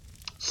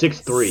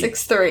 6'3".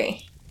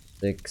 6'3".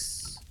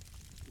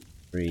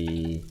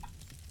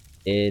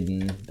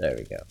 6'3". There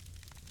we go.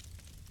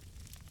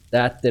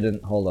 That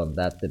didn't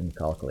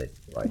calculate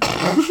right.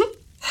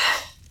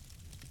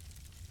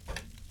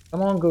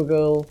 Come on,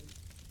 Google.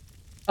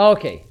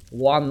 Okay,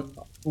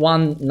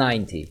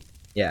 190.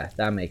 Yeah,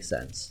 that makes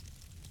sense.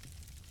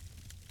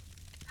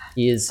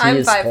 I'm is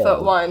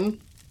 5'1".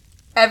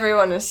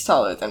 Everyone is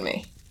taller than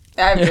me.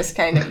 I've just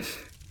kind of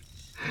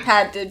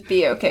had to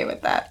be okay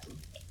with that.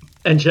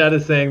 And Chad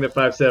is saying that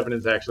 5'7"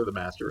 is actually the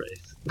master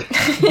race.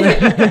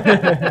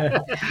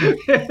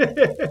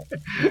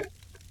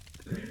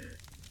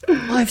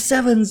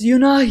 5'7s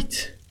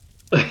unite!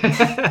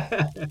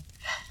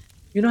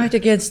 Unite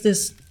against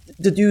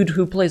the dude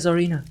who plays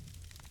Arena.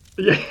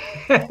 Yeah,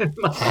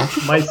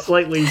 my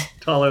slightly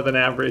taller than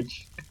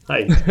average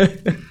height.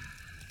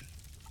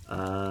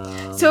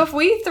 So if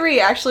we three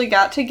actually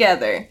got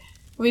together,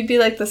 we'd be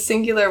like the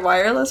Singular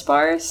Wireless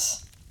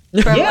bars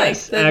from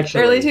Yes, like the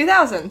actually. early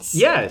 2000s.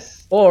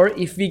 Yes. Or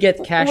if we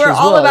get Cash We're as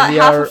all well, about we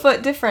half are. a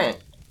foot different.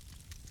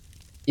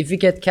 If we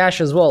get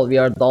Cash as well, we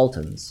are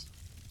Daltons.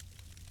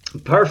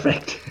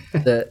 Perfect.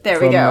 There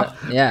we go.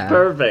 Yeah.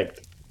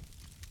 Perfect.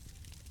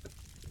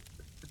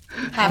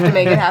 Have to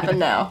make it happen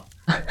now.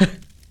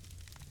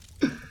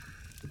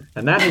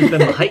 And that has been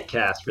the height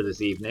cast for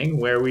this evening,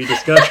 where we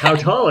discuss how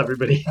tall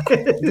everybody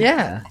is.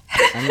 Yeah.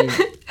 I mean,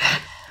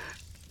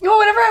 Well,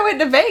 whenever I went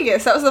to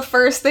Vegas, that was the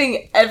first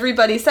thing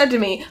everybody said to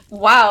me.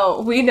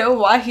 Wow, we know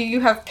why you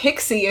have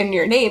Pixie in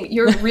your name.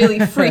 You're really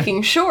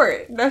freaking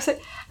short. And I was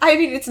like, I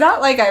mean, it's not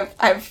like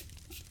I've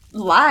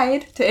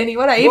lied to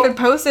anyone. I even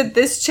posted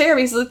this chair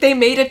because like, they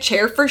made a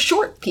chair for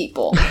short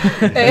people.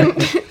 And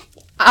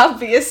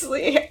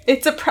obviously,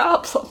 it's a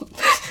problem.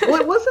 Well,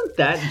 it wasn't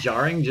that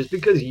jarring just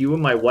because you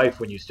and my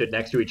wife, when you stood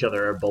next to each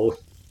other, are both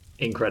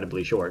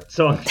incredibly short.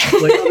 So I'm just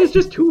like, oh, there's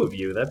just two of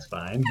you. That's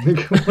fine.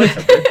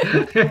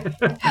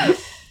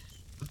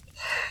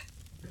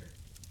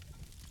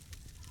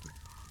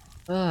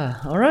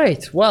 all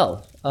right.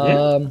 Well,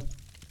 Yeah.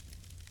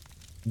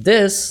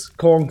 this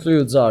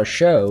concludes our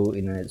show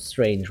in a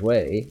strange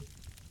way.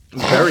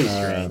 Very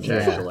strange, yeah.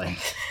 actually.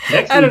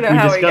 Next I don't week, know we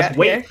how we discuss got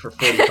weight here. for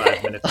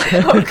 45 minutes.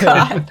 Oh,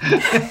 God.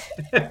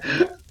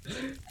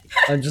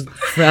 I'm just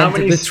How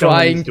many frantically stones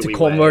trying do to we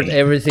convert weigh?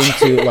 everything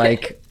to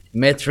like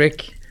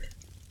metric.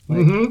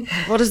 Mhm.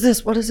 What is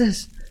this? What is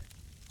this?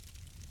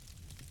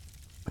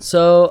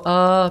 So,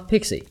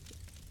 Pixie,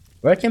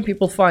 where can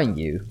people find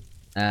you?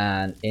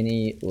 And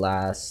any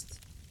last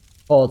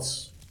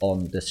thoughts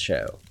on this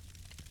show?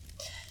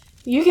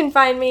 You can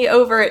find me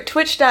over at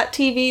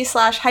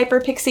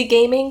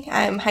twitch.tv/HyperPixieGaming.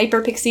 I'm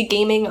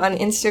HyperPixieGaming on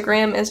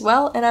Instagram as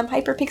well, and I'm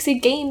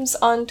HyperPixieGames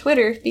on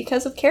Twitter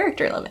because of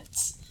character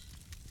limits.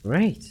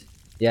 Great.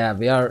 Yeah,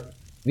 we are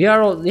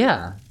all,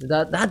 yeah.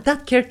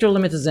 That character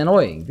limit is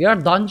annoying. We are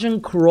Dungeon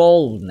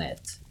Crawl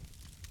Net.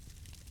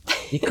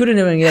 You couldn't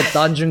even get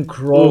Dungeon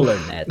Crawler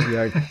Net. We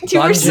are You were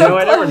Dungeon. so No,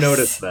 I never close.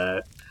 noticed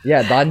that.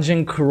 Yeah,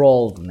 Dungeon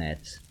Crawl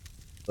Net.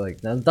 Like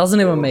that doesn't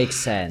even make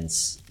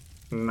sense.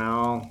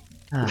 No.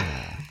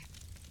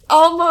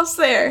 Almost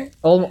there.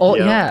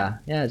 Yeah.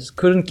 Just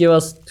couldn't give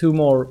us 2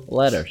 more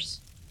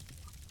letters.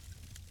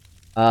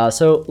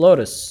 So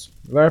Lotus,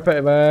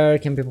 where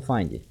can people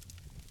find you?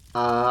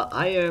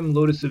 I am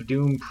Lotus of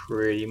Doom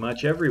pretty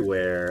much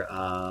everywhere.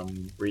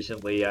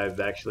 Recently, I've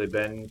actually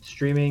been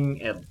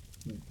streaming at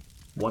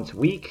once a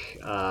week,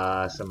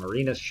 some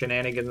arena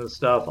shenanigans and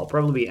stuff. I'll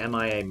probably be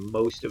MIA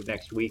most of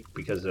next week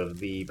because of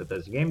the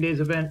Bethesda Game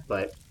Days event,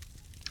 but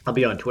I'll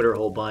be on Twitter a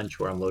whole bunch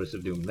where I'm Lotus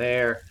of Doom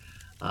there.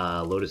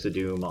 Lotus of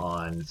Doom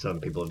on, some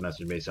people have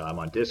messaged me, so I'm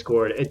on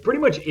Discord. It's pretty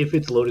much, if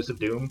it's Lotus of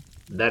Doom,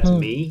 that's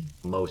me,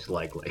 most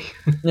likely.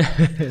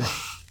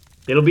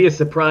 It'll be a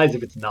surprise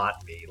if it's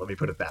not me, let me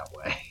put it that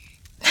way.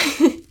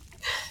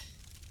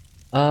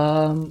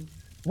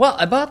 Well,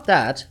 about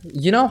that,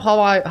 you know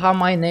how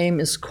my name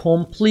is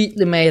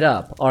completely made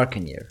up,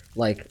 Arcaneer,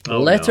 like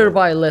letter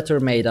by letter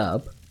made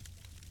up.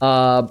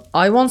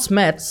 I once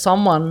met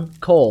someone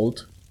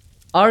called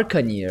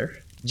Arcaneer,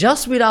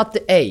 just without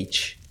the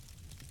H,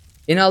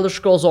 in Elder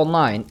Scrolls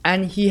Online,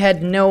 and he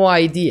had no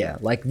idea.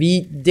 Like,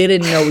 we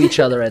didn't know each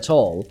other at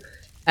all.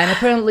 And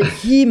apparently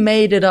he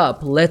made it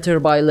up letter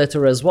by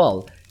letter as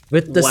well.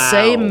 With the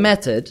same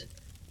method,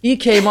 he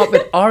came up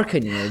with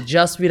Arcaneer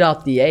just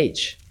without the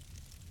H.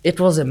 It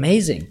was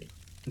amazing.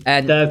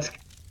 And That's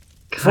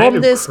kind from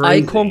of this,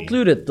 crazy. I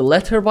concluded the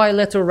letter by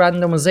letter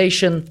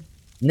randomization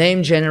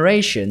name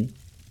generation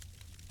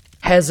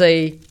has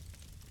a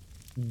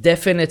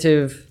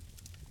definitive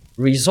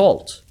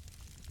result.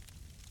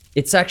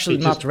 It's actually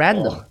It not just-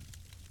 random.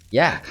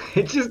 Yeah.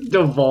 It just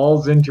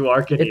devolves into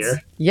Arcaneer.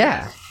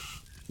 Yeah.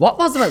 What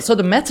was the method? So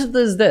the method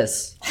is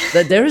this.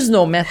 That there is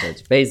no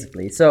method,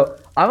 basically. So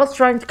was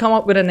trying to come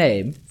up with a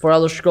name for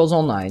Elder Scrolls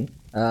Online,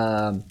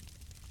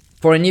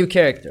 for a new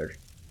character,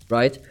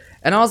 right?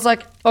 And I was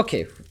like,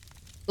 okay,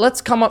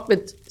 let's come up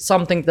with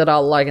something that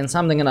I'll like and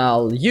something that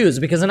I'll use,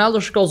 because in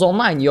Elder Scrolls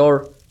Online,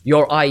 your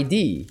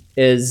ID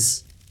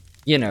is,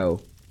 you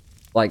know,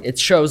 like it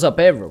shows up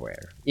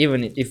everywhere,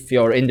 even if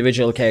your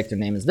individual character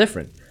name is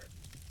different.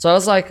 So I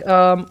was like,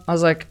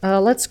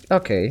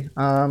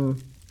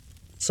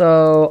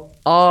 so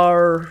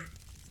R-A-L,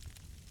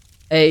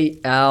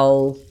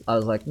 I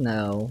was like,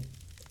 no.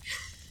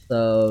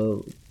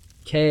 So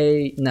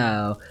K,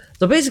 no.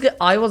 So basically,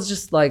 I was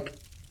just like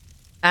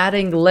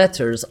adding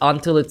letters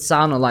until it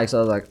sounded like, so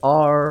I was like,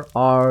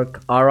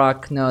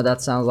 Arak, no,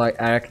 that sounds like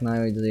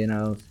arachnoid, you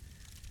know,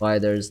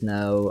 spiders,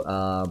 no,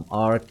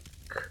 Arc,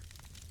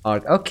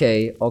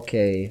 okay,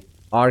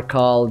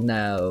 Arcal,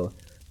 no.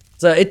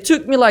 So it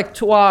took me like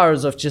 2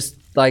 hours of just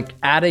like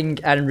adding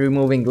and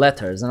removing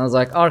letters, and I was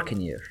like,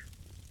 Arcanir.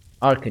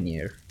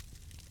 Okay.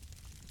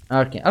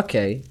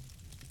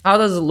 How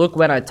does it look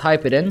when I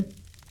type it in?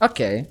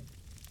 Okay.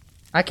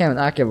 I can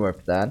work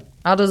with that.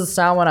 How does it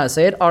sound when I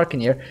say it?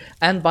 Arcanir.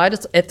 And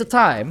at the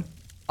time,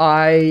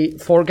 I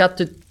forgot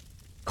to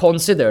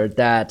consider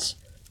that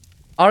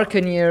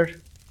Arcanir,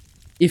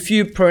 if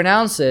you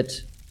pronounce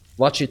it,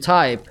 what you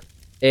type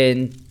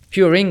in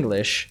pure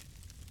English,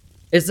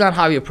 it's not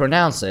how you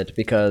pronounce it,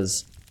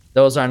 because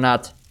those are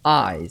not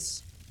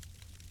I's.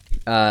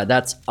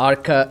 That's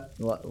Arca.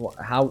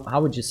 How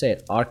would you say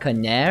it?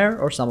 Arcaner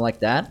or something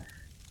like that.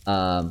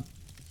 I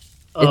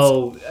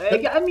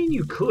mean,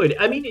 you could.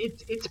 I mean,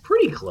 it's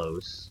pretty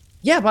close.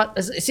 Yeah,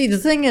 but see, the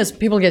thing is,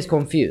 people get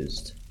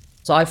confused.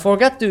 So I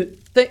forgot to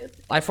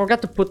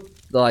put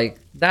like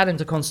that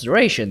into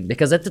consideration,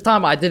 because at the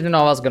time I didn't know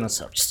I was gonna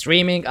start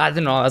streaming. I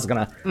didn't know I was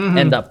gonna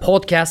end up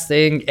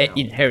podcasting,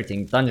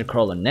 inheriting Dungeon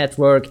Crawler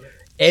Network.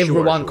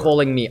 Everyone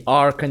calling me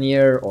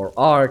Arcanir or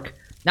Arc.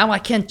 Now I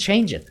can't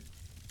change it,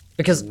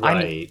 because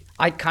I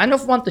kind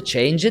of want to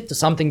change it to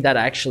something that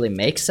actually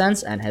makes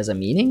sense and has a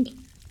meaning.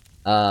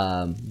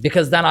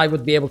 Because then I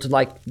would be able to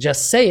like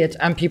just say it,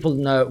 and people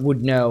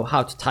would know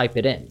how to type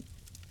it in.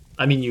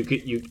 I mean,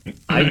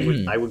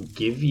 I would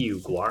give you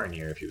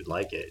Guaranir if you would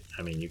like it.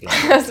 I mean, you can.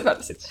 It's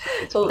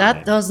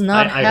that does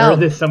not I help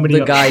heard somebody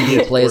the guy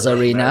who plays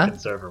Arena.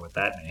 Server with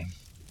that name.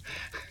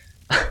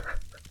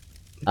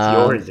 It's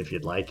yours if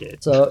you'd like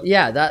it. So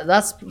yeah,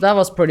 that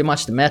was pretty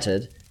much the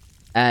method,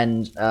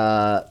 and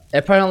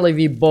apparently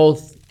we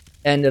both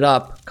ended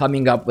up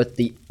coming up with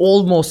the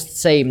almost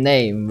same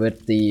name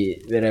with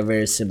a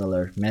very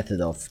similar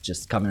method of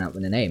just coming up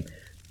with a name.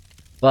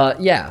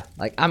 But yeah,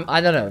 like I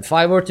don't know, if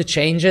I were to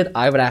change it,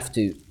 I would have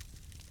to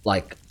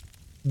like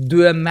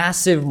do a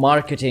massive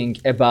marketing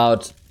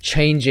about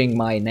changing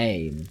my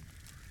name,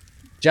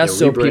 just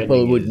so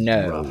people would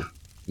know. Rough.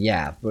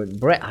 Yeah,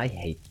 but I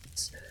hate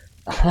this.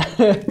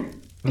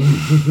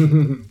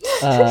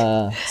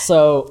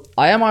 So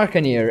I am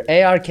Arcanir,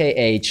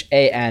 Arkhanir,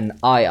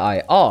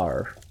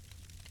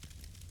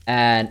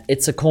 and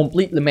it's a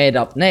completely made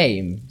up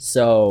name.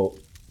 So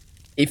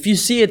if you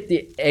see it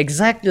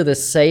exactly the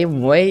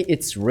same way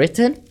it's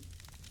written,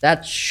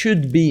 that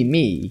should be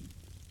me.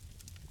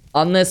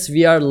 Unless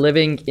we are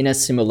living in a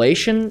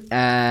simulation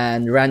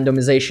and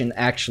randomization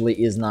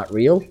actually is not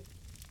real,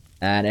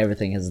 and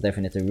everything has a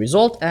definitive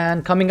result,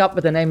 and coming up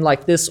with a name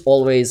like this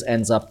always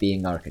ends up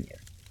being Arcanir.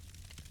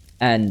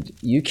 And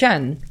you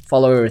can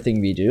follow everything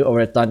we do over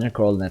at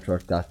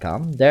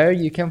dungeoncrawlnetwork.com. There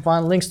you can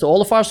find links to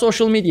all of our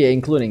social media,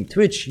 including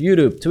Twitch,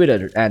 YouTube,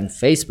 Twitter, and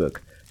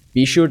Facebook.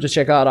 Be sure to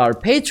check out our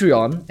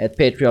Patreon at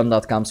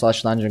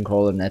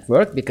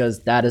patreon.com/dungeoncrawlernetwork,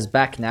 because that is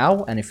back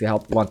now, and if you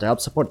want to help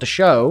support the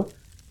show,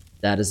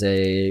 that is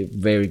a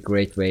very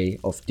great way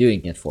of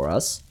doing it for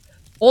us.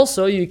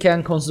 Also, you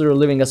can consider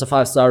leaving us a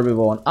 5-star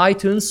review on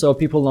iTunes, so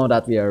people know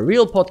that we are a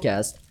real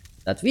podcast,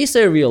 that we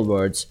say real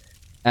words,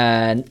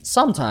 and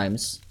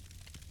sometimes,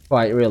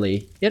 quite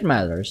really, it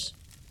matters.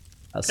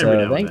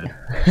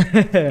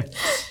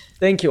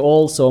 Thank you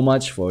all so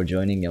much for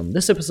joining on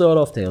this episode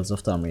of Tales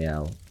of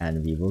Tamriel,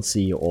 and we will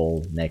see you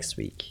all next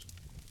week.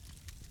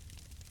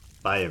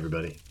 Bye,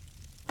 everybody.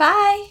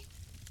 Bye.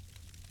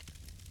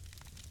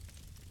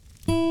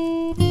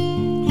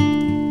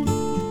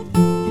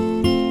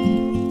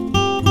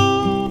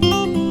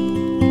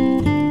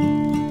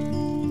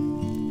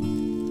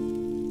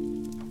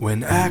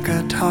 When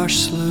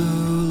Akatosh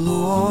slew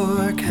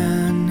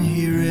Lorcan,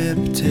 he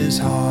ripped his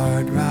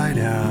heart right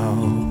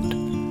out.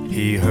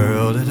 He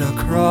hurled it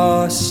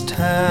across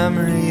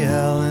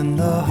Tamriel, and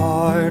the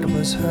heart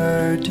was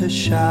heard to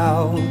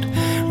shout,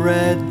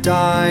 red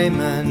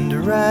diamond,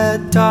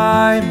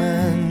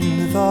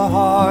 the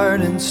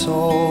heart and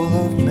soul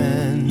of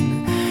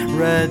men.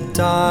 Red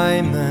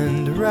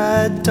diamond,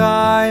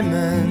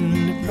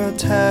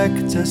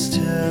 protect us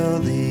till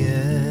the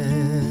end.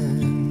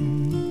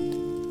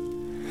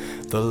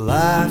 The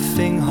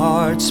laughing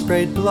heart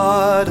sprayed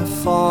blood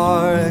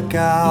afar, a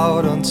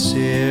gout on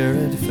Seer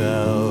it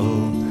fell,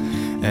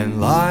 and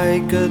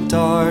like a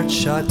dart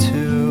shot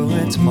to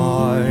its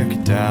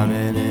mark, down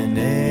in an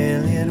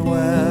alien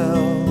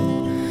well.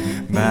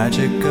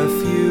 magic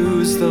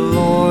effused the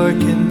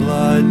Lorcan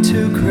blood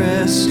to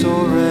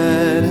crystal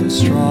red and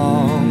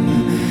strong.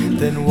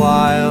 Then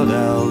wild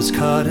elves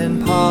cut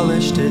and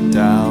polished it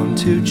down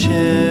to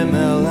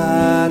chimel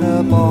at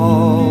a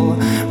ball.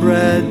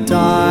 Red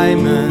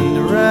diamond,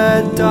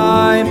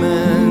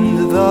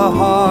 the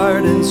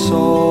heart and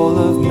soul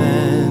of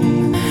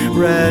men.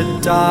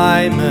 Red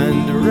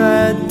diamond,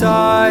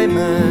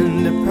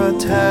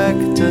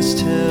 protect us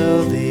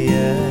till the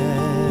end.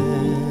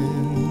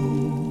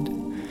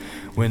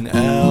 When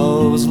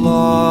elves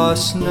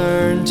lost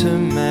Nirn to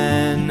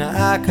men,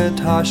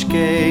 Akatosh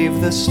gave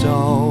the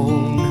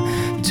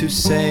stone to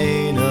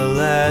Saint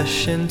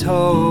Alesh in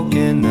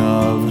token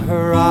of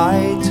her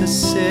right to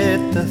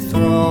sit the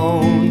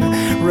throne.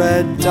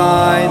 Red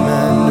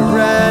diamond,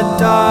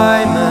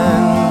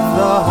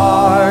 the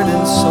heart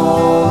and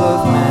soul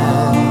of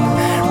men.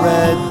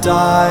 Red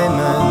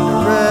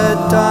diamond,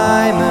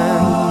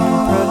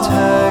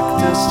 protect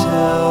us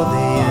till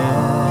the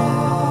end.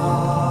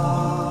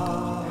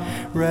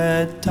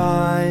 Red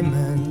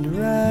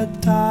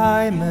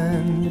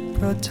diamond,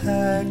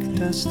 protect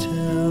us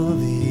till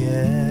the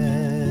end.